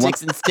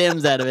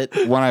stems out of it.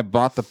 When I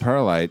bought the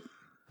perlite,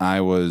 I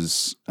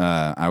was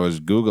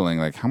Googling,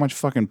 like, how much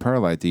fucking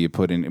perlite do you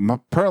put in?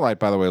 Perlite,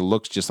 by the way,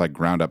 looks just like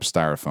ground up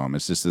styrofoam.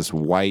 It's just this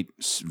white,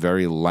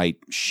 very light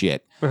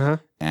shit. Uh-huh.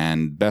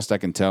 And best I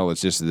can tell,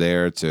 it's just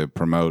there to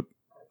promote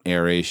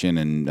aeration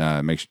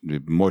and make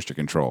moisture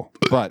control.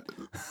 But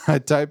I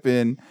type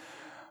in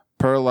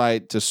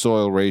perlite to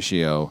soil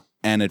ratio,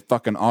 and it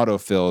fucking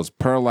autofills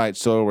perlite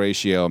soil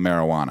ratio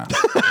marijuana.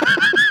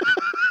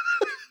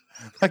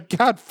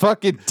 God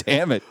fucking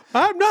damn it.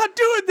 I'm not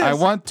doing this. I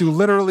want to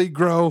literally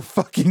grow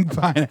fucking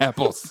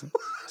pineapples.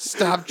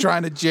 Stop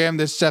trying to jam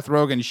this Seth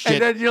Rogen And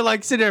shit. then you're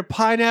like sitting there,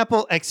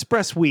 Pineapple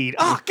Express weed.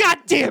 Oh, God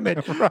damn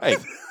it. Right.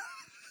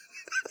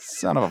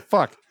 Son of a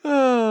fuck.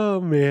 Oh,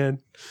 man.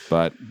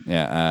 But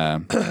yeah,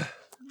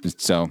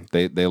 so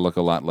they look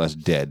a lot less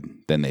dead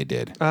than they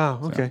did. Oh,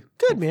 okay.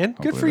 Good, man.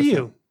 Good Hopefully for that's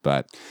you. it.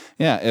 But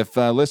yeah, if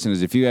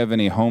listeners, if you have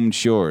any home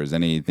chores,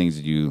 any things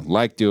that you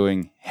like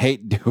doing,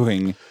 hate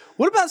doing,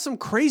 What about some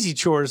crazy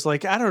chores?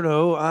 Like, I don't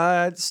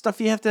know, stuff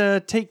you have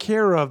to take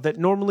care of that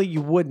normally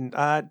you wouldn't.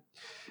 yeah,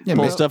 Pull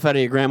man, stuff out of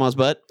your grandma's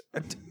butt.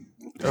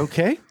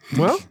 Okay.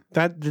 Well,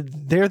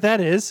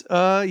 that is.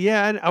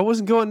 Yeah, I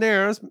wasn't going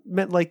there. I was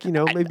meant like,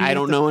 maybe. I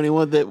don't know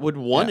anyone that would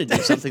want to do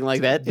something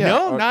like that.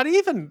 No, not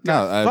even.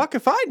 No, Fuck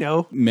if I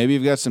know. maybe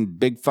you've got some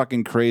big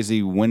fucking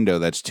crazy window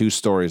that's 2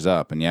 stories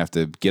up, and you have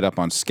to get up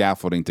on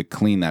scaffolding to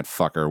clean that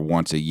fucker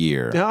once a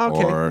year. Yeah,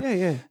 okay.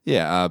 Or,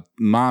 Yeah.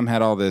 Mom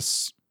had all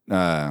this.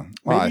 Well,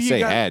 Maybe I you say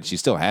got- had. She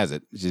still has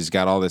it. She's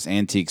got all this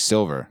antique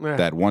silver Yeah.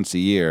 that once a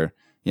year,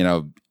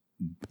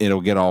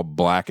 it'll get all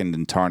blackened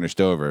and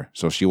tarnished over.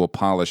 So she will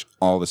polish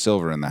all the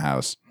silver in the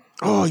house.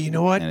 Oh, you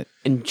know what? And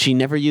And she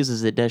never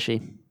uses it, does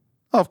she?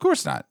 Oh, of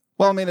course not.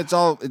 Well,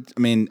 I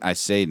mean, I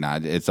say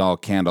not. It's all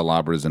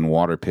candelabras and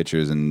water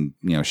pitchers and,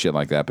 shit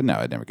like that. But no,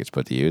 it never gets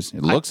put to use.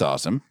 It looks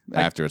awesome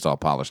after it's all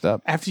polished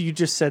up. After you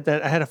just said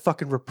that, I had a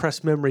fucking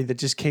repressed memory that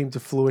just came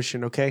to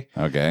fruition, okay?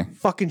 Okay.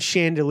 Fucking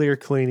chandelier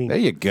cleaning. There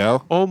you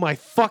go. Oh my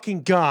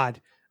fucking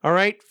God. All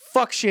right?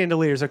 Fuck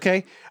chandeliers,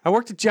 okay? I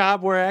worked a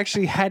job where I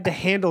actually had to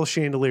handle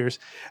chandeliers,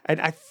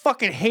 and I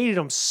fucking hated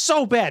them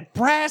so bad.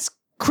 Brass,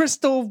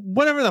 crystal,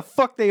 whatever the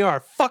fuck they are.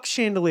 Fuck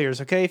chandeliers,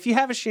 okay? If you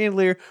have a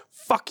chandelier,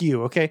 fuck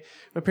you, okay?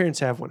 My parents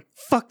have one.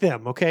 Fuck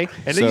them, okay?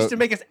 And they So- used to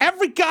make us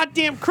every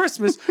goddamn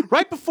Christmas,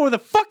 right before the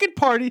fucking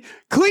party,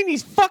 clean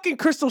these fucking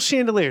crystal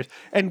chandeliers.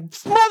 And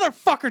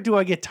motherfucker, do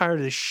I get tired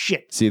of this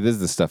shit. See, this is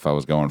the stuff I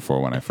was going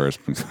for when I first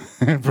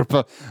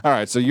proposed. All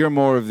right, so you're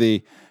more of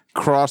the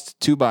crossed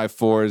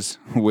 2x4s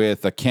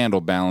with a candle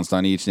balanced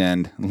on each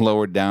end,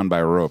 lowered down by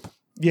rope,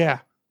 Yeah.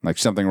 like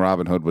something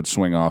Robin Hood would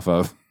swing off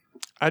of.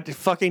 I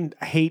fucking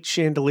hate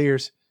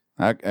chandeliers.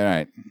 All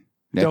right.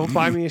 Don't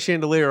buy me a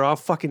chandelier or I'll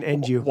fucking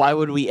end you. Why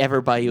would we ever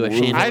buy you a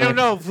chandelier? I don't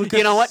know.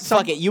 You know what?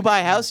 Fuck it. You buy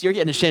a house, you're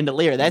getting a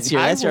chandelier. That's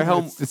your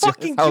home. It's your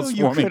Fucking kill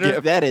you, housewarming critter.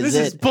 gift. That is This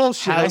it. is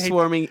bullshit. I hate-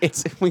 Housewarming.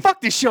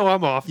 Fuck this show.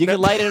 I'm off. You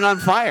can light it on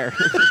fire.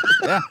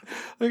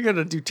 I'm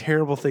gonna do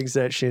terrible things to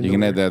that You chandelier.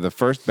 can have the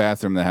first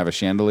bathroom that have a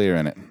chandelier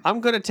in it. I'm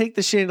gonna take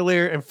the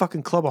chandelier and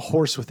fucking club a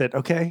horse with it.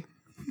 Okay.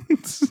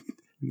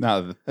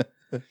 No,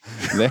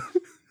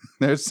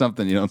 there's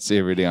something you don't see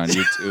every day on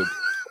YouTube.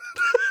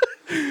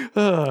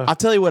 I'll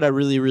tell you what I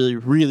really, really,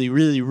 really,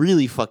 really,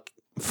 really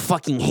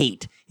fucking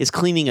hate is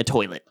cleaning a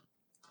toilet.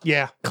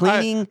 Yeah.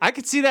 Cleaning- I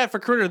could see that for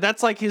Critter.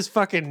 That's like his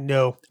fucking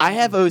no. I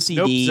have OCD.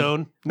 Nope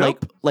zone.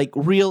 Nope. Like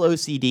real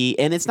OCD.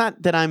 And it's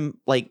not that I'm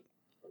like,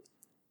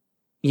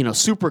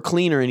 super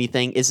clean or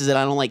anything. It's just that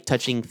I don't like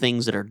touching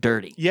things that are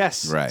dirty.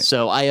 Yes. Right.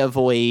 So I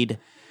avoid,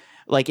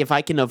 like, if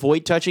I can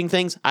avoid touching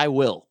things, I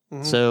will.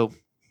 Mm-hmm. So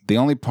The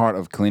only part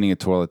of cleaning a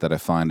toilet that I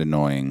find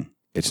annoying,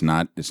 it's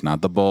not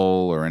the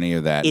bowl or any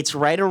of that. it's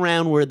right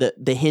around where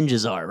the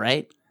hinges are,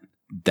 right?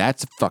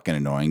 That's fucking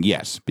annoying,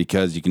 yes,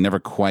 because you can never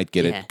quite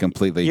get Yeah. it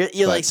completely. You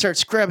but like start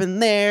scrubbing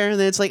there, and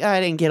then it's like,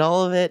 I didn't get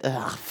all of it. Ugh,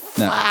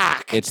 no,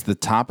 fuck. it's the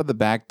top of the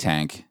back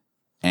tank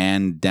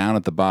and down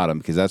at the bottom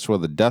because that's where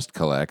the dust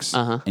collects,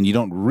 and you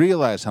don't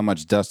realize how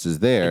much dust is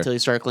there. Until you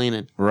start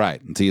cleaning.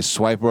 Right, until you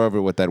swipe over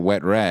it with that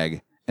wet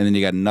rag, and then you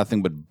got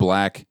nothing but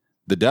black.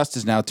 The dust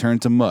is now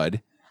turned to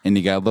mud, and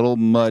you got little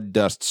mud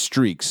dust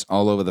streaks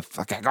all over the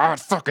fucking. God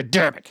fucking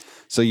damn it!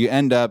 So you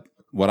end up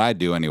what I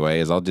do anyway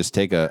is I'll just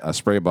take a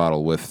spray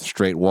bottle with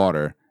straight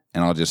water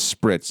and I'll just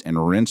spritz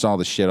and rinse all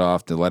the shit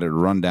off to let it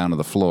run down to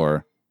the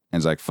floor. And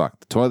it's like, fuck,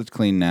 the toilet's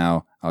clean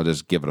now. I'll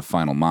just give it a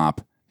final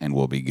mop and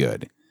we'll be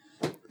good.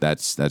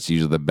 That's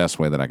usually the best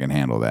way that I can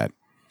handle that.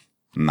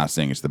 I'm not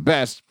saying it's the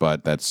best,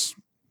 but that's,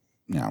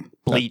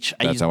 bleach.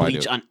 I that's use how bleach I do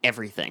it. on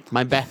everything.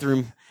 My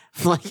bathroom,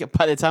 like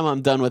by the time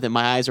I'm done with it,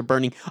 my eyes are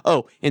burning.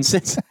 Oh, and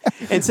since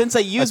I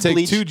I use take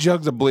bleach, 2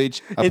 jugs of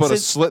bleach, I And put a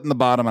since- slit in the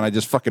bottom, and I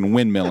just fucking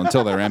windmill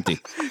until they're empty.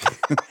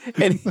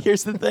 and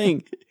here's the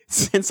thing: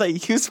 since I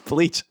use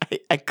bleach,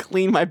 I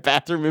clean my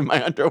bathroom in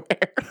my underwear.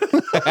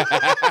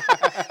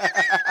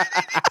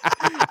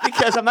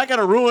 Because I'm not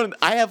gonna ruin.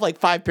 I have like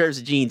 5 pairs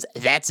of jeans.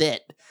 That's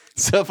it.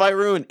 So if I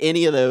ruin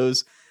any of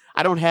those,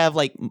 I don't have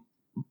like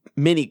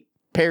many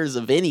pairs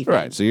of anything.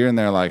 Right, so you're in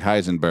there like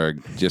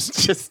Heisenberg,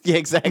 just Yeah,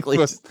 exactly.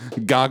 with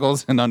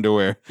goggles and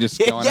underwear, just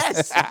going.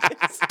 Yes.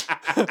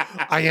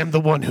 I am the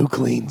one who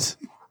cleans.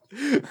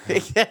 I'm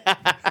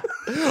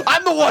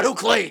the one who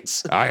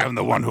cleans. I am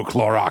the one who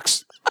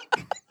Clorox.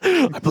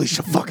 I bleach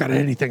the fuck out of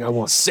anything I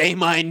want. Say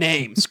my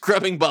name.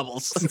 Scrubbing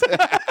Bubbles.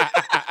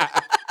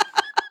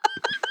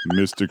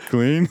 Mr.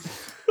 Clean.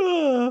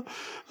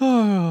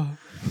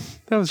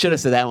 That was Should have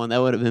said that one. That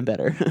would have been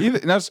better.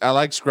 I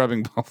like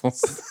scrubbing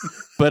bubbles.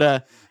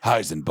 But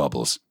Heisen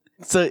bubbles.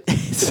 so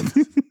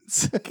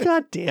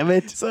God damn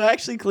it. so I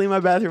actually cleaned my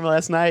bathroom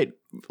last night,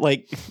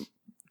 like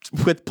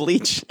with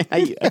bleach.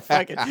 I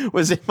fucking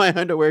was in my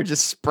underwear,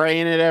 just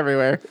spraying it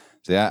everywhere.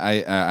 See,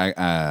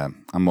 I'm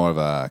more of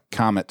a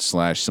Comet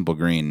 / Simple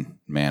Green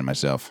man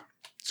myself.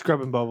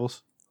 Scrubbing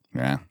bubbles.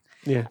 Yeah.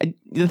 Yeah.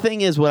 The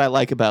thing is, what I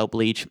like about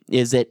bleach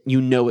is that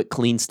it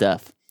cleans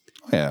stuff.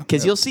 Yeah.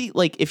 Because you'll see,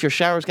 like, if your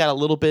shower's got a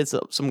little bit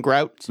of some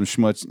grout, Some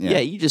schmutz. yeah,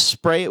 you just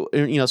spray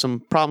it,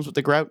 some problems with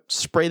the grout,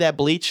 spray that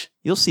bleach,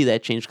 you'll see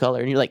that change color.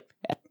 And you're like,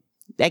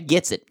 that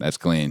gets it. That's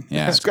clean.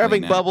 Yeah. it's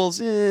Scrubbing clean now. bubbles,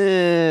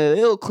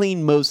 it'll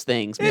clean most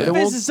things. But It it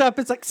won't, fizzes up.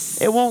 It's like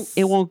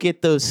it won't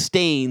get those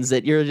stains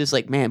that you're just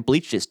like, man,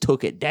 bleach just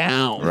took it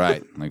down.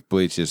 Right. Like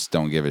bleach just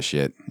don't give a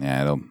shit.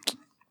 Yeah, it'll.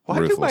 Why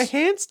do my ruthless.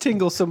 hands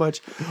tingle so much?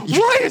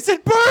 Why is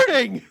it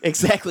burning?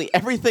 Exactly.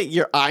 Everything,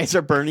 your eyes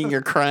are burning,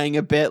 you're crying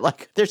a bit.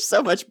 Like, there's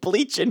so much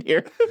bleach in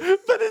here,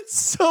 but it's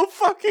so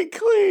fucking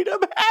clean.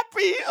 I'm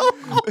happy.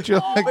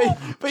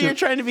 But you're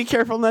trying to be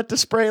careful not to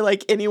spray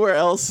like anywhere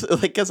else.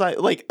 Like, because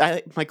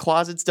my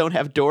closets don't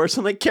have doors. So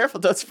I'm like, careful,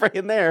 don't spray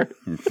in there.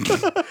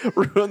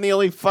 Ruin the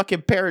only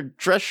fucking pair of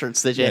dress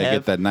shirts that you Yeah,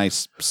 have. get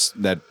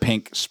that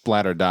pink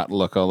splatter dot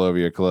look all over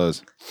your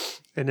clothes.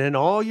 And then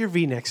all your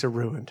V-necks are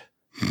ruined.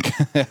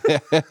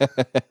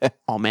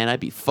 Oh man, I'd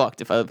be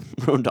fucked if I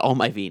ruined all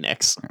my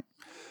V-necks.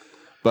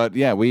 But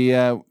yeah,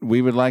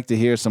 we would like to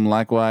hear some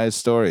likewise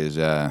stories.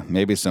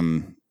 Maybe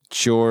some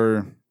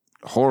chore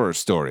horror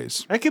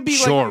stories. That could be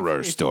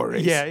Churro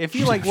stories. Yeah, if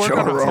you like work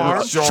on a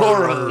farm.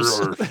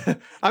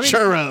 Churros. I mean,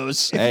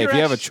 Churros. Hey, if you're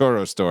you have a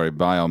churro story,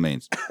 by all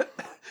means.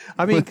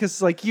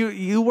 because like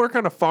you work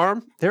on a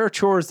farm, there are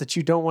chores that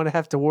you don't want to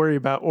have to worry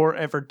about or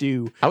ever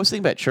do. I was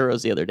thinking about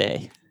churros the other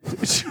day.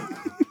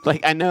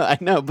 Like, I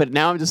know, but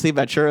now I'm just thinking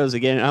about churros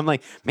again. And I'm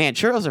like, man,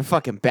 churros are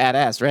fucking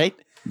badass, right?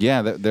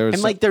 Yeah, there's.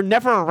 And like, they're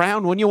never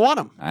around when you want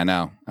them. I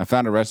know. I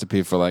found a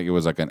recipe for it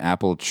was like an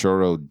apple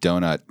churro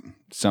donut,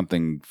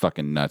 something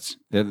fucking nuts.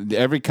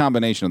 Every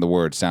combination of the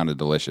words sounded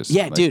delicious.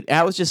 Yeah, Like, dude.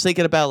 I was just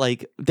thinking about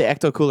like the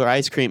Ecto Cooler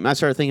ice cream. And I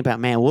started thinking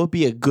about, man, what would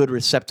be a good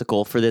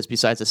receptacle for this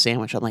besides a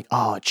sandwich? I'm like,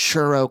 oh, a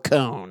churro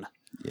cone.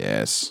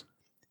 Yes.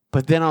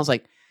 But then I was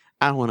like,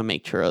 I don't want to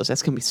make churros.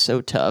 That's gonna be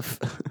so tough.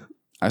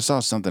 I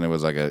saw something. It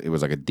was like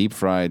a deep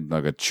fried,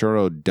 like a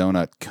churro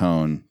donut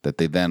cone that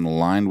they then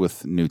lined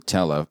with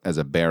Nutella as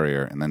a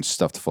barrier and then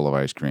stuffed full of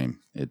ice cream.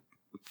 It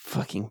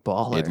Fucking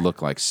baller. It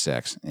looked like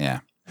sex. Yeah.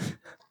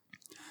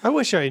 I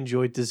wish I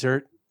enjoyed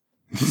dessert.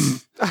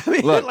 I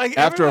mean, Look, like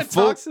after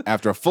everyone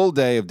a full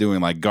day of doing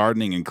like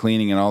gardening and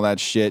cleaning and all that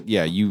shit,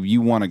 yeah,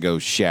 you want to go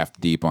shaft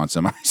deep on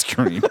some ice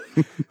cream.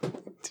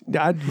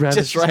 I'd rather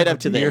just right have up a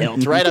to the beer.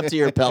 hilt, right up to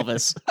your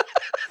pelvis.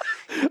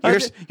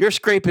 You're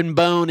scraping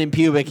bone and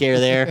pubic hair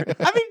there.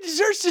 I mean,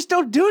 desserts just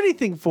don't do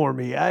anything for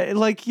me. I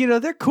like,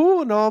 they're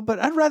cool and all, but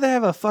I'd rather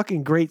have a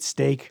fucking great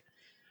steak.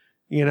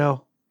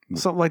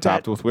 Something like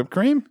Topped that. with whipped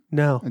cream?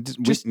 No,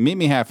 Just meet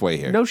me halfway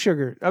here. no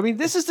sugar. I mean,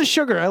 this is the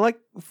sugar. I like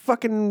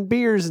fucking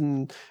beers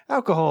and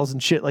alcohols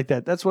and shit like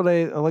that. That's what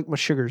I like my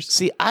sugars.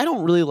 See, I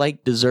don't really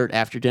like dessert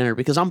after dinner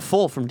because I'm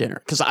full from dinner.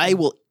 Because I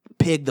will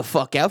pig the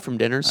fuck out from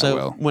dinner. So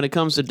will. when it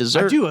comes to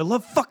dessert, I do. I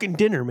love fucking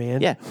dinner,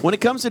 man. yeah. When it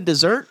comes to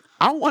dessert,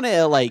 I want it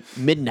at like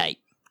midnight.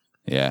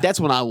 Yeah. That's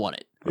when I want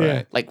it.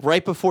 right. Like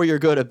right before you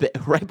go to bed.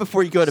 Right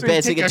before you go to So you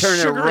bed, so you take can a turn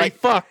it sugary right.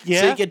 fuck,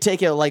 yeah? So you can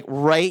take it like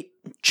right,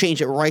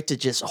 change it right to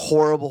just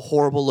horrible,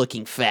 horrible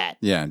looking fat.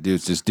 Yeah,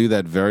 dudes, just do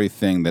that very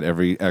thing that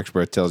every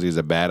expert tells you is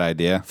a bad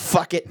idea.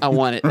 Fuck it, I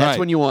want it. That's Right.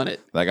 when you want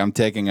it. Like I'm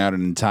taking out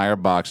an entire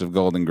box of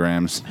Golden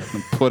Grams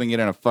and putting it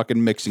in a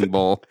fucking mixing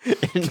bowl.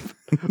 And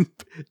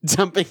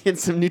dumping in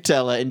some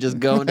Nutella and just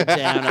going to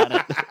town on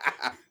it.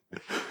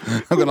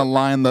 I'm gonna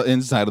line the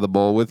inside of the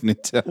bowl with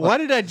Nutella. Why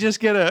did I just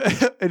get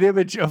an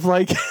image of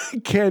like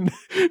Ken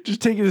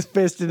just taking his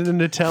fist into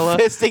Nutella,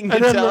 Fisting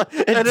and then-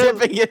 Nutella and then-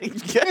 dipping it.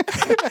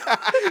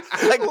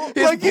 like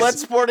his Like he's- blood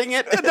sporting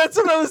it. That's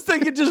what I was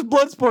thinking. Just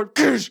blood sport,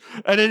 and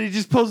then he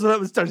just pulls it up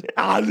and starts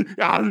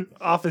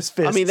off his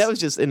fist. I mean, that was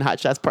just in Hot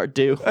Shots Part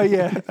 2.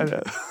 yeah. I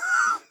know.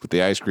 With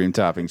the ice cream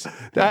toppings.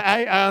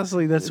 I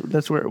honestly,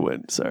 that's where it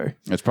went. Sorry.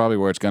 That's probably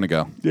where it's gonna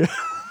go. Yeah.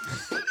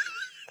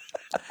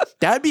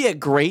 That'd be a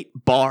great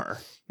bar.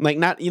 Like,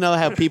 not, you know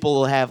how people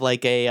will have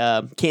like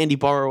a candy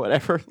bar or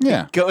whatever?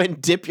 Yeah. Go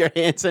and dip your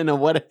hands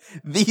into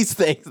these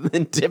things and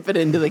then dip it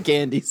into the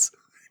candies.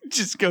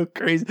 Just go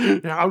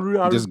crazy.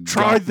 I'll Just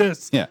try gum-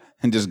 this. Yeah,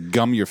 and just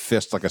gum your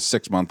fist like a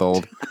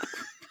 6-month-old.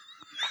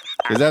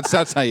 Because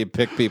that's how you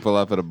pick people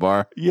up at a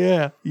bar.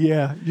 Yeah.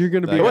 You're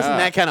gonna be. It wasn't Ah.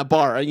 that kind of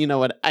bar. You know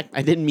what?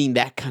 I didn't mean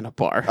that kind of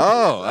bar.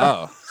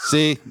 Oh.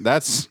 See,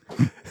 that's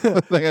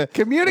like a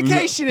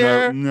Communication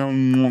error.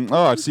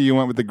 Oh, I see you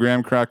went with the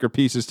graham cracker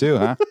pieces too,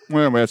 huh?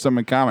 Well, we have something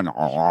in common.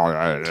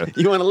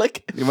 You want to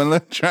lick? You want to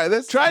try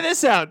this? Try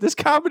this out. This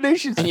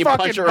combination's And you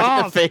fucking punch her right in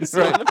the bomb. face.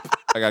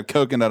 I got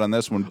coconut on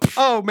this one.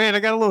 Oh man, I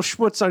got a little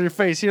schmutz on your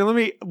face. Here, let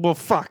me. Well,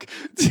 fuck.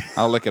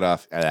 I'll lick it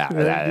off.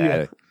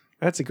 Yeah.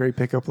 That's a great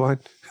pickup line.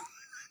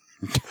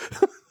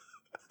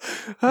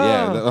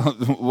 Yeah,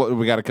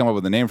 we got to come up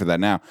with a name for that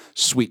now.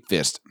 Sweet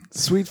Fist.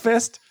 Sweet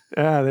Fist.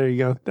 Ah, there you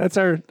go. That's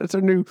our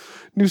new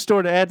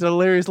store to add to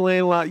Larry's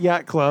Landlocked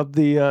Yacht Club.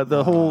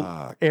 The whole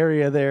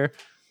area there.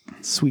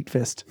 Sweet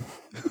Fist.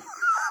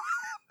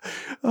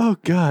 Oh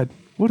God,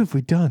 what have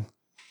we done?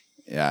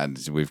 Yeah,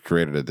 we've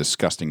created a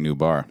disgusting new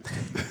bar.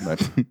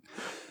 But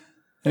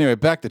anyway,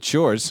 back to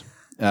chores.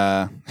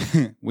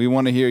 We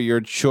want to hear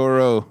your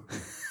churro.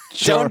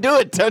 Don't do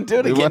it. Don't do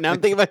it We again. want- Now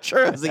I'm thinking about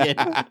churros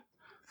again.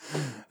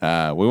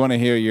 We want to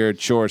hear your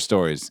chore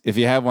stories. If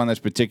you have one that's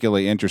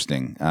particularly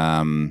interesting,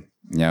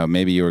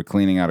 maybe you were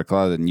cleaning out a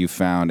closet and you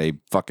found a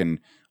fucking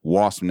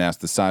wasp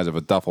nest the size of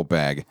a duffel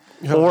bag.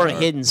 Or a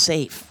hidden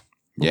safe.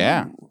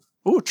 Yeah,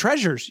 Oh,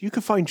 treasures. You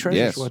can find treasures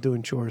Yes. while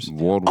doing chores.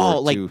 World War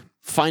Oh, like II.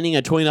 finding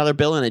a $20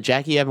 bill in a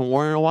jacket you haven't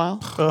worn in a while.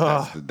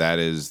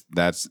 That's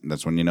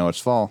when you know it's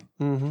fall.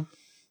 Mm-hmm.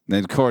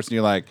 And of course,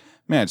 you're like,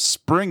 man,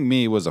 spring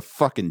me was a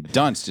fucking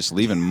dunce just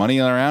leaving money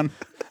around.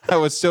 I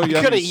was so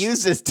young. Could have and-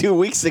 used this 2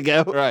 weeks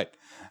ago. Right.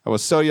 I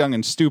was so young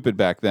and stupid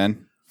back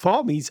then.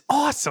 Fall me's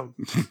awesome.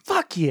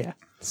 Fuck yeah.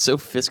 So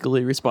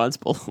fiscally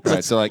responsible.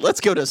 Right, so like-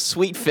 let's go to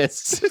Sweet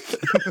Fists.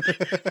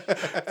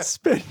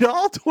 Spend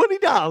all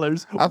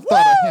 $20. I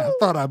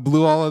thought I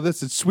blew all of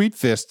this at Sweet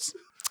Fists.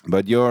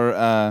 But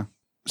your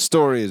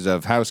stories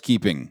of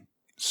housekeeping,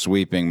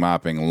 sweeping,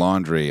 mopping,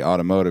 laundry,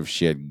 automotive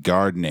shit,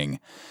 gardening,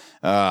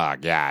 oh,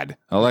 God,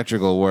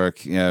 electrical work,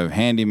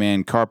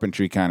 handyman,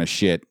 carpentry kind of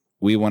shit,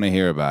 we want to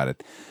hear about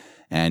it.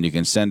 And you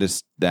can send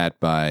us that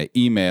by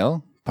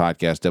email,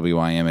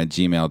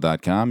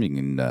 podcastwim@gmail.com. You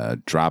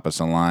can drop us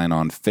a line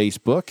on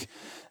Facebook.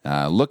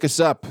 Look us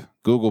up,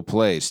 Google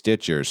Play,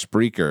 Stitcher,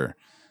 Spreaker.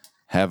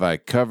 Have I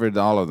covered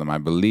all of them? I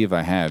believe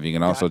I have. You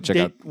can also check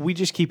out. We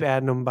just keep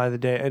adding them by the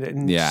day.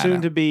 And Yeah, I soon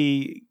know. to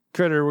be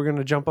Critter, we're going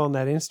to jump on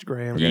that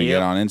Instagram. We're going to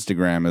get on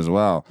Instagram as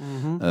well.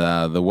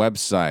 The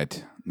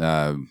website,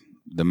 the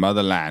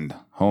motherland,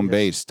 home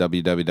base,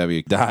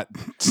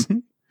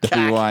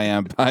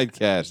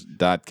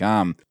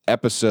 www.wimpodcast.com.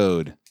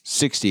 Episode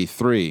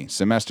 63,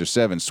 Semester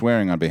 7,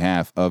 swearing on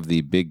behalf of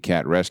the Big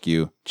Cat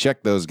Rescue.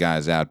 Check those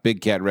guys out,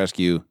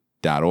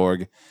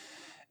 bigcatrescue.org.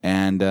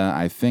 And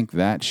I think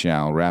that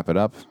shall wrap it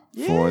up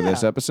for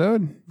this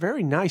episode.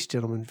 Very nice,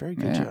 gentlemen. Very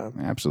good job.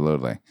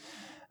 Absolutely.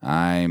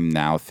 I'm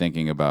now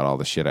thinking about all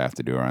the shit I have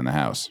to do around the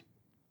house.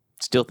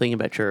 Still thinking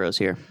about churros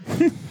here.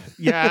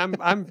 Yeah,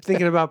 I'm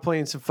thinking about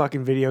playing some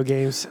fucking video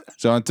games.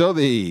 So until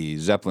the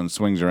Zeppelin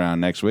swings around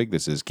next week,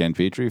 this is Ken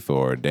Petrie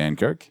for Dan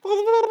Kirk.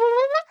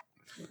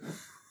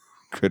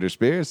 Critter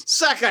Spears.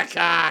 Suck a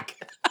cock.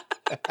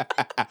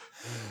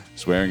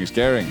 Swearing is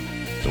caring,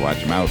 so watch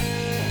your mouth.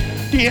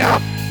 Yeah.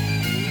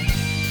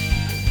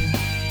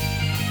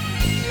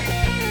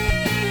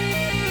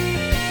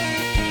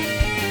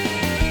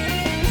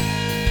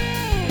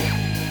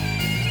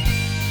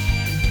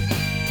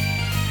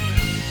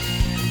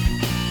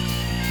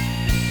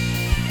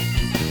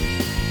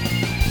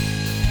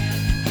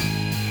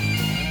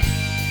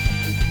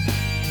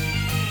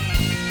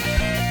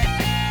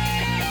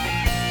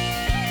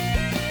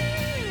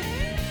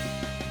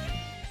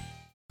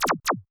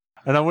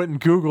 And I went and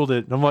Googled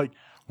it, and I'm like,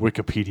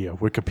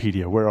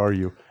 Wikipedia, where are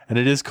you? And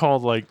it is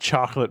called like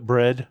chocolate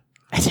bread.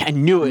 I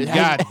knew it.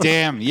 God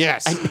damn,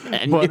 yes.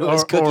 I knew it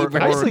was cookie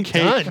bread. Nicely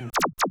cake. done.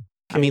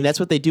 I mean, that's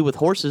what they do with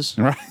horses.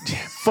 Right.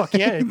 Fuck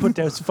yeah, they put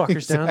those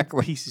fuckers down.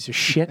 Pieces of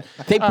shit.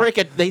 They break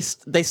it. They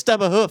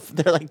stub a hoof.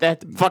 They're like,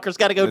 that fucker's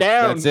got to go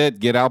down. That's it.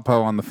 Get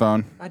Alpo on the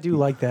phone. I do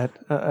like that.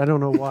 I don't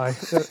know why.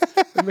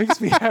 It makes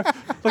me happy.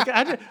 Like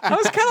I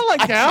was kind of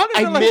like down. and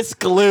I then, like, miss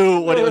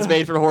glue when it was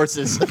made for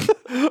horses.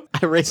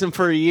 I race them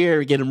for a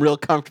year, get them real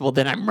comfortable,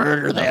 then I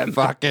murder them.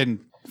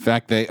 Fucking. In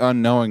fact, they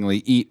unknowingly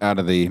eat out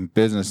of the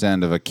business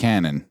end of a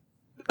cannon.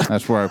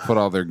 That's where I put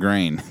all their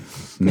grain.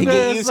 They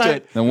get used to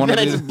it. Then one Then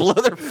of I these- just blow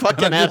their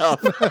fucking head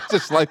off.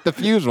 Just like the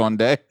fuse one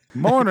day.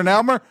 Morning,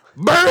 Elmer.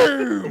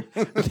 Boom!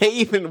 They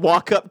even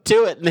walk up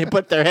to it and they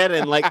put their head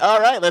in like, all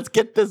right, let's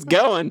get this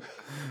going.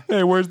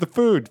 Hey, where's the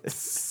food?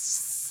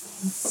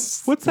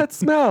 What's that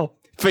smell?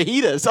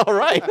 Fajitas, all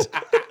right.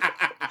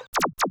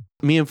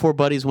 Me and 4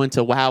 buddies went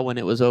to WoW when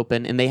it was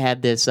open, and they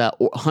had this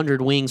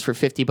 100 wings for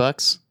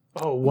 $50.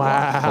 Oh,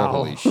 wow.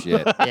 Holy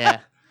shit. Yeah.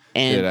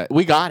 And Dude,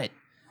 we got it.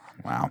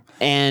 Wow.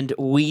 And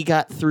we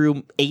got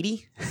through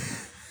 80.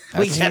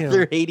 We got Damn.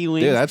 through 80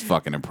 wings. Dude, that's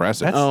fucking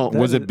impressive. That's-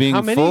 Was it being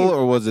how many- full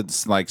or was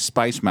it like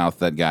Spice Mouth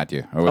that got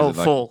you? Or was it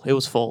like full. It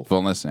was full.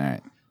 fullness? All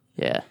right.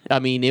 Yeah. I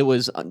mean, it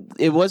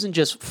wasn't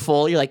just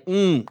full. You're like,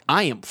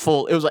 I am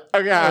full. It was like,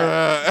 oh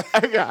God. Oh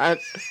God.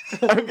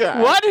 Oh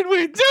God. Why did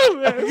we do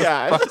Oh this?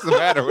 God. What's the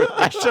matter with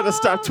I should have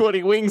stopped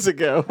 20 wings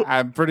ago.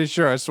 I'm pretty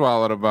sure I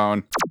swallowed a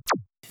bone.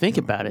 Think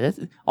about it.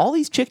 All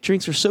these chick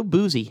drinks are so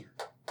boozy.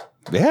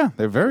 Yeah,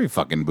 they're very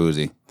fucking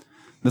boozy.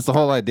 That's the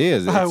whole idea.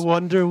 Is I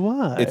wonder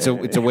why. it's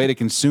a way to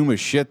consume a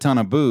shit ton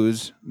of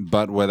booze,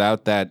 but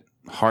without that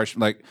harsh.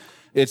 Like,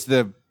 it's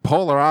the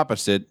polar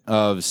opposite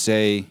of,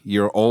 say,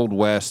 your old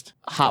west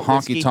Hot honky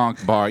whiskey.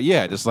 tonk bar.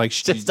 Yeah, just like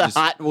Just a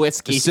hot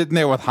whiskey. Just sitting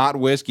there with hot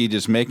whiskey,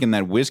 just making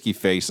that whiskey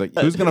face. Like,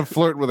 who's gonna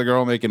flirt with a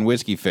girl making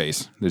whiskey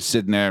face? Just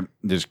sitting there,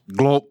 just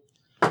glop.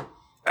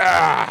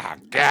 Ah,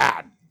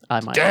 God. I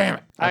might. Damn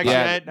it. Actually,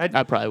 Yeah.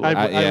 I probably would.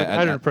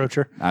 I'd approach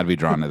her. I'd be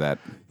drawn to that.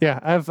 Yeah,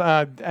 I've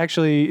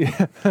actually,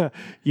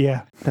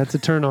 yeah, that's a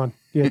turn on.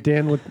 Yeah,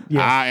 Dan would,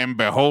 yeah, I am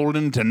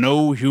beholden to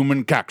no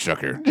human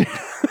cocksucker.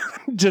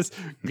 just,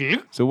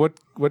 So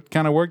what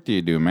kind of work do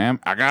you do, ma'am?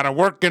 I got a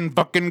working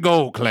fucking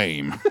gold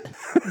claim.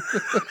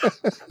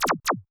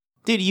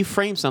 Dude, you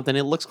frame something,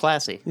 it looks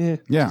classy. yeah.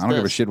 Yeah, I don't give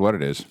a does. shit what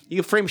it is. You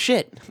can frame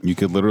shit. You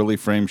could literally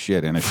frame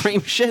shit in a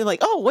Frame shit like,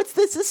 oh, what's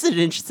this? This is an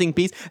interesting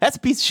piece. That's a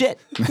piece of shit.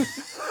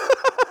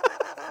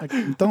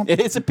 don't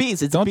It's a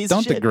piece. It's a piece don't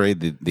of shit.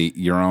 degrade the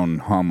your own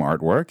home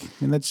artwork.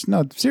 And that's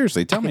no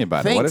seriously. Tell me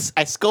about it. What Thanks. if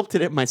I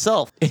sculpted it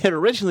myself. It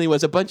originally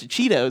was a bunch of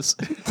Cheetos.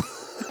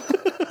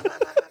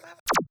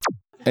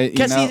 you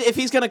Because know, if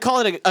he's gonna call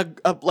it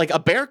like a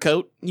bear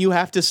coat, you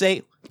have to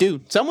say,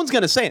 dude, someone's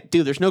gonna say it.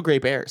 Dude, there's no gray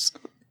bears.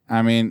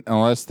 I mean,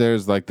 unless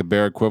there's like the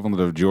bear equivalent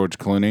of George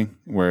Clooney,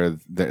 where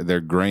they're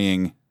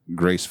graying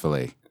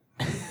gracefully.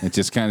 It's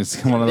just kind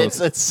of one of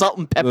those, It's salt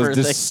and pepper those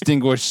thing.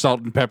 distinguished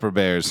salt and pepper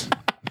bears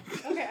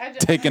Okay, I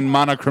just, taking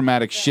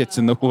monochromatic shits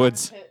in the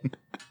woods.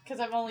 Because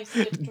I've only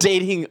stitched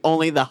Dating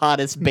only the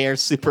hottest bear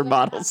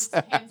supermodels.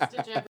 hand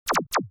stitch every-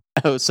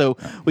 Oh, so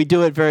we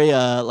do it very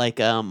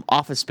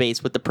Office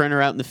Space with the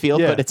printer out in the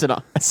field, Yeah. but it's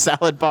a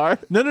salad bar.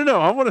 No.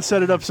 I want to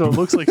set it up so it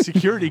looks like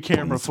security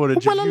camera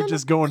footage of you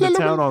just going to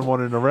town on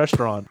one in a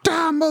restaurant. Die,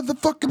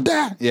 motherfucker,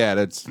 die. Yeah,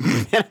 that's.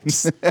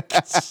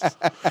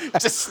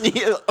 Just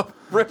sneeze,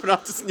 ripping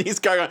off the sneeze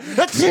guard. Going,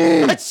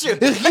 "Achoo, achoo,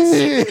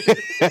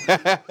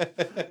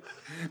 achoo."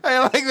 I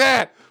like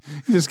that.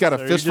 You just got a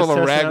So you're fistful just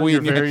of testing out ragweed. your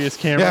in your- various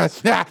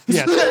cameras? Yeah.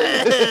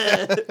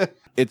 Yes.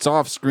 It's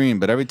off screen,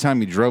 but every time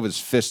he drove his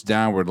fist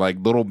downward, like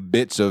little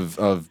bits of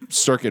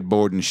circuit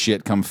board and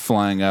shit come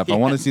flying up. I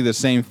want to see the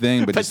same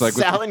thing, but But just like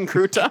with salad and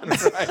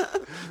croutons.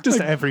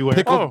 Just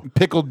everywhere.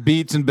 pickled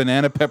beets and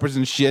banana peppers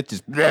and shit.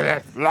 Just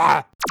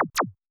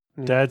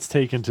Dad's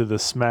taken to the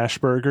smash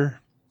burger.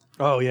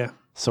 Oh, yeah.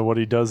 So what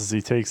he does is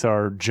he takes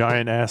our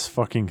giant ass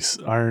fucking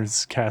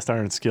cast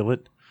iron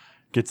skillet,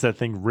 gets that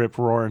thing rip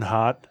roaring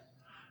hot,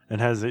 and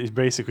he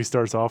basically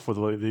starts off with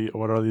like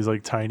what are these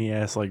like tiny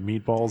ass like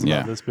meatballs Yeah.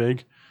 about this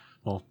big,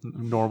 well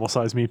normal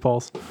size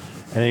meatballs,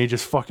 and then he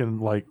just fucking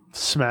like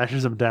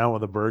smashes them down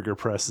with a burger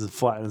press and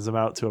flattens them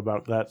out to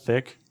about that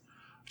thick.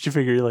 But you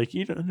figure you're like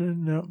you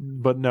don't know,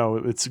 but no,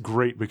 it's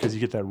great because you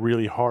get that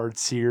really hard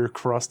sear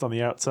crust on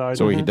the outside.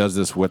 so he does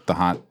this with the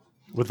hot.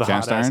 with the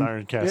cast hot ass iron?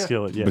 iron cast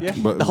skillet. Yeah.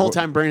 But, The whole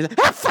time burning.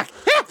 Ah, fuck.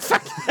 Ah,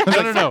 fuck.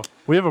 No.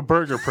 We have a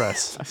burger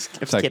press. I'm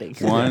just It's like kidding.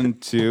 1,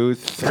 2,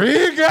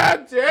 3.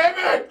 God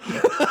damn it!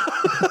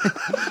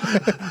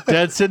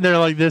 Dad's sitting there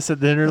like this at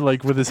dinner,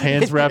 like with his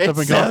hands wrapped up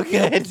and It's so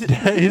going.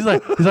 good. He's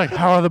like,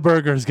 how are the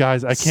burgers,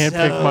 guys? I can't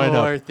pick mine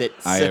up. Worth it.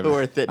 I So have,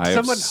 worth it. I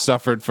have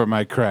suffered for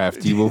my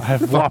craft. You will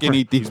have fucking Whopper.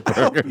 eat these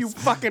burgers. You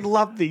fucking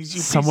love these,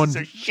 you Someone,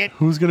 pieces of shit.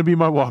 who's gonna be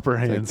my Whopper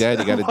Like, hands? Dad,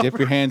 you got to dip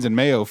your hands in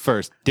mayo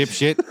first,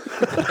 dipshit.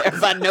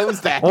 Everybody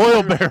knows that.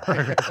 Oil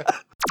bearer.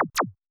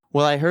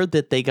 Well, I heard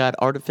that they got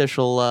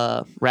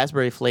artificial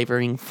raspberry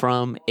flavoring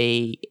from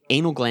a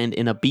anal gland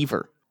in a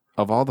beaver.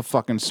 Of all the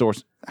fucking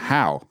source,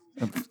 how?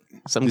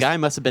 Some guy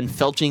must have been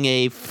felching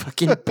a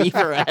fucking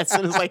beaver ass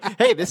and was like,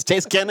 hey, this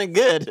tastes kind of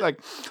good.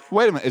 Like,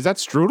 wait a minute, is that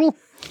strudel?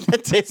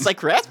 It tastes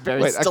like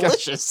raspberry. Wait, It's I got-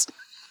 delicious.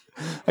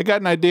 I got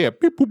an idea.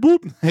 Beep, boop,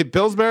 boop. Hey,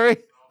 Pillsbury,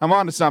 I'm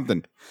on to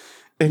something.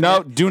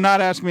 No, do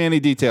not ask me any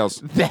details.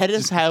 That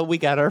is how we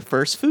got our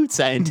first food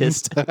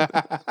scientist.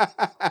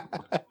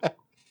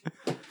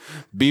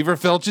 Beaver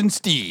Filch and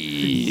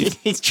Steve.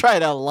 He's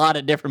tried a lot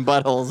of different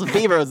buttholes.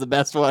 Beaver was the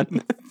best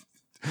one.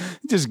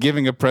 just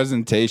giving a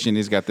presentation.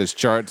 He's got this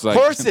chart. It's like,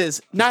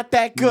 Horses, not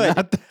that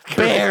good.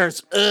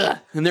 Bears, ugh.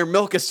 And their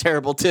milk is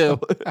terrible, too.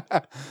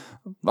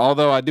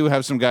 although I do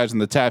have some guys in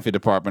the taffy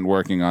department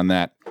working on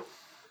that.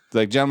 It's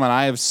like, gentlemen,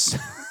 I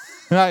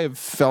have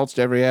felched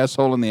every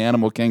asshole in the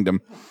animal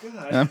kingdom.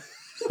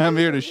 I'm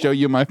here to show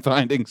you my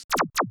findings.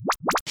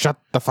 Shut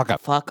the fuck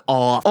up. Fuck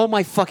off. Oh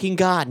my fucking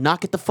God.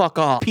 Knock it the fuck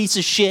off. Piece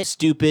of shit,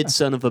 stupid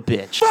son of a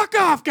bitch. Fuck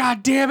off,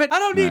 goddammit! I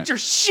don't need your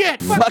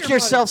shit. Fuck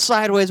yourself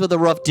sideways with a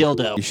rough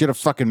dildo. You should have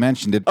fucking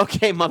mentioned it.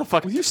 Okay,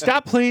 motherfucker. Will you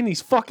stop playing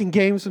these fucking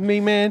games with me,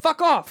 man?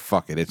 Fuck off.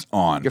 Fuck it, it's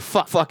on. You're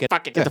fuck it.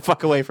 Get the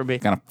fuck away from me.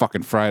 What kind of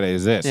fucking Friday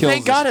is this?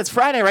 Thank God it's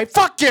Friday, right?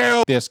 Fuck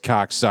you! This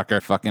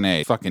cocksucker. Fucking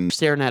A. Fucking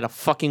Staring at a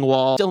fucking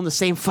wall. Still in the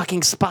same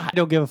fucking spot. I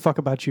don't give a fuck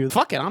about you.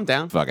 Fuck it, I'm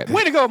down. fuck it.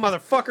 Way to go,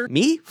 motherfucker.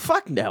 Me?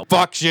 Fuck no.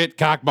 Fuck shit,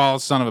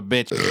 cockballs, son of a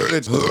bitch.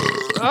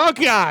 Oh,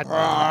 God.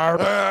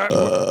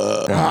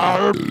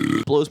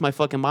 Blows my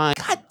fucking mind.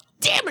 God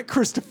Damn it,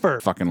 Christopher.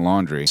 Fucking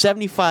laundry.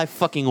 75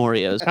 fucking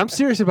Oreos. I'm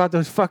serious about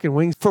those fucking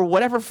wings. For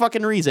whatever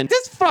fucking reason.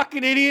 This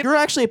fucking idiot. You're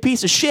actually a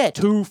piece of shit.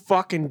 $2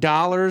 fucking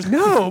dollars.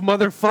 No,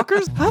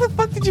 motherfuckers. How the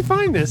fuck did you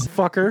find this,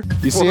 fucker?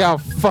 You see how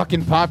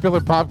fucking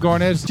popular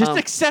popcorn is? Just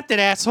accept it,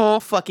 asshole.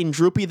 Fucking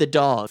Droopy the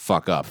dog.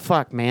 Fuck up.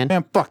 Fuck, man.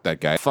 Man, fuck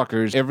that guy.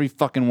 Fuckers. Every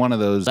fucking one of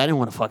those. I didn't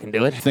want to fucking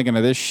do it. Thinking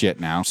of this shit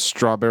now.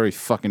 Strawberry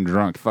fucking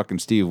drunk. Fucking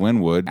Steve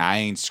Winwood. I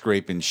ain't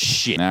scraping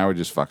shit. Now we're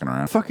just fucking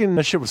around. Fucking.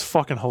 That shit was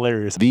fucking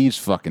hilarious. These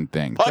fucking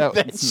things. Fuck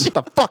that shit.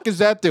 What the fuck is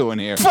that doing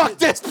here? Fuck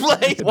this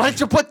place! Why don't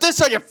you put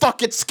this on your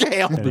fucking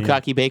scale?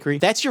 Bukkake Bakery.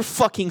 That's your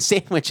fucking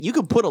sandwich. You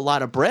could put a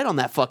lot of bread on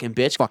that fucking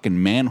bitch.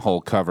 Fucking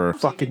manhole cover.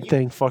 Fucking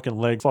thing. Fucking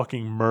leg.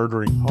 Fucking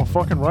murdering. Oh,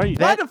 fucking right.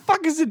 Why the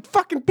fuck is it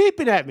fucking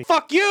beeping at me?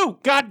 Fuck you!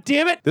 God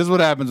damn it! This is what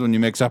happens when you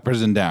mix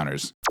uppers and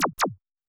downers.